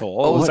the an T-shirt. asshole.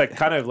 Oh, It looks what- like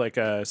kind of like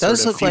a sort Does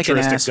of look like an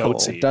futuristic asshole.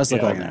 goatee. Does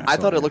look Yeah. like an I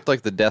thought asshole, it looked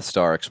like the Death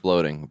Star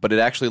exploding, but it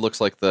actually looks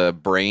like the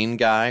brain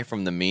guy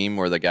from the meme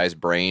where the guy's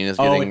brain is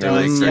Oh, getting it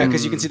really. does. Yeah, Mm.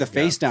 because you can see the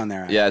face down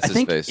there. Yeah, it's I his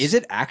think, face. Is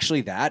it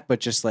actually that, but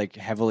just like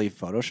heavily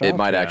photoshopped? It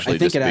might Yeah. actually I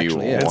think just it be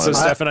actually is. one And so, of-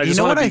 Stefan, I You just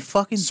know want what to I be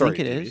fucking sorry,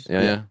 think it Katie. is?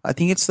 Yeah. I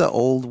think it's the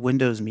old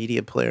Windows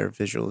Media Player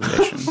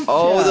visualization.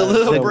 Oh, the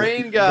little The-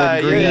 brain guy.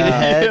 the green yeah,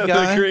 head yeah,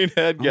 guy? the green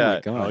head Oh guy. my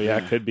God. Oh yeah,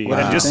 it could be. Wow.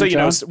 And just so Think, you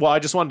know, John? well, I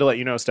just wanted to let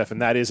you know, Stefan,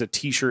 that is a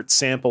T-shirt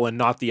sample and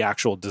not the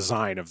actual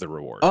design of the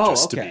reward. Oh,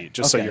 just okay.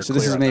 to be, so you're so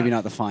this clear is on maybe that.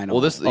 not the final.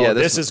 Well, this Oh, yeah,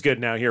 this is good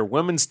now. Here,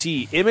 women's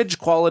tee image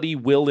quality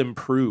will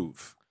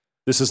improve.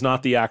 This is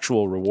not the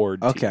actual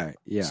reward. tee. Okay,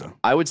 yeah. So-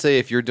 I would say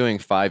if you're doing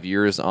 5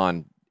 years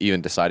on even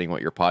deciding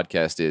what your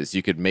podcast is,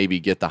 you could maybe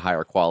get the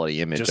higher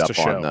quality image Just up to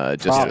show. on the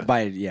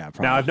Probably.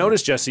 Now I've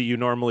noticed, Jesse, you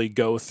normally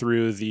go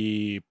through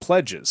the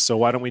pledges. So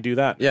why don't we do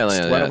that? Yeah, next?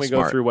 yeah, why yeah, don't we go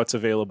smart. through what's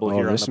available Oh, here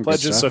on there's the some good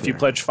pledges? So stuff if you here.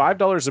 pledge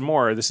 $5 or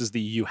more, this is the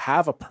You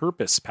Have a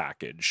Purpose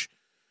package.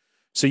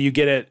 So you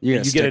get it. You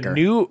get a get a sticker.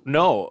 new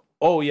no.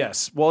 Oh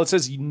yes. Well, it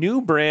says new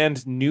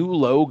brand, new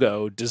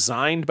logo,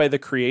 designed by the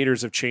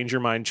creators of Change Your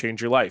Mind, Change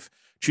Your Life.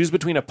 Choose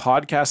between a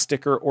podcast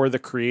sticker or the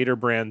creator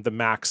brand, the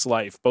Max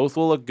Life. Both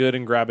will look good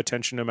and grab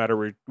attention no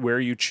matter where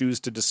you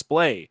choose to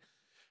display.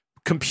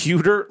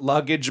 Computer,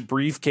 luggage,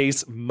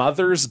 briefcase,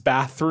 mother's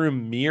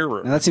bathroom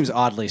mirror. Now that seems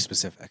oddly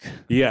specific.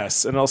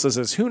 Yes. And it also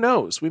says, who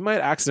knows? We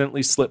might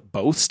accidentally slip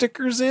both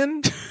stickers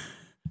in.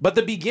 But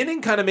the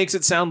beginning kind of makes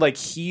it sound like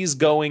he's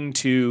going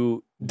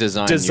to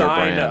design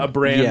design your a brand.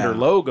 brand Yeah. or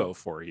logo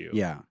for you.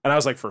 Yeah. And I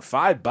was like, for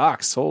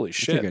 $5, holy It's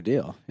a shit. good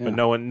deal. Yeah.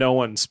 But no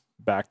one's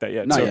backed that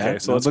yet. Not It's yet. okay.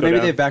 So No, let's but go maybe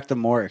down. they backed the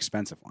more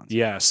expensive ones.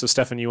 Yeah. So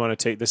Stefan, you want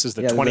to take this is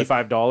the Yeah,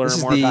 $25 This or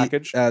is more the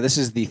package? This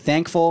is the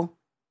thankful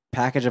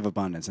package of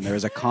abundance, and there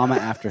is a comma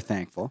after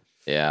thankful.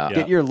 Yeah. Yeah.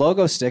 Get your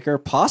logo sticker,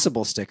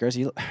 possible stickers.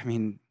 I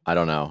mean, I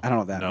don't know. I don't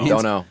know what that No. means.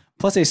 Don't know.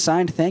 Plus a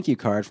signed thank you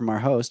card from our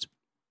host,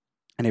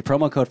 and a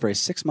promo code for a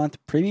 6-month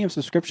premium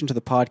subscription to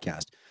the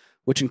podcast,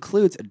 which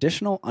includes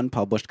additional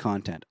unpublished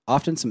content,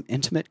 often some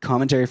intimate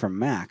commentary from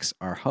Max,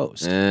 our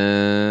host.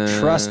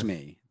 Trust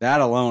me,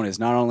 that alone is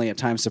not only at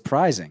times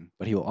surprising,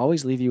 but he will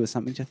always leave you with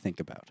something to think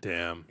about.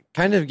 Damn.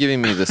 Kind of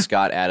giving me the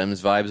Scott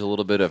Adams vibes a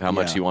little bit of how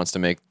much Yeah. he wants to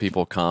make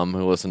people come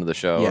who listen to the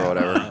show Yeah. or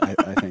whatever.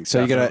 I think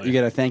so. Definitely. You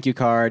get a thank you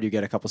card, you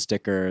get a couple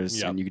stickers,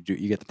 Yep. and you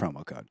get the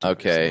promo code. too.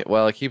 Okay.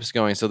 Well, it keeps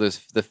going. So there's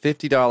the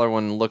 $50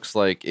 one looks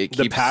like it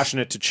The keeps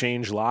Passionate to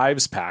Change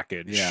Lives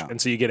package. Yeah. And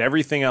so you get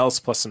everything else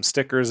plus some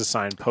stickers, a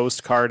signed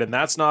postcard, and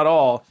that's not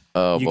all.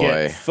 Oh you boy.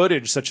 get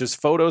footage such as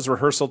photos,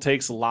 rehearsal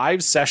takes,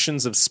 live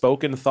sessions of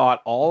spoken thought,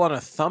 all on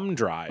a thumb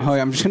drive. Oh,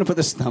 yeah, I'm just gonna put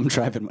this thumb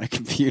drive in my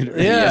computer.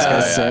 Yeah. You guys gotta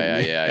Yeah, send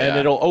yeah, me. yeah, And yeah.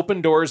 it'll open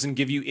doors and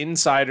give you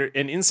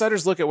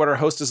insiders look at what our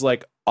host is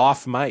like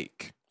off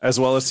mic, as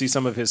well as see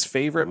some of his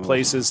favorite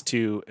places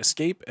to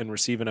escape and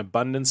receive an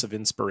abundance of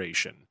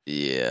inspiration.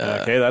 Yeah.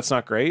 Okay, that's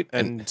not great.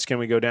 And can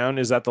we go down?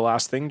 Is that the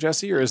last thing,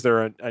 Jesse, or is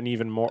there an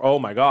even more? Oh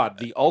my God,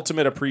 the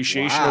Ultimate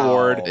Appreciation Wow.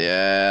 Award.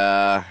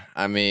 Yeah.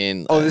 I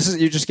mean, Oh, this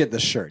is you just get the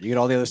shirt. You get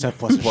all the other stuff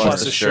plus the plus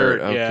shirt. the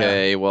shirt. yeah.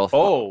 Okay. Well,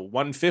 Oh,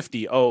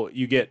 $150. Oh,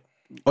 you get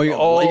Oh,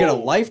 you get a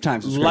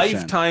lifetime subscription.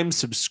 Lifetime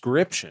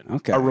subscription.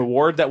 Okay. A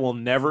reward that will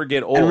never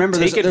get old. And remember,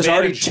 Take there's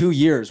already advantage- 2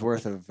 years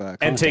worth of content.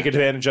 and take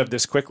advantage of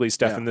this quickly,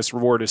 Stefan. Yeah. This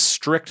reward is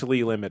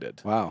strictly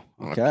limited. Wow.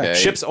 Okay. Okay.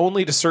 Ships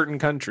only to certain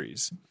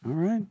countries All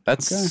right.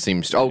 That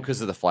seems.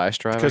 Because of the flash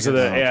drive. I because of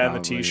the guess? and the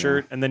probably,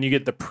 T-shirt, and then you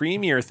get the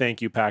premier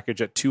thank you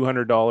package at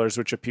 $200,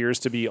 which appears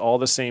to be all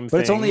the same But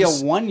things. it's only a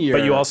 1 year.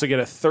 But you also get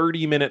a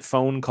 30-minute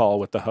phone call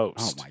with the Oh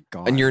host. my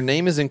god. And your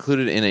name is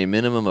included in a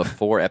minimum of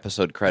 4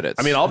 episode credits.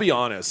 I mean, I'll be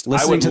honest. I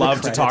Listening would to the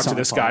love to talk credits to on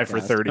this a guy for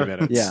podcast. 30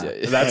 minutes.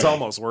 Yeah. That's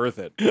almost worth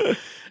it.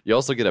 you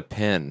also get a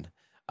pen.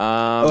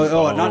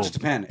 not just a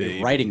pen,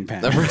 a writing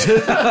pen.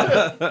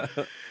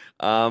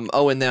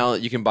 And now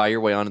you can buy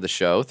your way onto the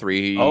show.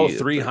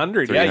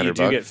 300. Yeah, you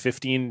do $300. get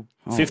 10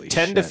 Holy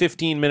to shit.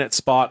 15 minute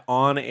spot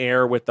on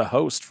air with the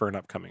host for an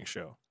upcoming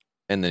show.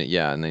 And then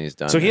he's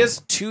done. So he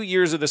has 2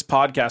 years of this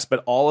podcast,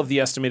 but all of the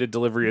estimated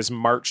delivery is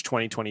March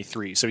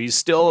 2023. So he's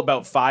still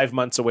about 5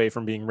 months away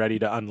from being ready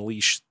to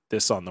unleash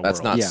this on the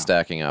That's world. not Yeah.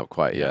 stacking up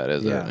quite yet,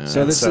 is Yeah. it?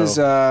 So this is,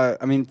 I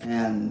mean,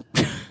 And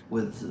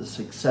with the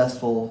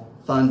successful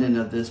funding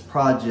of this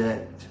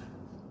project,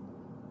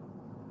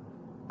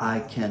 I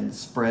can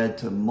spread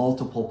to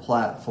multiple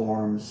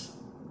platforms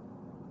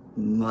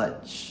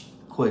much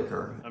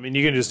quicker. I mean,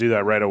 you can just do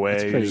that right away.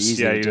 It's You pretty just,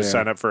 easy yeah, to you just do.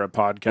 sign up for a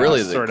podcast,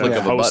 Really, the sort click of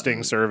of a hosting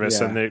button. service,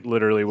 Yeah. and it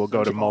literally will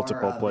go to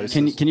multiple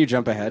places. can you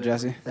jump ahead,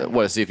 Jesse?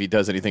 What to see if he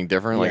does anything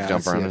different, like Yeah,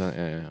 jump let's around? see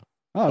Yeah.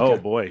 Oh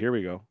boy, here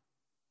we go.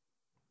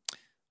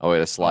 Oh wait,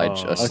 a slide.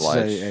 Oh. a Let's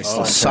slide. say a Oh.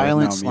 slideshow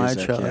Silent with no music,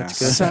 slideshow, yeah. that's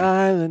good.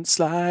 Silent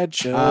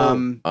slideshow.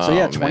 So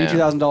yeah, Oh, man.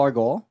 $22,000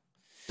 goal,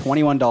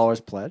 $21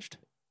 pledged,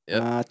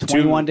 Yep.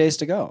 21 days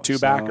to go. two So,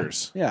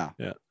 backers. Yeah.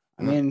 Yeah.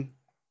 I mean,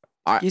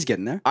 he's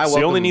getting there. I So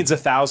he only welcome- needs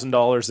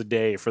 $1,000 a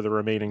day for the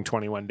remaining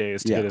 21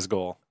 days to Yeah. hit his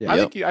goal. Yeah. I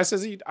Yep. think I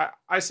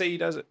say he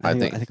does it. I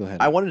think. he'll hit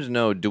it. I wanted to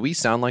know: do we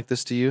sound like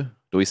this to you?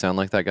 Do we sound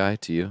like that guy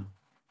to you?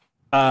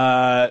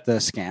 The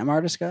scam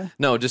artist guy?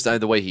 No, just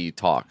the way he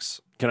talks.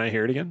 Can I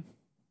hear it again?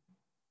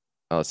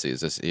 Oh, let's see.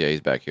 Is this? Yeah, he's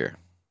back here.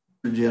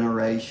 Your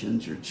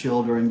generations, your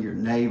children, your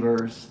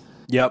neighbors,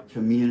 Yep.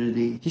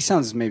 community. He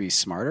sounds maybe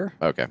smarter.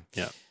 Okay.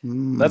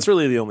 That's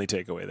really the only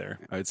takeaway there,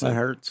 I'd say. That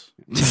hurts.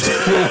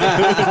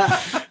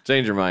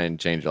 Change your mind,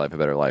 change your life, a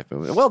better life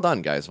movement. Well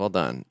done, guys. Well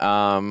done.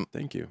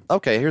 Thank you.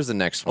 Okay, here's the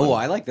next one. Oh,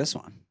 I like this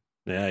one.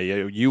 Yeah,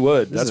 you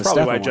would. This That's is a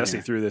probably why Stefan one Jesse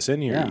here. threw this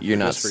in here. Yeah. You're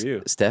not Just for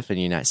you. Stefan.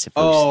 You're not supposed.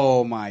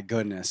 Oh my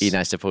goodness. You're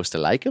not supposed to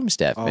like him, Oh,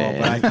 Stefan.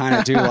 but I kind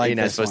of do like You're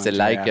not this supposed one, to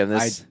like yeah. him.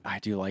 This- I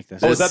do like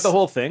this. Oh, is that the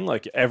whole thing?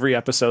 Like every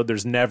episode,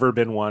 there's never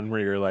been one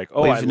where you're like,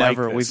 "Oh, I like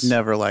this." We've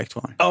never liked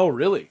one. Oh,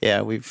 really?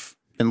 Yeah, we've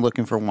been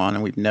looking for one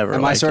and we've never. Am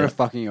I liked sort it. of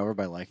fucking you over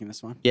by liking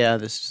this one? Yeah,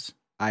 this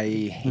I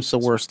hate is the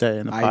worst day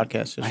in the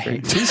podcast I history.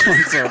 hate this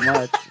one so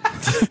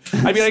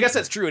much. I mean, I guess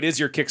that's true. It is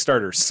your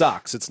Kickstarter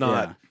sucks. It's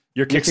not Yeah.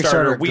 your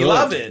Kickstarter. We good.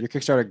 love it. Your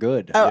Kickstarter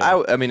good.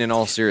 I mean, in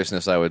all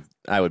seriousness, I would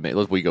make.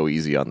 We go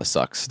easy on the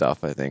sucks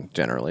stuff. I think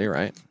generally,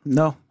 right?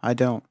 No, I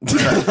don't.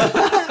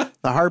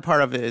 The hard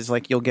part of it is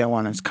like you'll get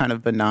one that's kind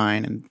of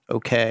benign and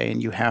okay,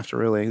 and you have to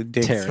really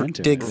dig Tear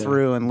into dig it, yeah.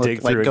 through and look,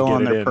 Dig like through go and on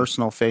get it their in.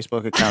 personal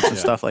Facebook accounts and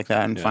Yeah. stuff like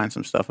that and Yeah. find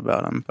some stuff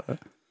about them. But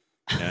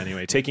Yeah,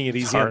 anyway, taking it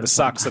easy hard. on the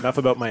sucks. Enough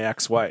about my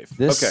ex-wife.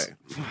 This- Okay,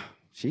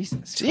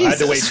 Jesus. I had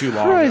to wait too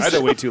long. I had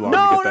to wait too long to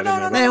get that in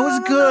there. man, it was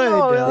good.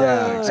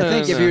 Yeah, I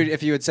think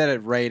if you had said it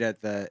right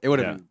at the, it would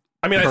have Yeah. been.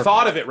 I mean, I Perfect.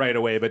 thought of it right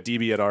away, but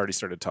DB had already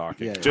started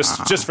talking. Yeah.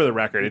 Just for the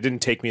record, it didn't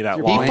take me that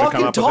He long to come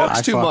fucking up with talks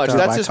it. too fucked much. up.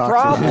 That's I his talked too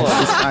problem.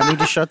 much. I need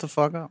to shut the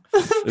fuck up.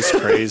 It's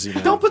crazy,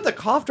 man. Don't put the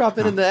cough drop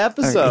in the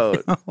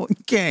episode. You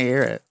can't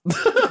hear it.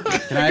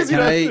 Can I? you don't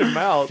have your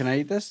mouth. Can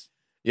I eat this?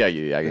 Yeah, I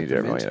can do the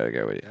everyone. mint? Yeah,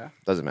 okay, wait. Yeah.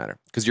 Doesn't matter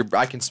because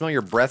I can smell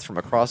your breath from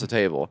across the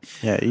table.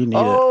 Yeah, you need it.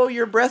 Oh,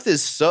 your breath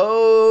is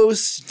so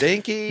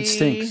stinky. It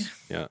stinks.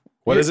 Yeah.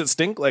 What does it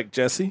stink like,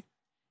 Jesse?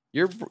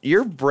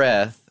 Your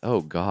breath.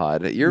 Oh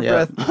God, your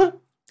Yeah. breath.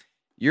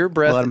 Your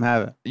breath. Let him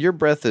have it. Your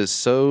breath is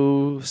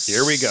so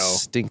Here we go.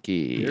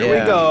 stinky. Here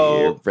we go.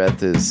 Your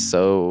breath is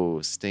so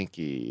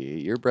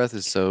stinky. Your breath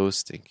is so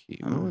stinky.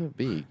 What would it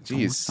be?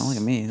 Jeez. Don't look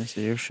at me. This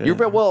is your shit. Your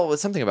breath. Well,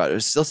 it's something about it.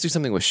 Let's do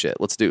something with shit.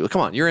 Let's do.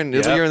 Come on. You're in.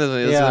 Yeah. You're in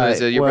the. Yeah,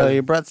 your well, breath.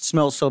 your breath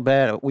smells so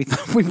bad. We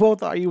both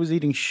thought you was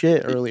eating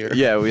shit earlier.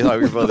 Yeah, we thought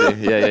we were both.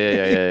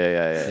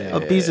 Yeah.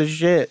 A piece of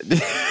shit.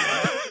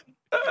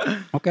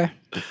 Okay.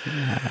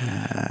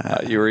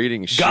 You were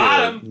eating shit.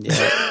 Got him.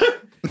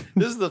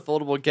 This is the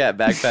foldable cat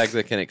backpack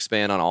that can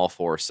expand on all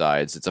four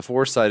sides. It's a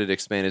four-sided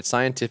expanded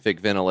scientific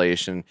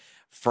ventilation,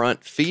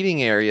 front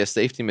feeding area,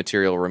 safety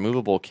material,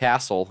 removable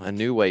castle, a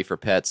new way for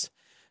pets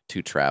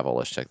to travel.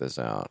 Let's check this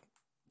out.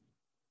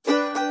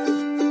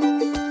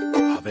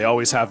 Oh, they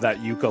always have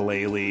that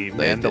ukulele,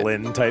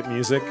 mandolin type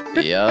music.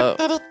 Yep.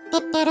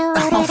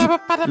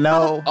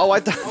 No. Oh, I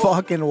thought.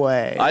 Fucking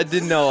way. I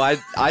didn't know. I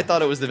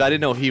thought it was. I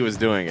didn't know he was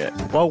doing it.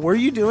 Well, were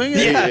you doing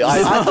it? Yeah,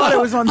 I thought it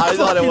was on the I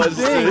thought it fucking was.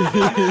 thing.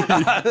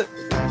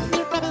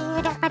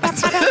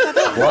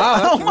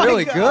 Wow, that's my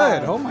really God.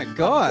 good. Oh my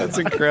god, That's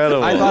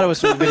incredible. I thought it was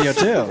from the video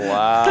too.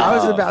 Wow. I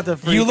was about to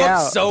freak You look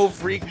out. so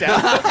freaked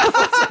out.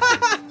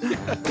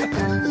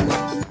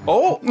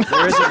 Oh,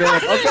 There is a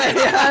big. Okay,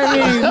 yeah, I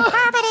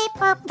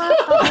mean.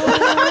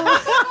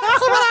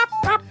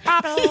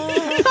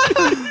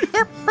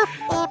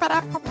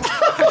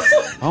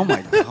 Oh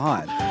my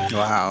god!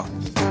 Wow.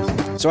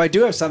 So I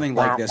do have something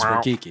like this for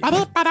Kiki.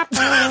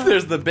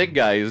 There's the big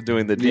guy who's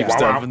doing the deep Yeah.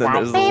 stuff, and then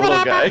there's the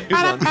little guy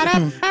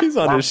who's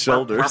on his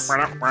shoulders.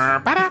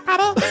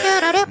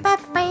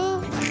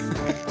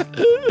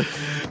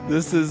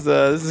 This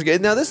is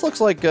good. Now this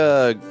looks like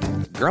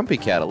Grumpy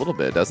Cat a little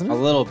bit, doesn't A it?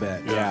 little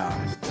bit,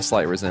 yeah. A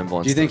slight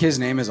resemblance. Do you think his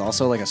name is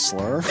also like a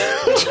slur?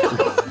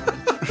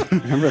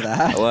 Remember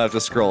that? We'll have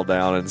to scroll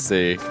down and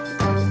see.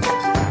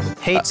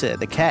 Hates it.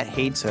 The cat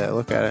hates it.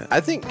 Look at it.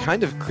 I think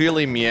kind of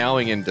clearly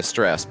meowing in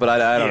distress, but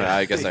I don't know.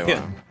 I guess I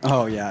won't.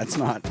 Oh yeah, it's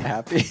not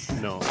happy.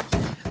 no.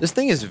 This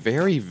thing is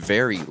very,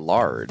 very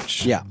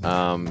large. Yeah.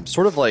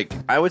 Sort of like,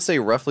 I would say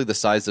roughly the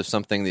size of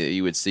something that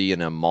you would see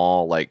in a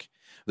mall. Like,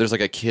 there's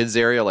like a kids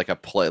area, like a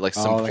play, like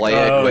some like play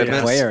a-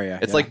 equipment. play area,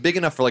 It's yeah. like big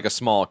enough for like a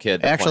small kid.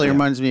 It to actually play.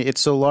 reminds me.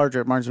 It's so large. It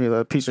reminds me of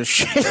a piece of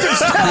shit.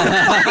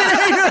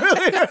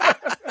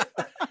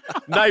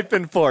 Knife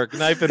and fork.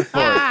 Knife and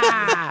fork.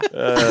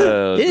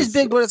 It is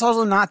big, but it's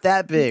also not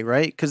that big,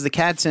 right? Because the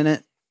cat's in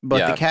it. But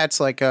Yeah. the cat's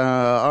like,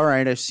 all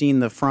right, I've seen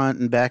the front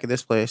and back of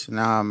this place, and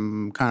now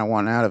I'm kind of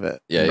wanting out of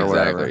it. Yeah, or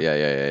whatever.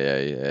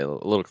 exactly. Yeah. A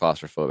little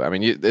claustrophobic. I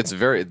mean, it's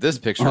very. This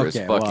picture is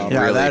Okay, fucking wow.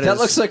 Yeah, really. that That is-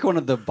 looks like one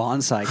of the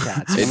bonsai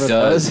cats. It Remember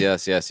does.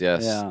 those? Yes. Yeah.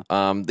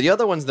 The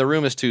other ones, the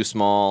room is too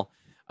small.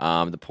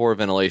 The poor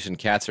ventilation.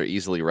 Cats are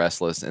easily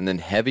restless, and then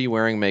heavy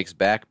wearing makes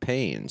back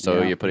pain. So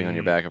Yeah. you're putting on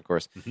your back, of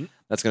course.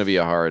 That's going to be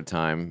a hard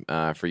time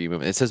for you.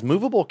 It says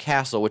movable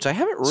castle, which I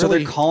haven't really. So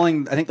they're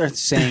calling. I think they're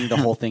saying the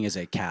whole thing is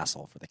a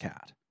castle for the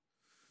cat.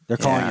 They're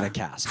calling Yeah. it a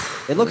castle.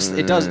 It looks.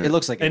 It does. It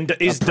looks like. And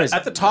a is prison.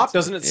 at the top,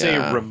 doesn't it say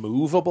Yeah.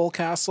 removable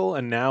castle?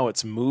 And now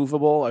it's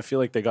movable. I feel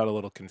like they got a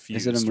little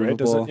confused. Is it a right?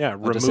 Does movable? it? Yeah,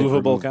 I'll just say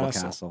removable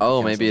castle.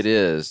 Oh, maybe it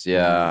is.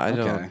 Yeah, I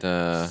Okay.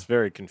 don't. It's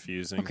very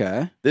confusing.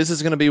 Okay. This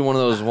is going to be one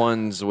of those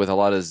ones with a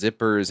lot of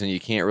zippers, and you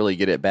can't really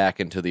get it back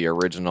into the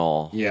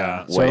original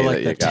Yeah. way Sort of that like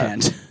you the got.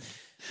 tent.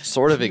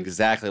 Sort of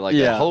exactly like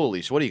Yeah. that.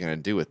 Holy sh! What are you going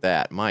to do with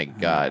that? My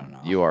God, know.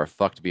 you are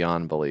fucked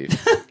beyond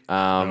belief.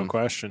 No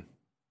question.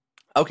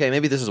 Okay,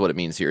 maybe this is what it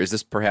means here. Is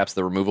this perhaps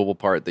the removable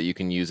part that you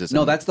can use as?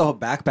 No, that's the whole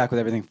backpack with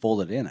everything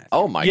folded in it.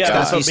 Oh my Yeah, God!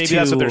 that's what, These maybe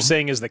that's what two- they're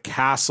saying. Is the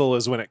castle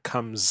is when it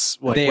comes.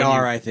 Like, they when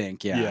are. You, I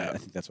think. Yeah, Yeah. I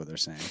think that's what they're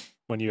saying.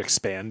 when you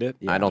expand it.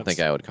 Yeah, I don't that's-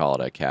 think I would call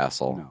it a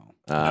castle.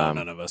 No. No,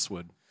 none of us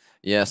would.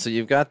 Yeah, so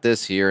you've got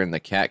this here, and the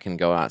cat can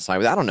go outside.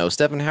 With I don't know,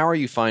 Stefan. How are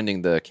you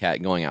finding the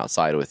cat going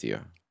outside with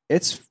you?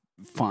 It's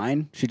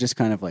fine. She just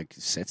kind of like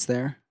sits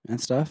there and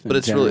stuff. But and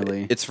it's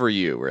really, it's for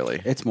you,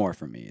 really. it's more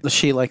for me. Does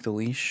she like the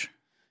leash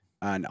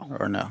No.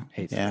 or no?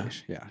 Hates Yeah. the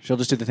leash. Yeah. She'll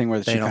just do the thing where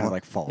They she kind don't- of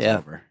like falls yeah,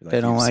 over.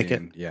 they don't you've like it.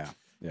 seen. Yeah.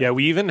 Yeah,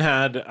 we even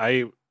had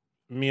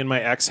me and my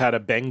ex had a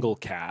Bengal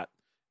cat,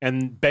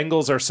 and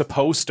Bengals are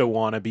supposed to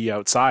want to be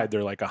outside.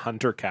 They're like a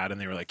hunter cat, and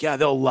they were like, yeah,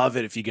 they'll love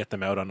it if you get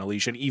them out on a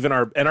leash. And even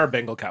our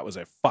Bengal cat was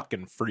a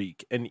fucking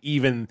freak, and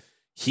even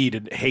he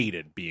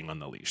hated being on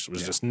the leash.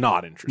 Was just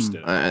not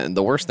interested. And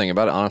the worst thing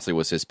about it, honestly,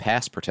 was his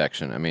pass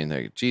protection. I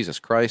mean, Jesus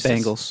Christ,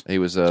 Bengals. He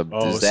was a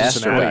Oh, disaster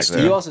Cincinnati. back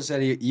there. You also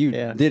said you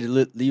Yeah.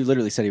 you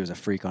literally said he was a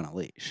freak on a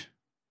leash.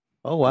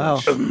 Oh wow!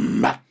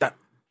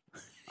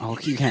 Oh,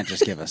 you can't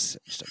just give us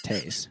just a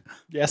taste.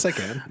 Yes, I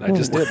can. I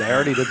just did. I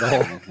already did the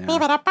whole.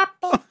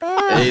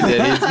 Yeah. He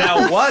did.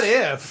 Now, what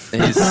if?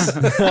 He's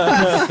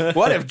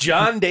What if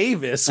John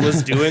Davis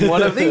was doing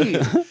one of these?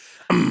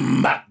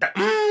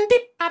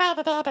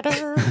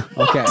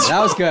 Okay, that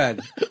was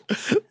good.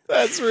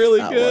 that's really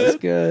That was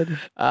good.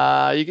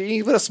 You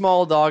can put a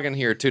small dog in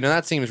here too. Now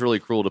that seems really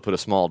cruel to put a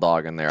small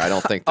dog in there. I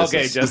don't think. This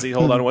Okay, is, Jesse,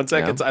 hold on 1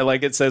 second. Yeah. I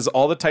like it says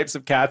all the types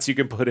of cats you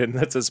can put in.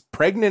 That says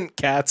pregnant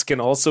cats can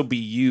also be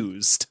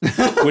used,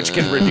 which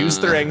can reduce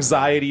their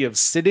anxiety of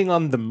sitting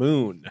on the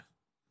moon.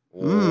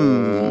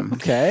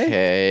 Okay.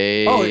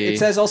 Okay. Oh, it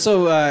says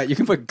also you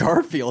can put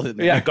Garfield in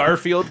there. Yeah,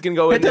 Garfield can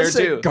go it in there does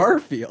say too.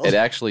 Garfield. It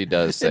actually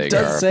does say. It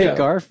does say Garfield.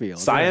 Garfield.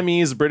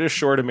 Siamese, British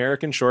short,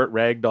 American short,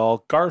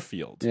 ragdoll,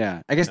 Garfield.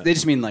 Yeah, I guess they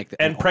just mean like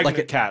And pregnant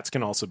like cats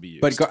can also be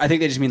used. But I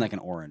think they just mean like an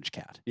orange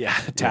cat. yeah,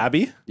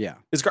 tabby. Yeah.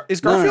 Is No,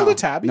 Garfield no. a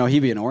tabby? No, he'd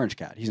be an orange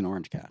cat. He's an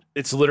orange cat.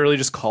 It's literally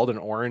just called an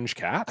orange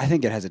cat. I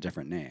think it has a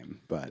different name,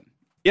 but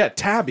Yeah,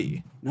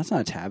 tabby. that's not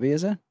a tabby,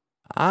 is it?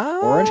 Ah,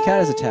 Orange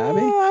cat is a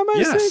tabby? I might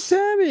Yes. say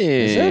tabby.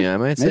 Is it? I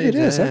might Maybe say it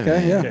is. tabby.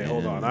 Okay, yeah. Okay,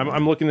 hold on.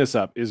 I'm looking this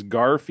up. Is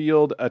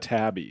Garfield a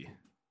tabby?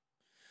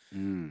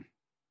 Mm.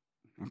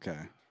 Okay.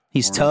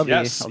 He's Orange. tubby.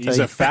 Yes, I'll he's tell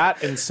you. a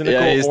fat and cynical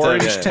Yeah, he's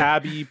orange tabby.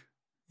 tabby You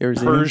ever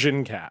seen him?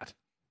 Persian cat.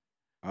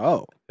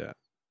 Oh,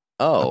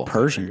 Oh,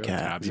 Persian There you go, cat.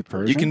 tabby Is he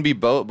Persian. you can be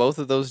both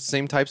of those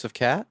same types of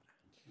cat.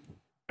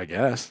 I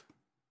guess.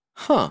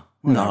 Huh.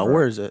 No, Whatever.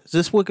 where is it? Is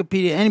this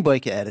Wikipedia? Anybody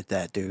can edit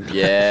that, dude.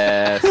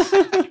 Yes.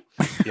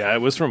 Yeah, it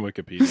was from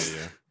Wikipedia.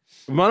 Yeah.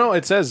 No,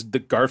 it says the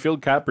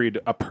Garfield cat breed,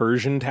 a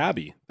Persian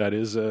tabby. That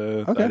is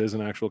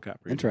an actual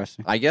cat breed.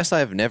 Interesting. I guess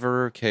I've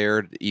never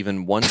cared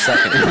even 1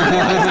 second in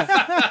my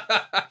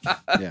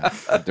life.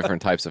 Yeah.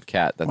 Different types of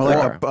cat that Or there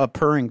like are. a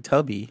purring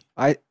tubby.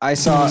 I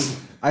saw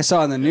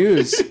in the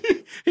news.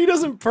 He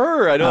doesn't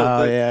purr. I don't. Oh,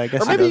 think. yeah, I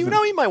guess Or he maybe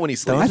doesn't. he might when he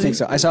sleeps. I think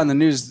so. I saw in the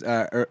news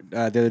the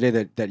other day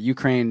that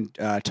Ukraine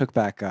took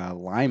back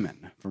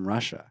Lyman from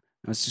Russia.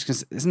 I was just gonna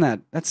say,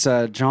 isn't that's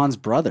John's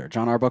brother,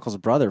 John Arbuckle's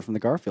brother from the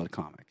Garfield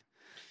comic.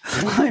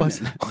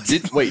 Lyman.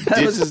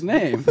 That was his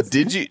name.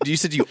 Did you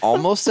said you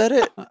almost said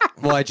it?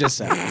 Well, I just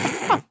said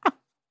it.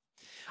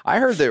 I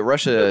heard that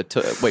Russia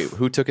took. Wait,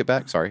 who took it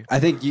back? Sorry. I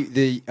think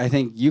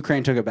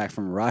Ukraine took it back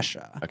from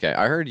Russia. Okay,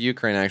 I heard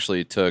Ukraine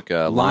actually took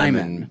Lyman.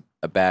 Lyman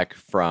back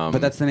from.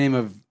 But that's the name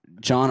of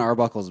John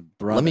Arbuckle's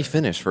brother. Let me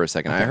finish for a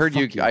second. Okay, I heard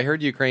fuck you. I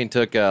heard Ukraine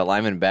took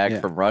Lyman back Yeah.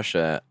 from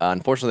Russia.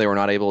 Unfortunately, they were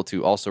not able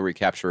to also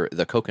recapture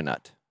the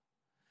coconut.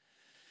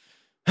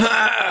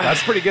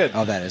 That's pretty good.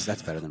 Oh, that's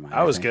better than mine.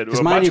 That was good. Because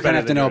Well, mine much you kind better of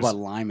have to than know yours. about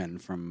Lyman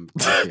from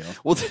Garfield.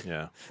 Well,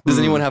 Yeah. does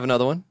anyone have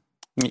another one?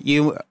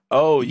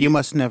 You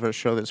must never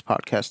show this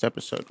podcast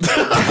episode.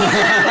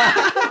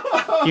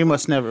 You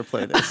must never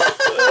play this.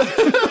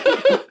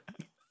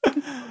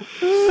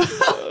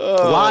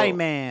 Lie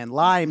man.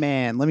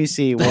 Let me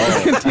see.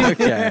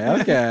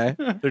 okay.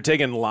 They're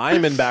taking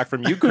Lyman back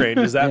from Ukraine.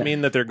 Does that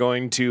mean that they're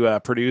going to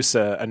produce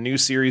a new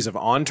series of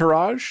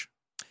Entourage?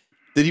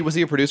 Was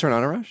he a producer on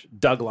Entourage?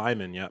 Doug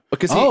Lyman, yeah.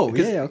 Because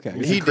okay.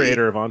 He's the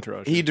creator of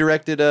Entourage. He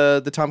directed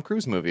the Tom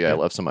Cruise movie I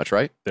love so much,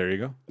 right? There you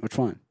go. Which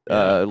one?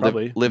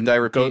 Probably. Live, Die,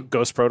 Repeat.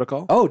 Ghost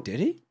Protocol. Oh, did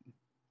he?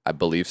 I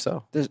believe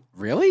so.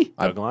 Really?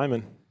 Doug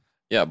Lyman.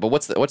 Yeah, but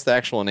what's the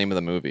actual name of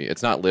the movie?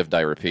 It's not Live, Die,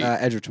 Repeat.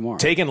 Edge of Tomorrow.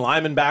 Taking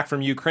Lyman back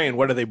from Ukraine.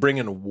 What are they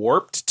bringing?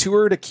 Warped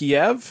Tour to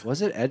Kiev?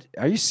 Was it?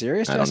 Are you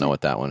serious? I don't Jesse? know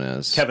what that one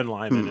is. Kevin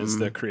Lyman is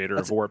the creator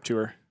of Warped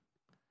Tour.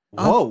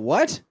 Whoa,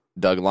 what?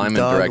 Doug Lyman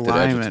directed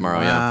Edge of Tomorrow.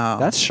 Yeah,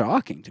 That's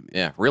shocking to me.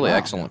 yeah, really Wow.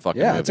 excellent fucking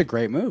Yeah, movie. it's a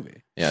great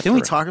movie. Yeah, Didn't we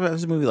terrific. talk about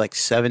this movie like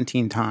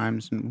 17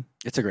 times? And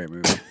It's a great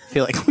movie. I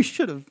feel like we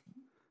should have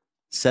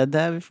said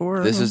that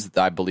before.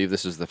 I believe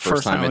this is the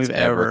first time it's we've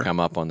ever come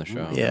up on the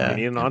show. Yeah. You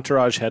need an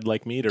entourage head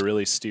like me to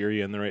really steer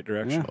you in the right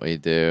direction. We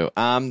do.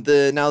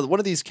 Now one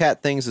of these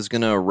cat things is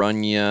gonna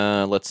run you.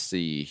 Let's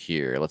see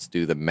here. Let's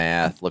do the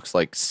math. Looks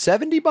like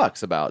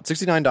 $70, about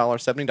 $69,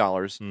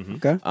 $70.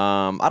 Okay.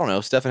 I don't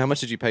know, Stefan. How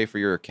much did you pay for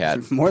your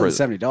cat? More than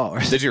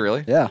 $70. Did you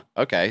really? Yeah.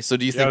 Okay. So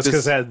do you Yeah, think it's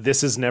this? because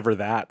this is never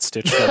that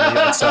stitched on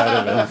the outside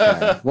of it.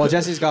 Okay. Well,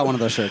 Jesse's got one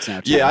of those shirts now.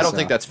 Too, Yeah, I don't so-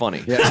 think that's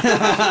funny.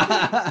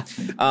 Yeah.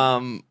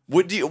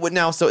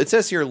 So it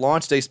says here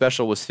launch day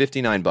special was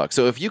 $59.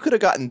 So if you could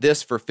have gotten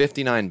this for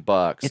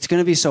 $59, It's going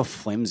to be so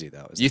flimsy,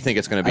 though. you think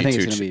it's going to I be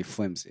think too it's going cheap? to be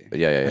flimsy.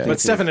 Yeah. But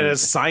Stefan, it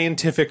has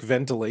scientific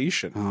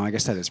ventilation. Oh, I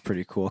guess that is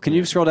pretty cool. Can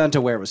you scroll down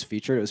to where it was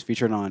featured? It was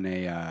featured on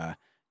a.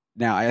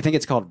 Now I think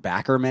it's called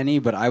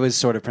Backermany, but I was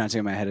sort of pronouncing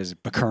it in my head as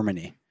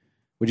Backermany.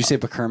 Would you say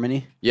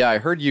Backermany? Yeah, I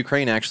heard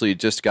Ukraine actually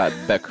just got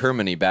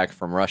Germany back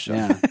from Russia.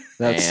 Yeah,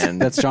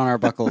 And- that's John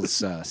Arbuckle's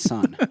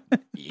son.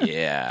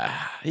 Yeah.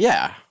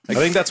 I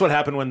think that's what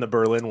happened when the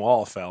Berlin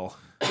Wall fell.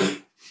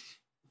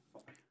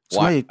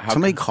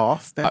 Somebody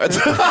cough back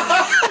there?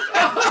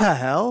 What the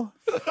hell?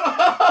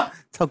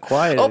 That's how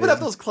quiet it Open is. up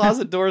those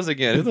closet doors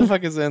again. Who the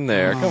fuck is in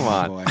there? Come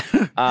on. Boy.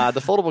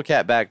 The foldable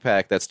cat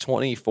backpack, that's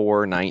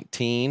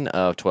 $24.19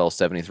 of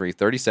 $12.73,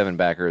 37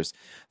 backers.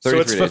 So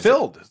 33 it's days.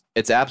 fulfilled.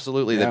 It's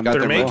absolutely. They've got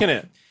They're their making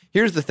it.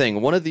 Here's the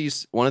thing: one of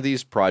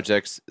these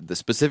projects,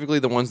 specifically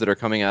the ones that are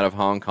coming out of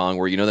Hong Kong,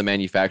 where the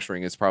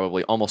manufacturing is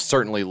probably almost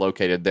certainly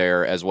located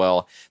there as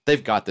well.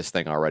 They've got this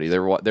thing already.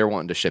 They're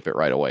wanting to ship it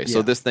right away. So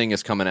Yeah. this thing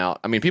is coming out.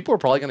 I mean, people are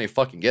probably going to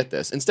fucking get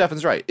this. And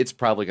Stefan's right; it's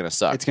probably going to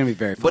suck. It's going to be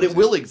very, but it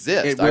will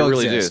exist. It I will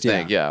really exist, do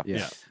think. Yeah.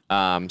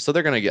 So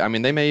they're going to get. I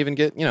mean, they may even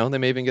get. They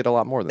may even get a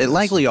lot more than It this.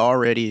 likely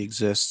already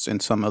exists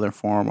in some other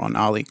form on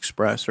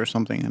AliExpress or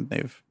something, and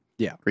they've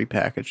Yeah.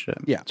 repackaged it.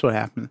 Yeah. That's what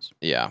happens.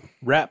 Yeah.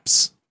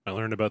 Reps. I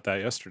learned about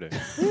that yesterday.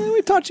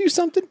 We taught you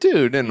something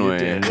too, didn't we?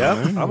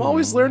 Yep. I'm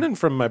always learning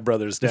from my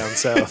brothers down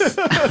south.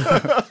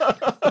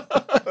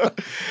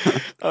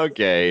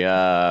 Okay.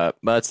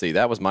 Let's see.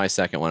 That was my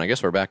second one. I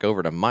guess we're back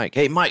over to Mike.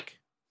 Hey, Mike.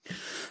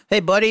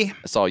 Hey, buddy.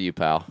 I saw you,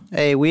 pal.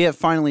 Hey, we have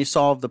finally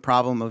solved the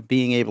problem of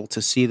being able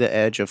to see the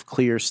edge of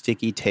clear,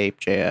 sticky tape,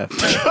 JF.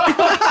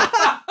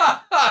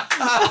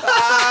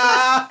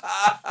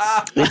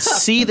 It's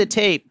See the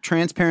Tape,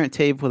 transparent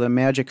tape with a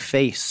magic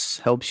face.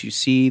 Helps you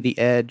see the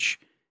edge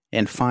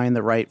and find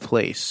the right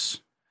place.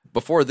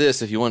 Before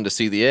this, if you wanted to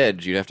see the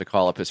edge, you'd have to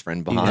call up his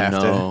friend You'd have to.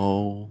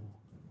 Bono.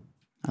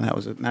 And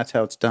that's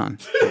how it's done.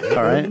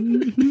 All right?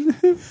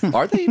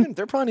 Are they even?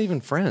 They're probably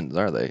even friends,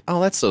 are they? Oh,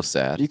 that's so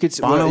sad. You could,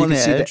 Bono you and could the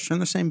see Edge are in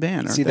the same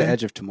band, aren't see the they?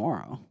 Edge of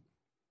Tomorrow.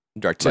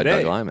 Directed by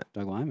Today. Doug Lyman.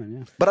 Doug Lyman,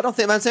 yeah. But I don't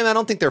think. I'm saying I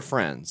don't think they're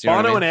friends. You know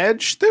Bono what I and mean?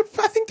 Edge,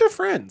 I think they're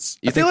friends.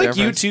 You I feel think like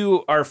they're you friends?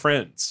 two are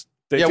friends.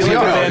 They Yeah, feel we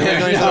like are. a band- We've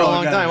known each other a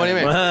long time. What do you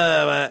mean?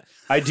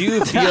 I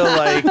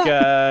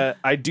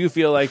do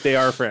feel like they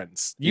are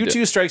friends. You You do.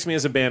 two strikes me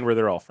as a band where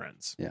they're all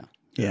friends.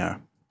 Yeah.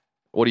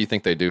 What do you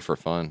think they do for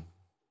fun?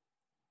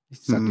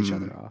 Sucked each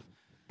other off.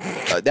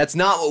 That's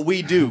not what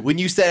we do. When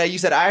you said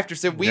I after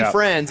said we Yeah.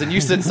 friends, and you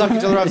said suck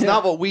each other off. It's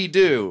not what we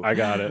do. I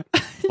got it.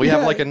 We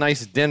have like a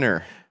nice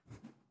dinner.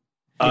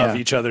 Of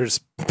each other's.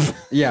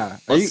 Yeah.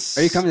 Are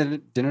you coming to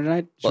dinner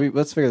tonight?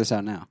 Let's figure this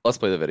out now. Let's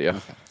play the video.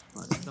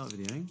 Right, start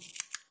videoing.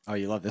 Oh,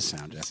 you love this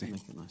sound, Jesse.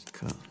 Make a nice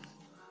cut.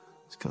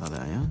 Let's cut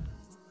that out, yeah?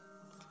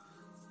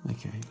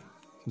 Okay. Can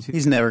you see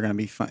He's never going to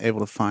be able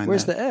to find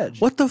Where's that. the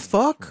edge? What the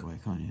fuck? the way,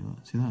 can't you?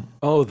 Look, see that?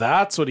 Oh,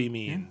 that's what he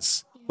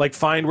means. Like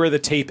find where the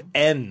tape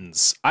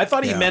ends. I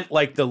thought he Yeah. meant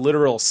like the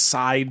literal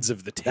sides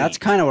of the tape. That's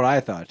kind of what I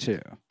thought too.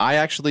 I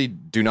actually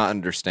do not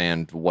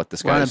understand what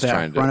this Run guy it is trying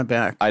back. to do. Run it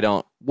back. I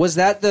don't. Was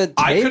that the tape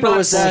I could or not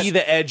was that see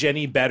the edge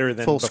any better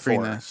than Full before.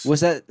 screen this.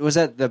 was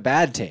that the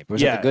bad tape? Or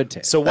was that the good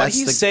tape? So what That's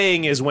he's the-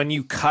 saying is when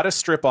you cut a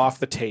strip off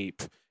the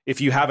tape,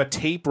 if you have a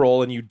tape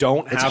roll and you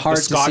don't It's have hard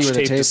the to see Scotch where the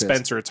tape tape is.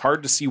 dispenser, it's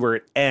hard to see where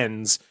it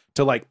ends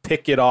to like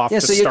pick it off yeah,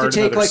 to so you have start to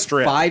take another like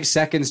strip. 5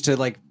 seconds to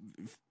like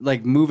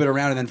move it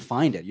around and then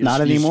find it. Not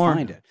you just anymore.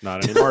 find it.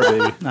 Not anymore,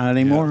 baby. Not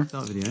anymore.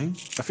 Start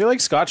videoing. I feel like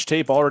Scotch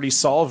tape already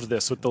solved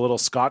this with the little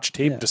Scotch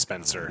tape Yeah.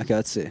 dispenser. Okay,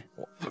 let's see.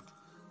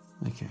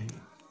 Okay. Can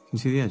you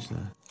see the edge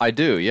there? I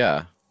do.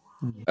 Yeah.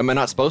 Am I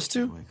not supposed The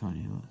to, way, can't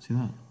you? Look, see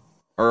that?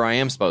 or I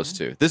am supposed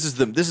to? This is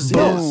his.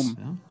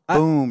 Boom. Yeah?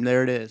 Boom.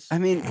 There it is. I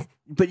mean,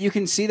 but you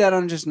can see that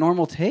on just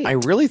normal tape. I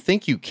really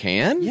think you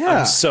can. yeah.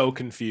 I'm so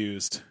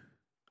confused.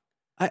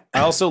 I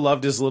also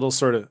loved his little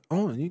sort of,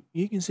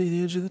 you can see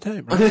the edge of the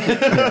tape, right? You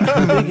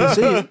can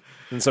see it.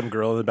 And some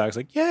girl in the back's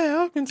like,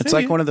 yeah, I can see It's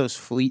like it. one of those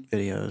Fleet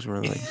videos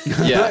where like,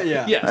 Yeah.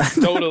 yeah. Yes,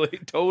 totally.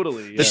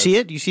 you Yes. see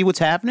it? Do you see what's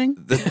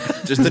happening?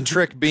 Just the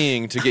trick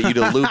being to get you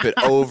to loop it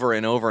over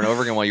and over and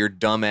over again while your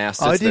dumb ass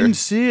sits there.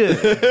 see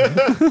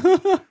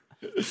it.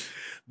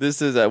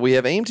 This is we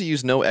have aimed to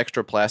use no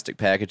extra plastic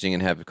packaging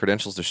and have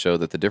credentials to show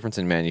that the difference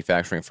in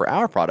manufacturing for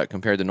our product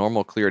compared to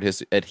normal clear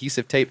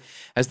adhesive tape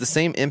has the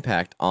same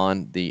impact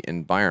on the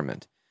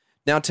environment.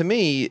 Now, to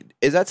me,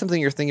 is that something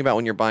you're thinking about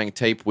when you're buying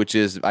tape, which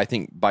is, I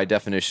think, by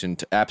definition,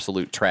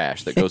 absolute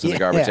trash that goes in the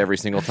garbage Yeah. every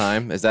single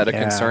time? Is that a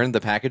Yeah. concern,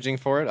 the packaging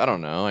for it? I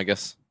don't know. I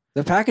guess.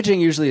 The packaging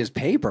usually is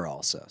paper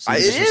also. So you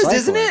It just is, recycle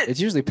isn't it? It's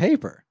usually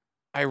paper.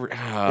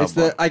 It's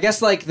I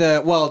guess like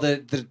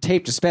the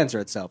tape dispenser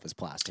itself is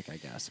plastic, I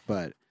guess.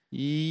 But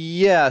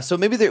Yeah, so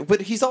maybe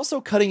but he's also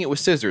cutting it with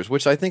scissors,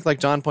 which I think, like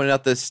John pointed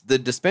out, the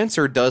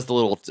dispenser does the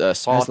little that's the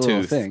little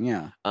sawtooth thing,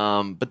 yeah.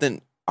 But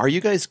then, are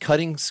you guys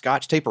cutting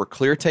Scotch tape or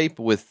clear tape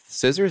with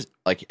scissors,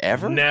 like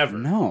ever? Never.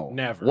 No.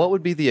 Never. What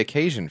would be the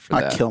occasion for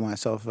I'd that? kill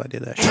myself if I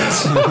did that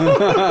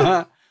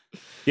shit.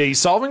 Yeah, he's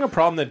solving a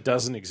problem that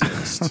doesn't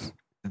exist.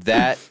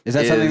 That Is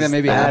that something that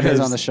maybe that happens is-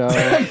 on the show?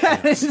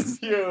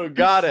 you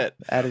got it.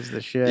 That is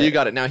the shit. You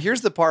got it. Now,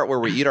 here's the part where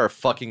we eat our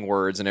fucking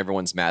words and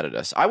everyone's mad at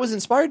us. I was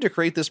inspired to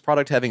create this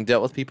product having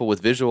dealt with people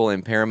with visual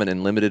impairment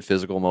and limited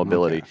physical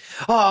mobility.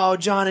 Oh,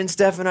 John and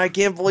Stefan, I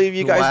can't believe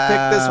you guys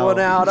picked this one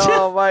Wow. out.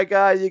 Oh, my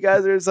God, you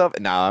guys are so...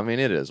 No, I mean,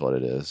 it is what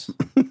it is.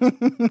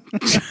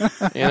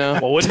 You know?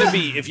 Well, wouldn't it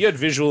be, if you had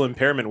visual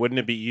impairment, wouldn't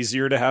it be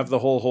easier to have the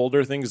whole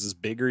holder thing because it's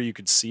bigger, you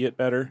could see it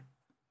better?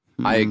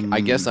 I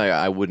guess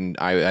I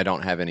wouldn't... I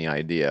don't have any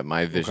idea.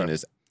 My vision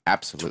is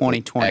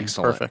absolutely 20/20,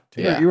 excellent. perfect.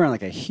 Yeah. You're wearing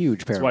like a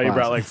huge pair That's of why you glasses.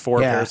 brought like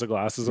 4 Yeah. pairs of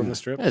glasses on the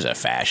strip. It's a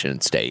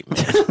fashion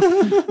statement.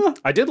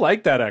 I did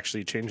like that,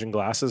 actually, changing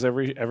glasses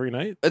every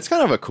night. It's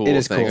kind of a cool It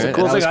is thing. cool. Right? It's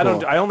Cool That thing,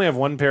 was cool. I only have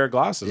 1 pair of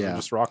glasses. Yeah. I'm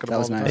just rocking That them all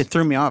was the nice. time. It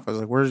threw me off. I was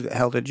like, "Where the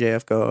hell did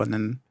JF go?" And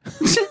then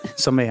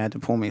somebody had to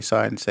pull me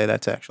aside and say,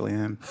 "That's actually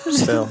him."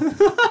 Still,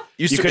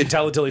 You couldn't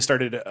tell until he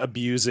started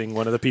abusing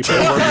one of the people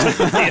that worked at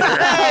the theater.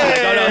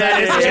 Like, oh, no,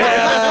 that is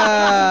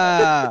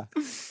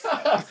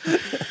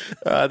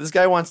Jeff. This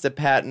guy wants to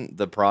patent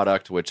the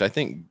product, which I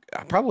think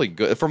probably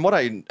good. From what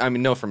I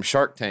know from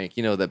Shark Tank,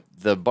 you know,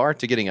 the bar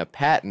to getting a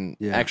patent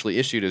actually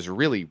issued is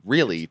really,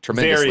 really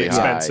tremendously Very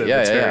expensive. high.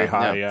 It's very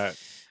high, yeah.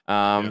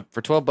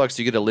 For $12,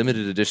 you get a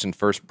limited edition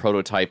first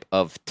prototype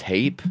of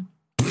tape.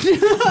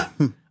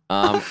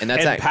 And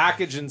that's And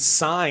packaged and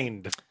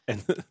signed.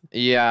 And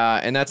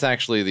and that's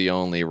actually the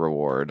only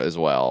reward as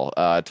well.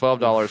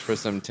 $12 for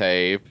some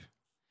tape,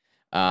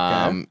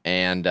 and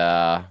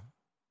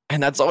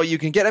that's all you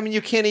can get. I mean,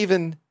 you can't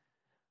even.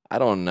 I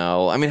don't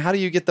know. I mean, how do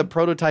you get the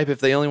prototype if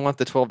they only want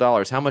the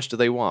 $12? How much do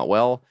they want?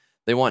 Well,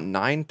 they want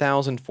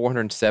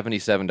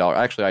 $9,477.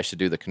 Actually, I should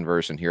do the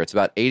conversion here. It's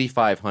about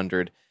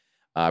 8,500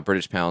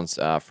 British pounds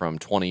from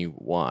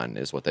 21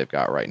 is what they've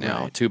got right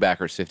now. Right. 2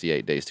 backers,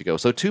 58 days to go.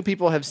 So 2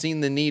 people have seen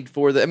the need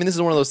for the. I mean, this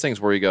is one of those things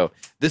where you go,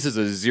 this is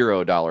a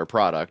 $0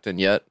 product, and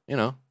yet, you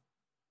know,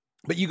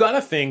 But you got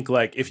to think,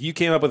 like, if you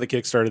came up with a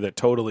Kickstarter that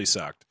totally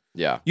sucked,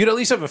 yeah. you'd at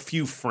least have a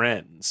few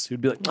friends who'd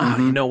be like,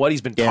 you know what?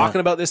 He's been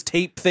talking about this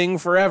tape thing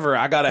forever.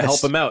 I got to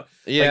help him out.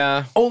 Yeah.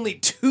 Like, only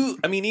 2,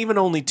 I mean, even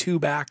only 2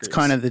 backers. it's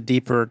kind of the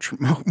deeper,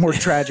 more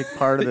tragic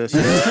part of this.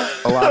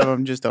 Is a lot of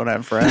them just don't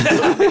have friends.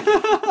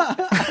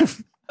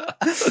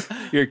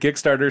 Your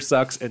Kickstarter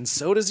sucks, and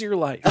so does your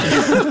life.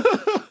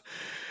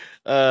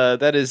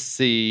 That is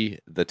C,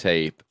 the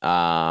tape.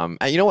 And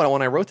you know what?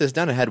 When I wrote this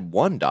down, it had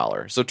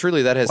 $1. So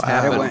truly, that has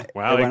happened.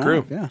 It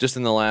grew. Yeah. Just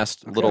in the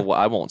last little while.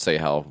 I won't say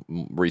how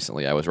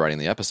recently I was writing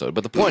the episode,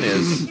 but the point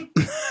is,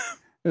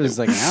 It was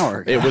like an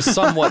hour ago. it was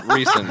somewhat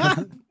recent.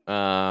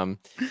 How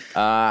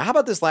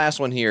about this last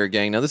one here,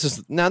 gang? Now this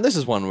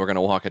is one we're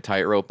gonna walk a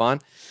tightrope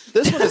on.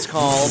 This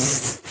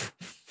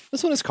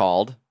one is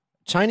called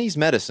Chinese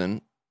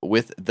Medicine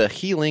with the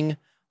Healing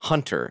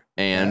Hunter.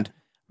 And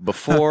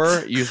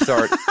before you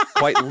start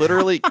quite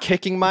literally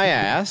kicking my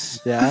ass,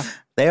 Yeah.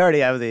 They already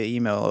have the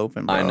email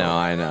open, bro. I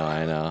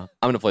know.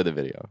 I'm gonna play the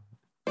video.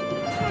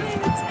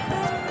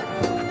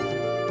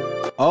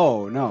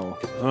 Oh, no.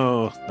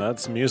 Oh,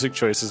 that's music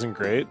choice isn't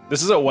great.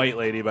 This is a white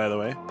lady, by the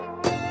way,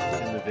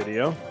 in the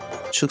video.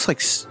 She looks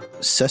like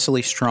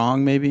Cecily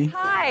Strong, maybe.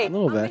 Hi. A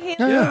little bit.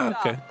 Yeah,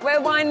 okay.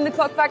 We're winding the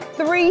clock back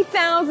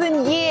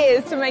 3,000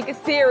 years to make a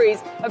series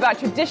about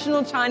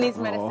traditional Chinese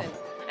medicine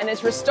and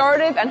its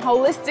restorative and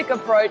holistic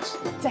approach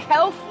to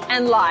health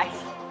and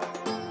life.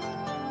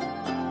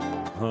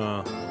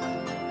 Huh.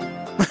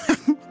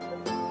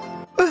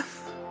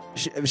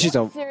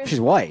 She's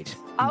white.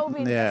 I will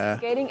be Yeah.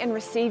 investigating and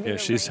receiving. Yeah, the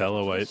she's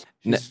hella white.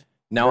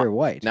 Now, very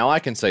white. Now I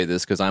can say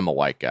this because I'm a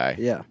white guy.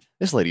 Yeah.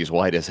 This lady's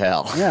white as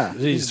hell. Yeah.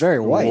 She's very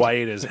white.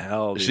 White as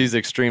hell. Dude. She's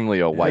extremely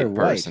a white Very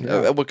white, person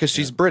yeah. because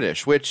she's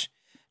British. Which,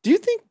 do you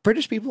think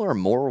British people are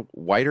more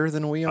whiter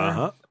than we are?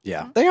 Uh-huh.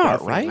 Yeah. They are,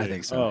 Definitely. right? I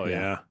think so. Oh,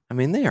 yeah. I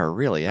mean, they are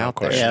really out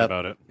there. Question Yeah.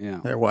 about it. Yeah.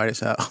 They're white as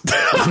hell.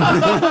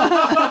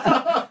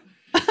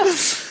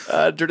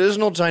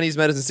 Traditional Chinese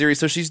medicine series.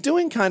 So she's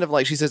doing kind of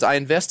like, she says, I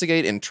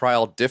investigate and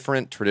trial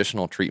different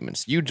traditional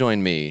treatments. You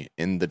join me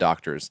in the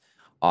doctor's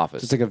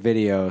office. It's like a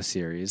video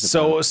series.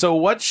 So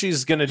what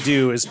she's gonna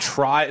do is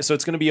try. So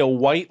it's gonna be a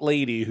white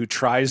lady who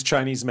tries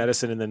Chinese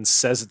medicine and then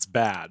says it's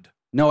bad.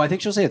 No, I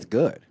think she'll say it's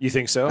good. You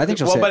think so? I think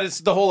she'll well, say- but it's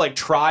the whole like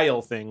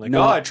trial thing. Like,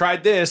 No. oh, I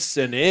tried this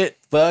and it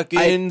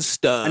fucking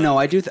stunk. No,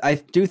 I do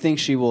think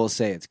she will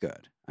say it's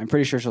good. I'm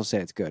pretty sure she'll say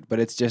it's good, but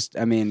it's just,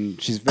 I mean,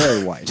 she's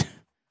very white.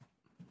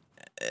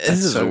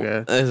 This is so a,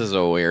 good. This is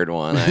a weird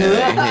one.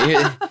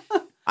 I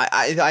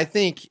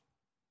think,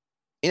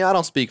 you know, I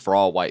don't speak for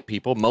all white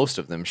people, most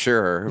of them,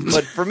 sure.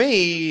 But for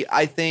me,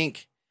 I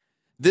think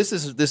this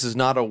is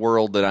not a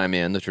world that I'm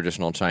in, the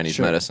traditional Chinese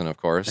Sure. medicine, of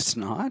course. It's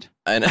not?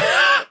 And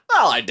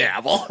well, I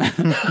dabble.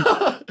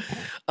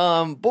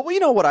 But you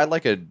know what? I'd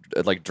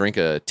like drink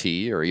a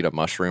tea or eat a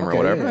mushroom or Okay,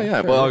 whatever.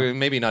 yeah, sure. Well,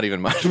 maybe not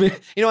even mushroom.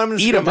 You know, I'm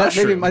just Eat a gonna-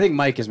 mushroom. I think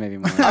Mike is maybe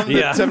more. I'm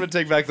Yeah. going to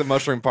take back the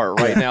mushroom part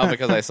right now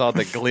because I saw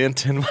the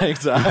glint in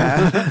Mike's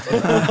eye.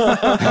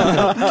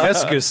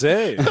 Qu'est-ce que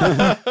c'est?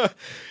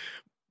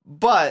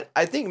 But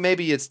I think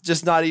maybe it's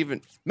just not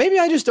even. Maybe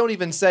I just don't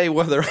even say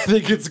whether I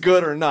think it's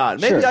good or not.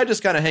 Maybe Sure. I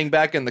just kind of hang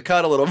back in the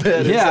cut a little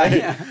bit. And Yeah, say,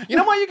 yeah. You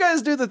know why you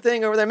guys do the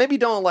thing over there? Maybe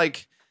don't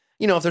like.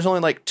 You know, if there's only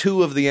like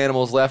 2 of the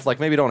animals left, like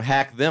maybe don't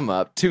hack them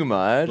up too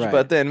much. Right.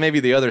 But then maybe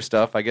the other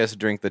stuff, I guess,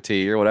 drink the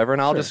tea or whatever,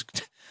 and I'll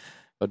just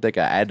go take a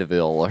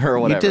Advil or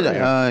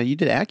whatever. You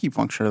did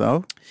acupuncture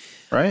though,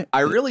 right? I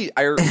really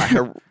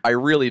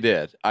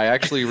did. I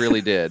actually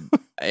really did.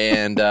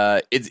 And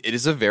it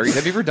is a very.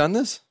 Have you ever done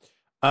this?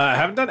 I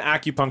haven't done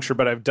acupuncture,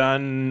 but I've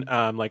done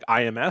like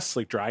IMS,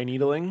 like dry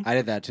needling. I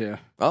did that too.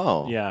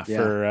 Oh, Yeah, Yeah.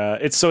 for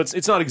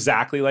it's not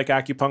exactly like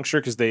acupuncture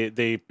because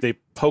they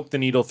poke the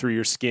needle through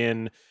your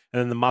skin and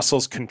then the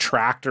muscles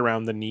contract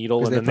around the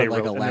needle and then They they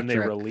put like and then they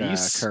electric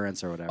release.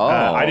 currents or whatever. Oh.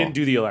 I didn't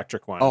do the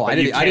electric one. Oh, but I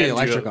did you the can do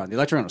electric it. one. The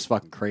electric one was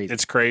fucking crazy.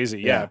 It's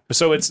crazy, yeah.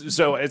 So it's you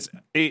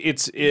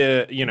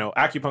know,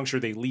 acupuncture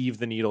they leave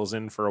the needles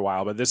in for a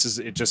while, but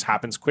it just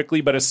happens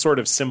quickly, but it's sort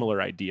of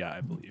similar idea,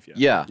 I believe.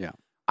 Yeah. Yeah.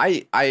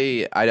 I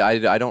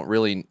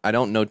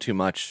don't know too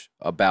much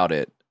about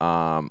it.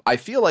 I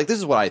feel like this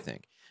is what I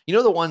think. You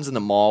know the ones in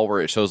the mall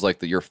where it shows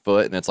like your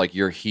foot and it's like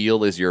your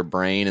heel is your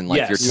brain and like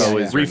Yes. your toe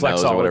Yeah, is your nose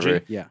or whatever.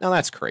 reflexology. Yeah. No,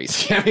 that's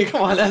crazy. I mean,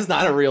 come on, that's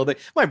not a real thing.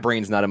 My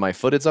brain's not in my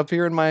foot; it's up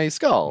here in my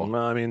skull.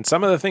 Well, I mean,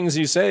 some of the things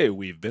you say,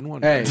 we've been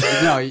wondering.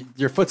 Hey, no,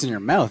 your foot's in your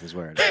mouth is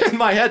where it is.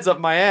 My head's up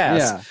my ass.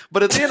 Yeah.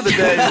 But at the end of the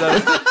day,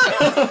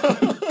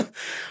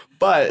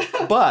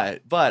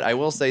 but I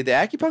will say the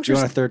Do acupuncture. you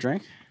want a third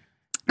drink?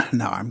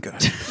 No, I'm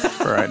good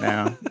for right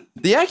now.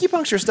 The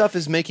acupuncture stuff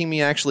is making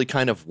me actually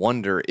kind of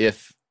wonder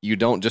if you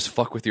don't just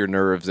fuck with your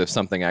nerves if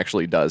something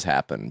actually does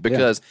happen.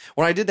 Because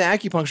when I did the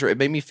acupuncture, it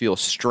made me feel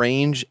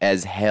strange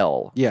as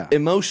hell. Yeah.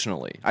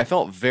 Emotionally. I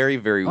felt very,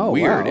 very Oh,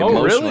 weird wow. Oh,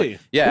 emotionally. really?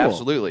 Yeah, Cool.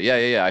 absolutely.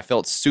 Yeah. I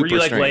felt super Were you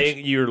like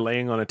strange. you were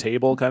laying on a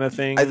table kind of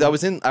thing? I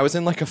was in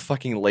like a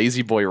fucking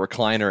lazy boy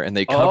recliner and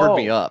they covered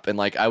me up and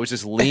like I was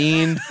just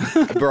leaned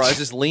bro, I was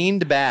just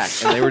leaned back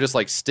and they were just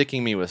like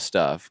sticking me with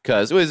stuff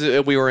because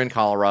we were in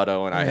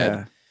Colorado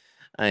and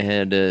I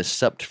had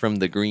supped from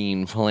the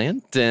green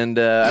plant and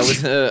I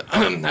was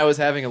I was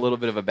having a little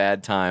bit of a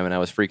bad time and I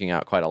was freaking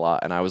out quite a lot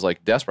and I was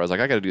like desperate. I was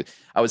like, I gotta do.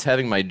 I was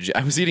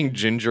eating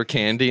ginger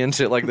candy and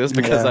shit like this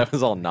because I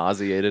was all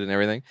nauseated and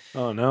everything.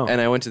 Oh no. And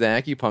I went to the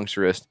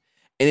acupuncturist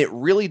and it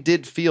really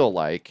did feel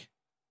like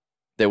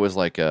there was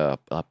like a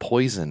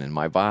poison in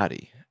my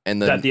body.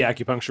 and that the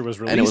acupuncture was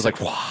released. And it was like,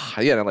 wow.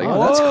 Yeah, and I'm like,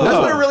 Oh, that's cool. That's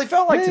what it really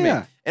felt like to me.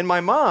 Yeah. And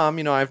my mom,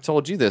 I've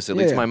told you this, at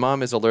least my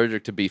mom is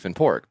allergic to beef and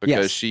pork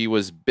because she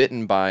was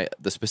bitten by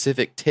the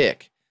specific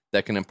tick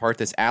that can impart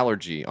this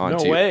allergy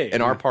onto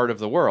in our part of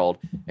the world.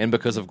 And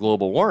because of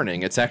global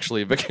warming, it's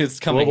actually because it's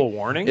coming. Global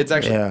warning? It's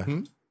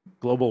actually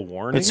global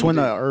warning. It's when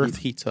the Earth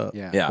heats up.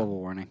 Yeah. Global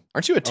warning.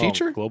 Aren't you a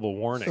teacher? Global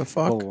warning. The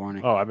fuck? Global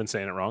warning. Oh, I've been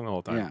saying it wrong the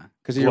whole time. Yeah,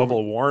 because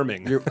global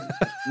warming.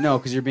 No,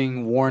 because you're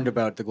being warned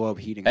about the globe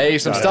heating. Hey,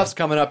 some stuff's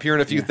coming up here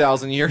in a few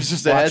thousand years.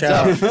 Just a heads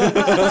up. A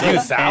few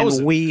thousand.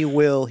 And we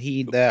will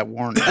heed that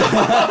warning.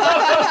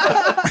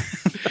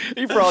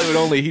 He probably would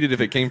only heat it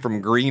if it came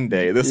from Green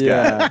Day. This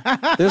guy.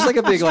 There's like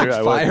a big True,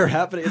 I fire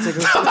happening. It's like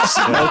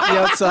smoky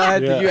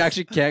outside. Yeah. You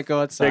actually can't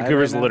go outside.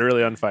 Vancouver's right now.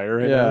 literally on fire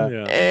right now.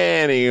 Yeah.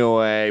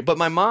 Anyway, but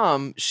my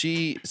mom,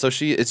 she's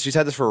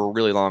had this for a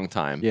really long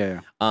time.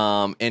 Yeah.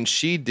 And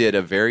she did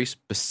a very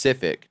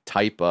specific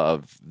type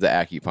of the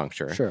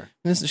acupuncture. Sure.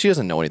 She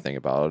doesn't know anything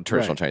about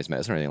traditional Chinese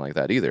medicine or anything like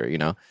that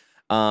either,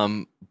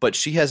 But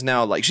she has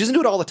now, like, she doesn't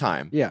do it all the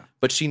time. Yeah.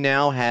 But she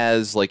now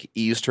has, like,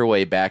 eased her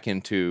way back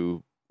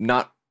into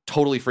not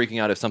totally freaking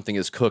out if something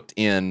is cooked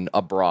in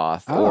a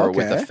broth or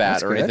with a fat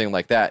That's or good. anything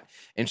like that.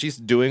 And she's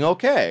doing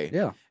okay.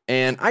 Yeah.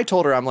 And I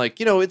told her, I'm like,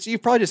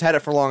 you've probably just had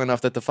it for long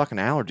enough that the fucking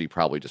allergy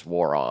probably just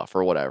wore off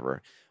or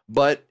whatever.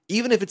 But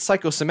even if it's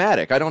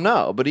psychosomatic, I don't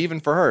know. But even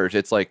for her,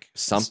 it's like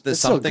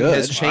something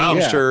has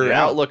changed her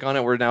outlook on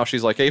it where now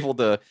she's like able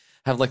to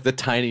have like the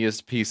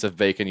tiniest piece of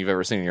bacon you've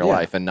ever seen in your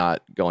life and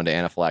not go into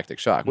anaphylactic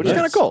shock, which is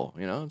kind of cool.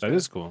 That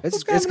is cool.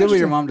 It's good when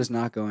your mom does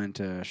not go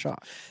into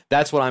shock.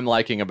 That's what I'm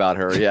liking about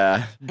her.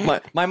 Yeah.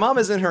 my mom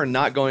is in her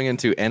not going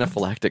into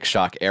anaphylactic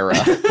shock era.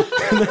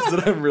 That's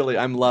what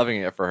I'm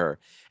loving it for her.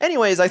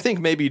 Anyways, I think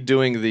maybe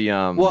doing the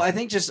Well, I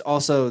think just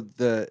also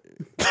the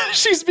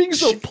she's being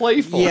so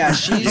playful. Yeah,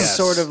 she's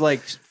sort of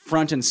like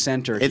front and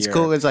center It's here.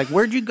 cool. It's like,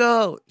 where'd you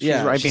go? She's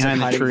right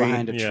behind like the hiding tree.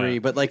 behind a tree.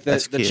 But like the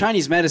cute.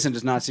 Chinese medicine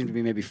does not seem to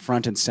be maybe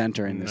front and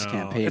center in this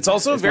campaign. It's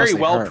also very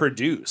mostly well her.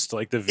 produced.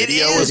 Like the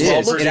video is. is well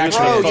It produced.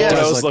 actually The does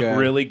photos look look good.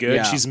 really good.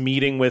 Yeah. She's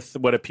meeting with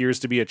what appears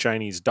to be a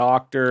Chinese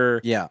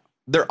doctor. Yeah.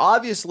 They're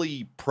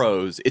obviously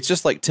pros. It's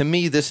just like, to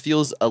me, this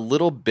feels a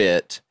little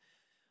bit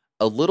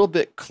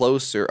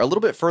closer, a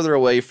little bit further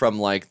away from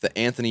like the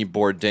Anthony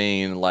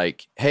Bourdain,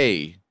 like,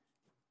 hey,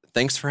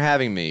 thanks for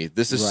having me.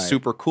 This is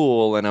super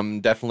cool, and I'm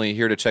definitely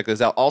here to check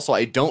this out. Also,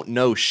 I don't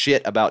know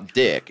shit about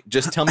dick.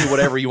 Just tell me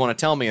whatever you want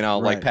to tell me, and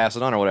I'll like pass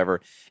it on or whatever.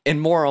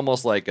 And more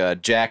almost like a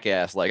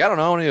jackass, like, I don't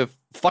know, I want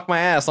to fuck my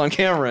ass on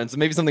camera, and so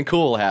maybe something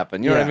cool will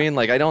happen. You know what I mean?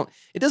 Like,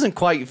 it doesn't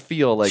quite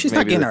feel like She's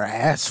maybe not getting her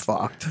ass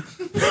fucked.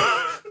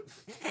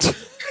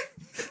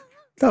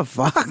 The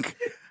fuck?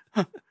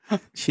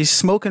 She's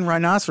smoking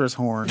rhinoceros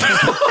horns.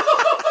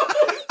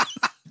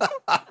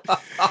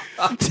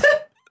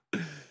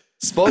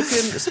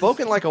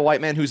 Spoken like a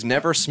white man who's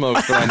never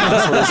smoked the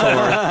rhinoceros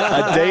horn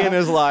a day in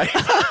his life.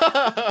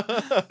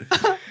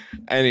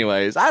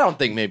 Anyways, I don't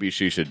think maybe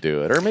she should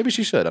do it, or maybe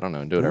she should. I don't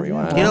know. Do whatever you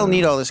want. You don't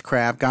need all this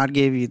crap. God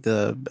gave you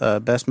the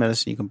best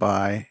medicine you can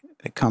buy.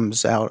 It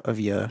comes out of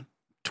you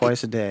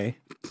twice a day.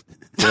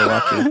 You're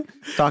lucky.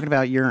 Talking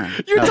about urine.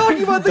 You're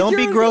talking about the Don't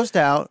urine. be grossed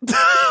out.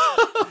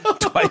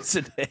 Twice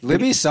a day.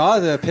 Libby saw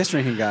the piss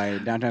drinking guy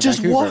downtown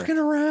Just Vancouver. walking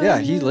around. Yeah,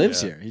 he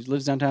lives here. He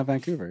lives downtown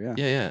Vancouver.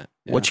 Yeah.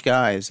 Yeah. Which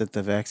guy? Is it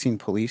the vaccine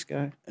police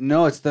guy?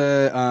 No, it's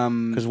the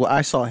Because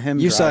I saw him.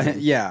 you saw driving. him.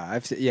 Yeah,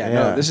 Yeah.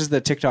 No, this is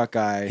the TikTok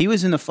guy. He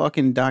was in the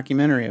fucking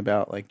documentary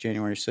about like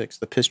January 6th,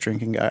 the piss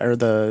drinking guy or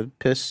the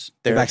piss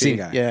the therapy. vaccine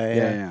guy.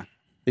 Yeah.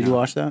 Did you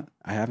watch that?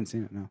 I haven't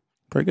seen it. No.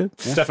 Pretty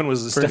good. Stefan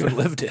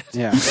lived it.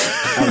 Yeah,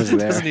 I was there.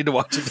 Doesn't need to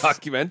watch a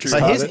documentary. But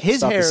about his it. hair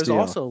the is steal.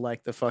 also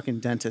like the fucking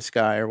dentist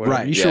guy or whatever.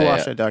 Right. You should Yeah, watch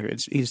yeah. that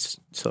documentary. He's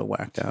so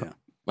whacked out. Yeah.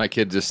 My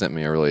kid just sent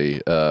me a really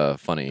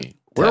funny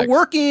We're text.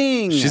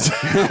 working.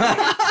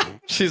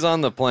 She's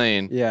on the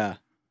plane. Yeah.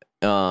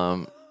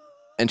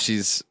 And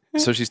she's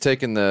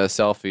taking the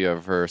selfie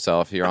of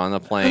herself here on the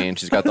plane.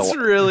 She's got That's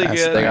really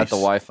That's good. They got the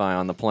Wi-Fi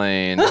on the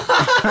plane,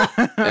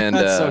 and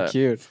That's so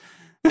cute.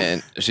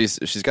 and she's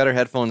got her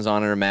headphones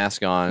on and her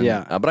mask on.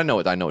 Yeah. But I know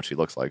what she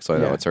looks like, so I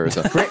know Yeah. it's her.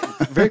 So. Great,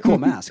 very cool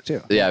mask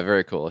too. Yeah,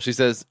 very cool. She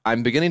says,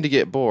 "I'm beginning to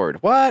get bored."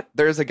 What?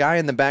 There's a guy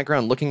in the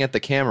background looking at the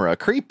camera.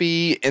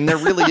 Creepy. And there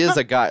really is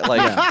a guy.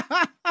 Like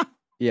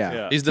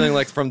Yeah. he's doing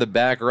like from the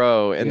back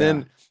row, and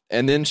Yeah.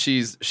 then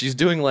she's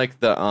doing like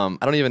the I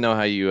don't even know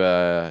how you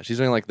she's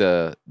doing like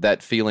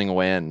that feeling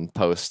when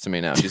post to me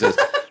now.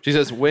 She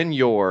says when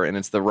you're, and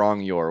it's the wrong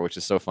you're, which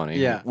is so funny.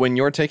 Yeah. When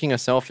you're taking a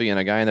selfie and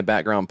a guy in the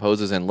background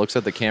poses and looks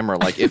at the camera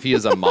like if he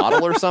is a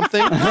model or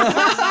something,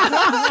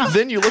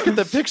 then you look at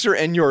the picture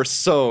and you're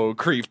so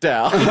creeped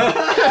out.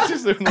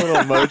 She's doing little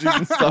emojis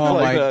and stuff Oh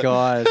like my that.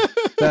 god,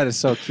 that is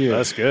so cute.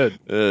 That's good.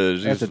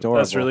 That's adorable.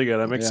 That's really good.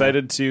 I'm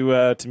excited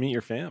to meet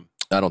your fam.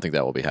 I don't think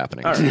that will be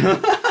happening. All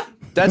right.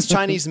 That's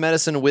Chinese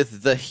medicine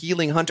with the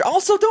healing hunter.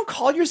 Also, don't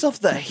call yourself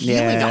the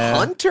healing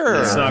hunter.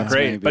 It's not That's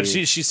great. maybe- But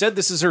she said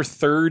this is her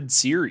third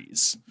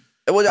series.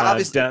 Well,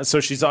 obviously, so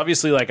she's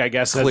obviously like, I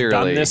guess, has Clearly.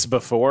 done this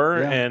before,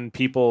 Yeah. and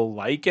people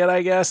like it.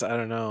 I guess I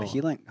don't know. The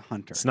healing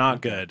hunter. It's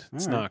not good.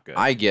 It's All right. not good.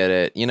 I get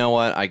it. You know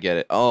what? I get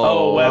it.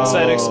 Oh,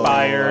 website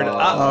expired.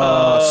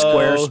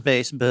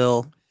 Squarespace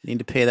bill. Need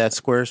to pay that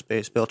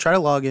Squarespace bill. Try to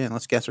log in.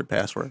 Let's guess her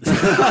password.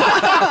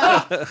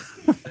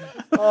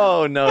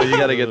 Oh no, you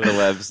got to get the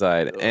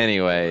website.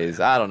 Anyways,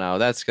 I don't know.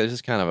 That's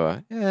just kind of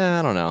a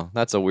I don't know.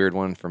 That's a weird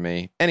one for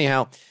me.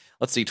 Anyhow,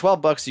 let's see.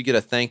 $12, you get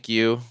a thank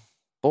you.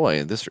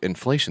 Boy, this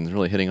inflation's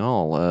really hitting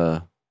all.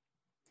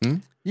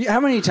 How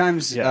many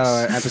times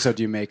Yes. episode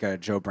do you make a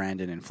Joe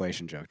Brandon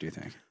inflation joke? Do you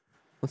think?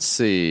 Let's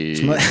see.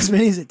 As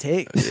many as it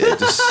takes. Yeah,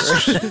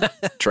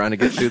 just trying to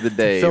get through the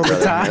day. Fill the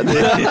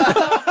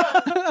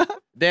brother. time.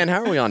 Dan,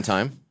 how are we on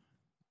time?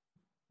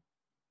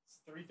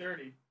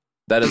 3:30.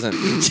 That isn't.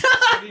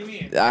 What do you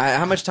mean?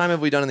 How much time have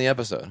we done in the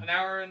episode? An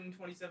hour and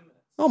 27 minutes.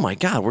 Oh my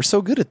God, we're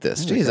so good at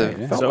this. Jeez, great, it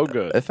yeah. felt, So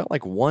good. It felt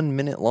like 1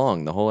 minute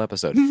long, the whole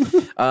episode.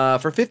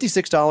 For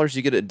 $56,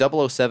 you get a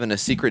 007, a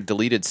secret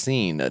deleted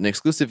scene, an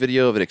exclusive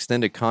video of an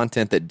extended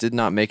content that did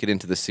not make it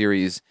into the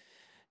series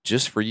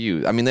just for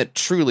you. I mean, that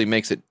truly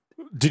makes it.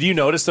 Did you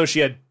notice though? She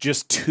had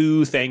just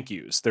 2 thank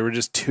yous. There were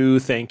just 2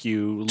 thank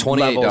you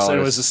levels, and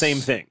it was the same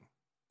thing.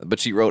 But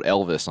she wrote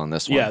Elvis on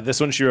this one. Yeah, this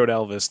one she wrote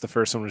Elvis. The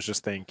first one was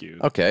just thank you.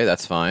 Okay,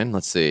 that's fine.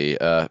 Let's see.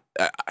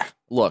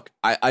 Look,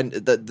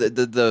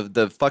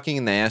 the fucking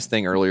in the ass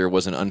thing earlier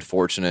was an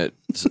unfortunate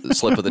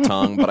slip of the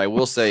tongue, but I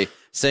will say,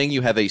 saying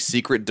you have a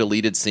secret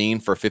deleted scene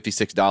for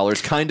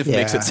 $56 kind of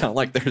makes it sound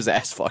like there's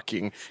ass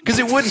fucking, because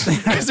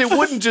it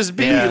wouldn't just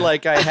be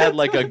like I had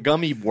like a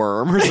gummy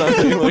worm or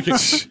something. Like,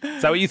 Is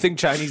that what you think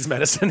Chinese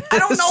medicine is? I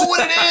don't know what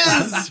it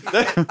is.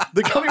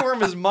 The gummy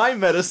worm is my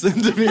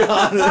medicine, to be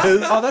honest.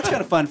 Oh, that's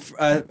kind of fun.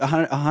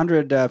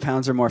 100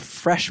 pounds or more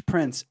Fresh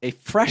Prince, a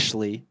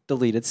freshly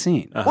deleted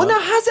scene. Well, now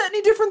how's that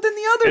any different than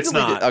the other? It's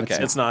deleted? not. Okay,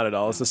 It's not at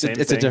all. It's the same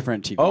It's thing. a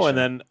different TV Oh, show. and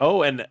then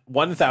and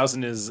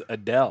 1,000 is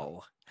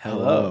Adele.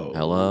 Hello.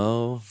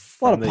 Hello. A lot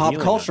From of the pop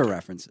Healing culture Hunter.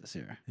 references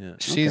here. Yeah.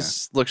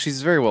 She's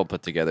very well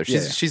put together.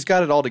 She's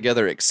got it all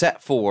together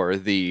except for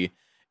the,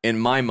 in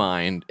my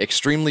mind,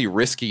 extremely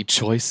risky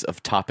choice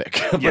of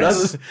topic. But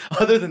Yes.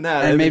 other than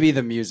that, And maybe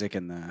the music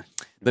and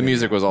the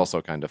music was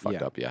also kind of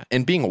fucked up. Yeah,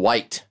 and being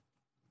white.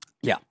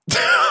 Yeah.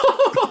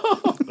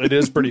 It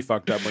is pretty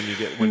fucked up when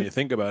you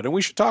think about it. And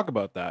we should talk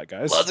about that,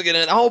 guys. Let's get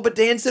in. Oh, but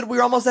Dan said we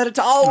were almost out of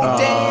time. Oh,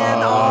 Dan.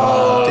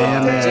 Oh,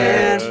 damn it.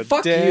 Dan,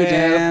 fuck you,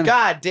 Dan.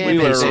 God damn We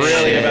it. were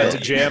really shit. about to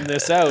jam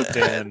this out,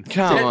 Dan.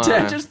 Come on.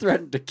 Dan just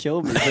threatened to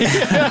kill me.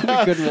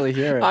 I couldn't really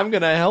hear it. I'm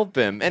going to help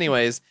him.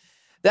 Anyways,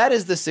 that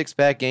is the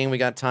six-pack game. We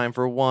got time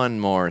for one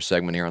more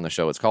segment here on the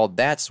show. It's called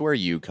That's Where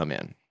You Come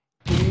In.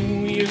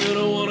 You're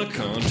gonna wanna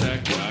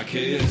contact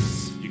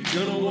YKS. You're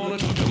gonna wanna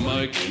talk to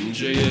Mike and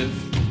JF.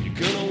 You're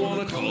gonna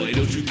wanna call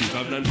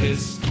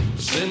 802-359-PISS.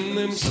 Send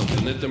them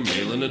something at their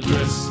mailing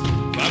address.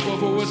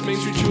 544 West Main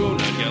Street,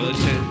 209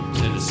 Gallatin,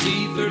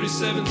 Tennessee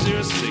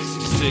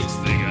 37066.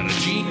 They got a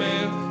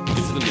Gmail,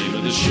 it's the name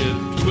of the ship.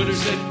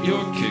 Twitter's at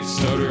your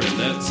Kickstarter, and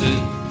that's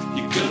it.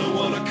 You're gonna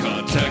wanna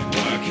contact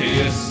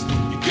YKS.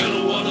 You're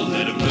gonna wanna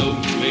let them know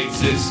you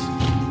exist.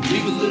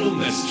 Leave a little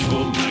message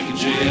for Mike and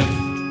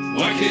JF.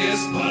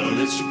 YKS Pod on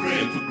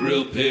Instagram for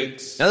grill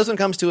pics. Now, this one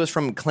comes to us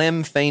from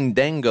Clem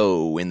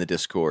Fandango in the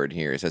Discord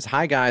here. It says,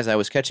 "Hi, guys. I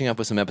was catching up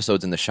with some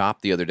episodes in the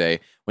shop the other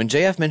day when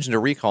JF mentioned a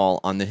recall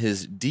on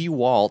his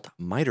DeWalt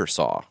miter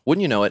saw.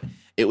 Wouldn't you know it,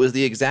 it was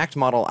the exact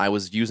model I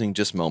was using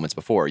just moments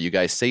before. You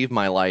guys saved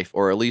my life,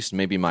 or at least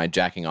maybe my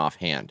jacking off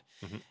hand.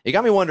 It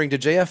got me wondering,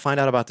 did JF find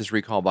out about this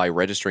recall by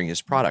registering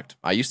his product?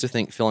 I used to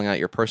think filling out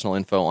your personal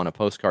info on a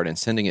postcard and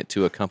sending it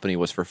to a company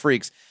was for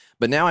freaks,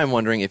 but now I'm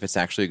wondering if it's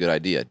actually a good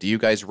idea. Do you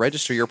guys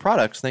register your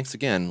products? Thanks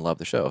again. Love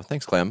the show."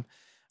 Thanks, Clem.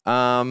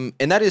 And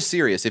that is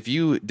serious. If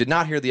you did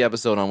not hear the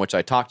episode on which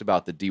I talked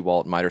about the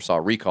DeWalt miter saw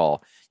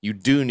recall, you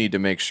do need to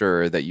make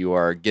sure that you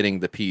are getting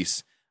the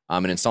piece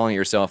and installing it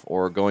yourself,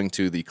 or going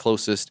to the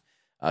closest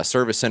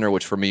service center,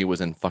 which for me was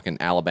in fucking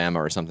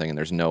Alabama or something, and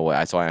there's no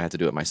way, so I had to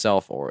do it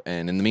myself.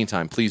 And in the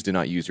meantime, please do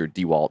not use your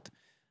DeWalt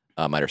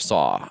miter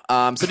saw.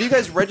 So do you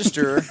guys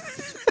register?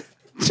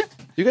 Do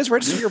you guys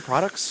register your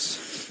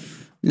products?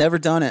 Never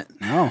done it.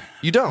 No,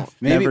 You don't.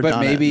 maybe, Never but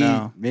done it, maybe,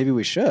 no. maybe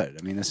we should.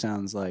 I mean, this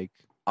sounds like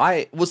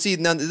Well, see,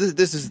 now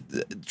this is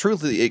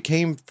truthfully, it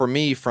came for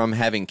me from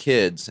having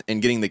kids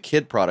and getting the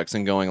kid products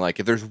and going like,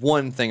 if there's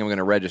one thing I'm going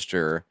to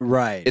register,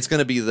 right. it's going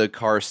to be the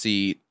car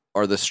seat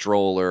or the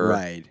stroller,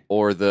 Right.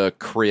 or the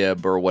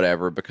crib or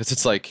whatever, because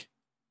it's like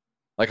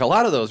a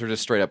lot of those are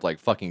just straight up like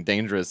fucking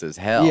dangerous as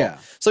hell. Yeah.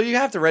 So you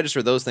have to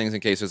register those things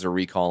in case there's a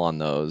recall on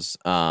those.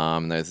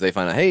 If they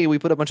find out, hey, we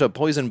put a bunch of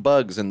poison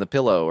bugs in the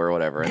pillow or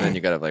whatever, and then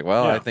you got to like,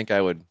 well, Yeah. I think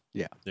I would.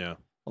 Yeah. I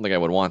don't think I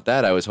would want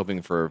that. I was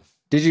hoping for.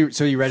 Did you?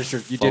 So you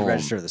registered? You did Foam.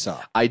 register the saw.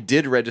 I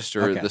did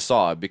register Okay. the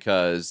saw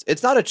because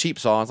it's not a cheap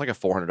saw. It's like a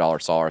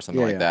 $400 saw or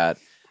something Yeah, like yeah. that.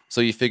 So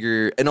you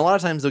figure, and a lot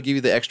of times they'll give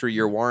you the extra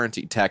year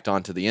warranty tacked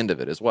onto the end of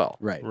it as well.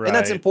 Right. And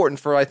that's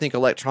important for, I think,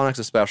 electronics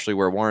especially,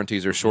 where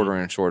warranties are shorter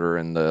and shorter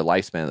and the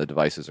lifespan of the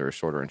devices are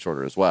shorter and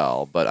shorter as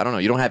well. But I don't know.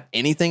 You don't have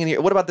anything in here.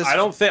 What about this? I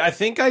don't think. I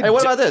think I. Hey,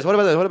 what about this? What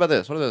about this? What about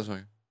this? What about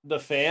this? The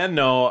fan?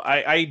 No,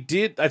 I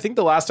did. I think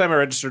the last time I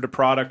registered a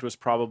product was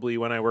probably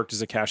when I worked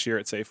as a cashier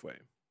at Safeway.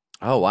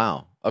 Oh,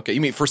 wow. Okay.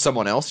 You mean for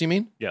someone else, you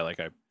mean? Yeah, like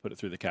I put it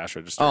through the cash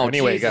register. Oh,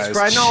 anyway, Jesus guys.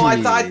 Christ. No, I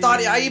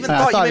thought you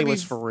thought he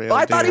was for real.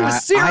 I thought he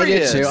was serious. I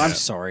did too. I'm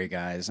sorry,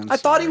 guys. I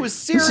thought he was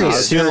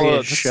serious.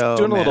 Serious show,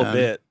 doing a little man.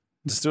 bit.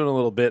 Just doing a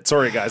little bit.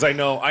 Sorry, guys. I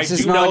know. This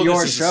is not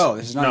your show.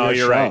 This is not no, your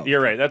you're show. right.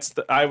 You're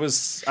right. I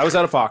was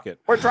out of pocket.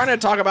 We're trying to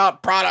talk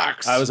about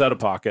products. I was out of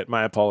pocket.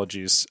 My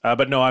apologies.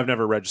 But no, I've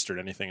never registered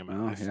anything in my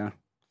life. Yeah.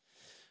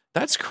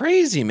 That's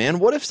crazy, man.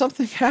 What if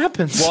something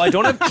happens? Well, I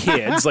don't have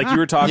kids, like you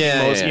were talking.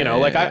 Yeah,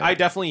 I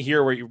definitely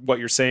hear what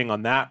you're saying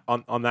on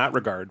that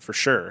regard for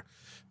sure.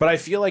 But I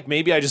feel like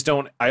maybe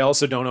I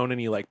also don't own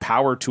any like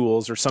power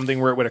tools or something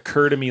where it would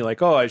occur to me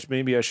like, oh,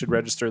 maybe I should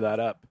register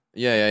that up.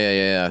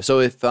 Yeah.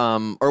 So if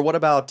or what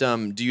about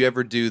do you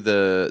ever do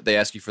they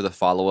ask you for the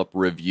follow-up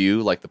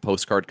review, like the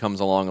postcard comes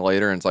along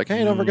later and it's like,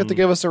 hey, don't forget to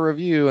give us a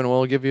review and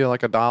we'll give you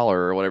like $1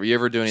 or whatever. You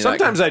ever do any of that?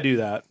 Sometimes I do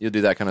that. You'll do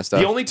that kind of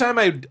stuff. The only time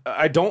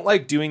I don't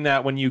like doing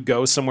that when you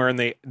go somewhere and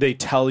they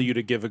tell you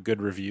to give a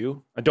good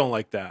review. I don't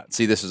like that.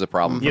 See, this is a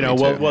problem for me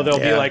well too. they'll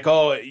be like,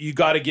 oh, you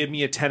got to give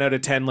me a 10 out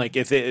of 10. Like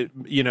if it,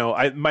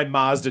 my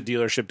Mazda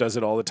dealership does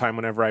it all the time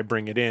whenever I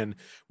bring it in,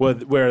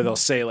 where they'll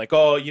say like,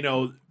 oh,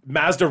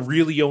 Mazda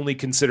really only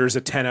considers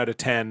a 10 out of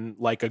 10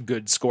 like a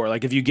good score.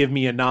 Like if you give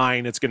me a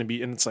 9, it's going to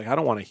be, and it's like, I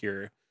don't want to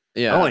hear.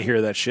 Yeah. I don't want to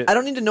hear that shit. I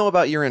don't need to know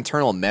about your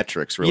internal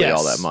metrics really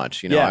all that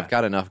much. I've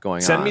got enough going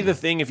on. Send me the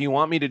thing. If you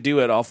want me to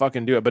do it, I'll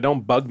fucking do it. But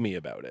don't bug me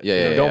about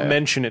it. Don't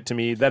mention it to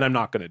me. Then I'm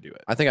not going to do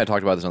it. I think I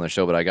talked about this on the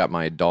show, but I got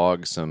my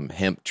dog some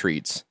hemp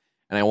treats.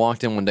 And I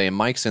walked in one day and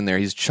Mike's in there.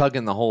 He's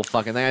chugging the whole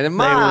fucking thing. I said,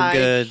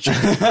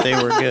 Mike! They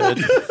were good.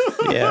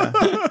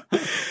 Yeah.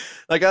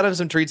 I got him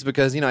some treats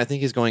because, I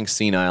think he's going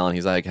senile and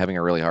he's like having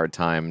a really hard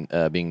time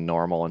being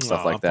normal and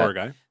stuff like that. Poor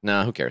guy.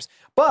 No, who cares?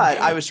 But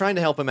I was trying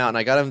to help him out and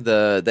I got him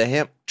the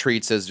hemp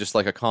treats as just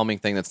like a calming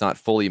thing that's not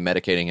fully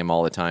medicating him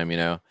all the time,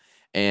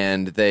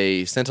 And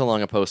they sent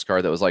along a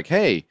postcard that was like,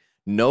 hey,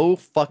 no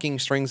fucking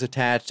strings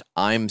attached.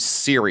 I'm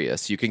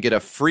serious. You can get a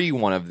free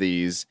one of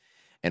these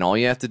and all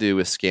you have to do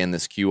is scan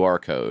this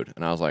QR code.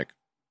 And I was like,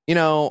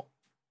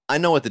 I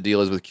know what the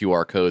deal is with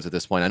QR codes at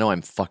this point. I know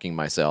I'm fucking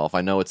myself.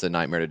 I know it's a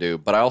nightmare to do,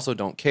 but I also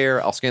don't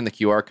care. I'll scan the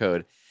QR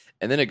code.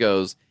 And then it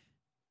goes,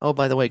 oh,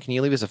 by the way, can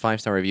you leave us a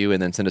 5-star review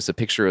and then send us a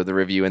picture of the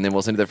review and then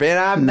we'll send it to the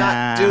I'm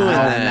not doing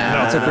that.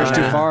 No, it's a bridge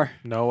too far.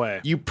 No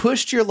way. You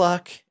pushed your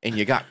luck and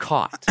you got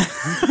caught.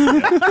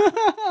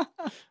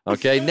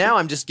 Okay, now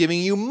I'm just giving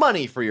you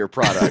money for your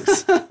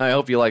products. I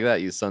hope you like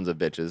that, you sons of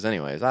bitches.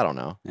 Anyways, I don't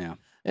know. Yeah.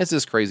 It's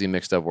this crazy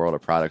mixed up world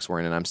of products we're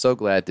in, and I'm so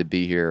glad to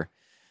be here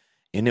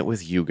in it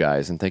with you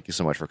guys. And thank you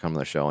so much for coming to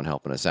the show and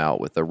helping us out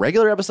with the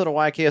regular episode of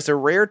YKS, a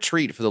rare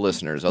treat for the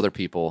listeners, other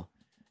people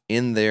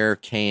in their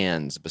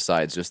cans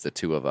besides just the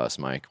two of us.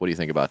 Mike, what do you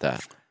think about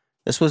that?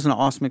 This was an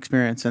awesome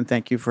experience, and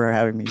thank you for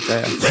having me.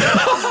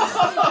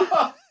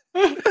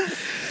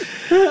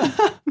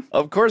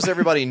 Of course,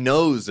 everybody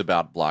knows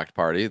about Blocked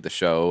Party, the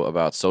show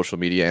about social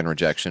media and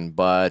rejection,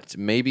 but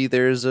maybe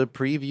there's a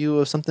preview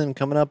of something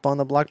coming up on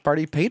the Blocked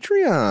Party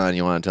Patreon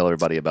you want to tell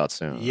everybody about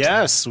soon.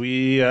 Yes,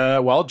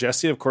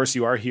 Jesse, of course,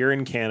 you are here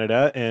in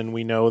Canada, and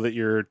we know that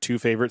your three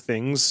favorite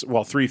things,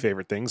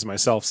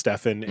 myself,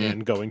 Stefan,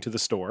 and going to the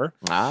store.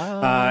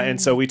 And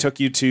so we took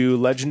you to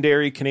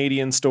legendary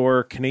Canadian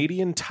store,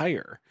 Canadian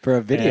Tire. For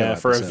a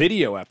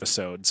video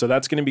episode. So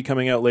that's going to be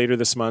coming out later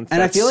this month.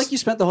 And I feel like you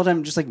spent the whole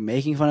time just like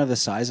making fun of the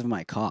size of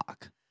my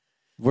cock.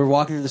 We're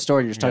walking through the store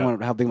and you're just talking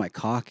about how big my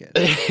cock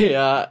is.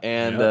 Yeah,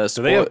 and do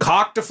they have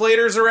cock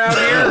deflators around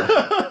here?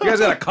 You guys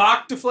got a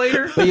cock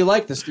deflator? But you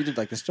did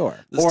like the store.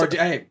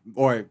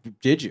 Or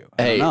did you?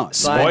 I don't know.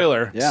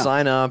 Spoiler.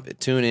 Sign up,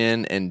 tune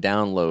in, and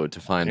download to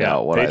find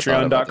out what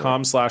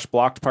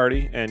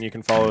Patreon.com/blockedparty, and you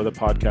can follow the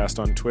podcast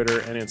on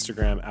Twitter and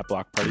Instagram at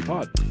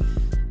BlockedPartyPod.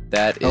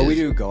 We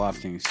do go off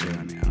things too.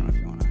 I mean, I don't know if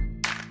you want to.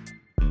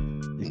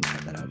 You can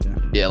cut that out too.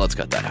 Yeah, let's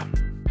cut that out.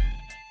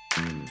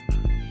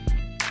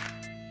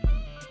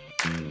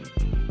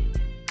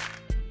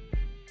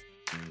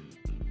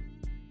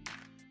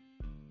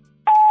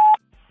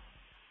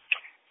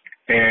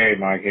 Hey,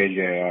 Mike,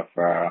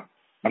 AJF.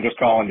 I'm just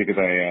calling because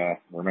I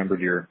remembered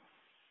your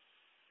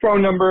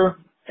phone number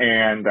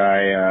and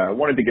I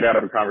wanted to get out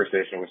of a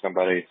conversation with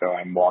somebody, so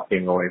I'm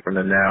walking away from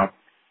them now.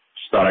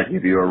 Just thought I'd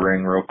give you a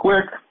ring real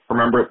quick.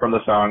 Remember it from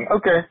the song.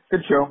 Okay,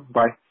 good show.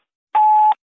 Bye.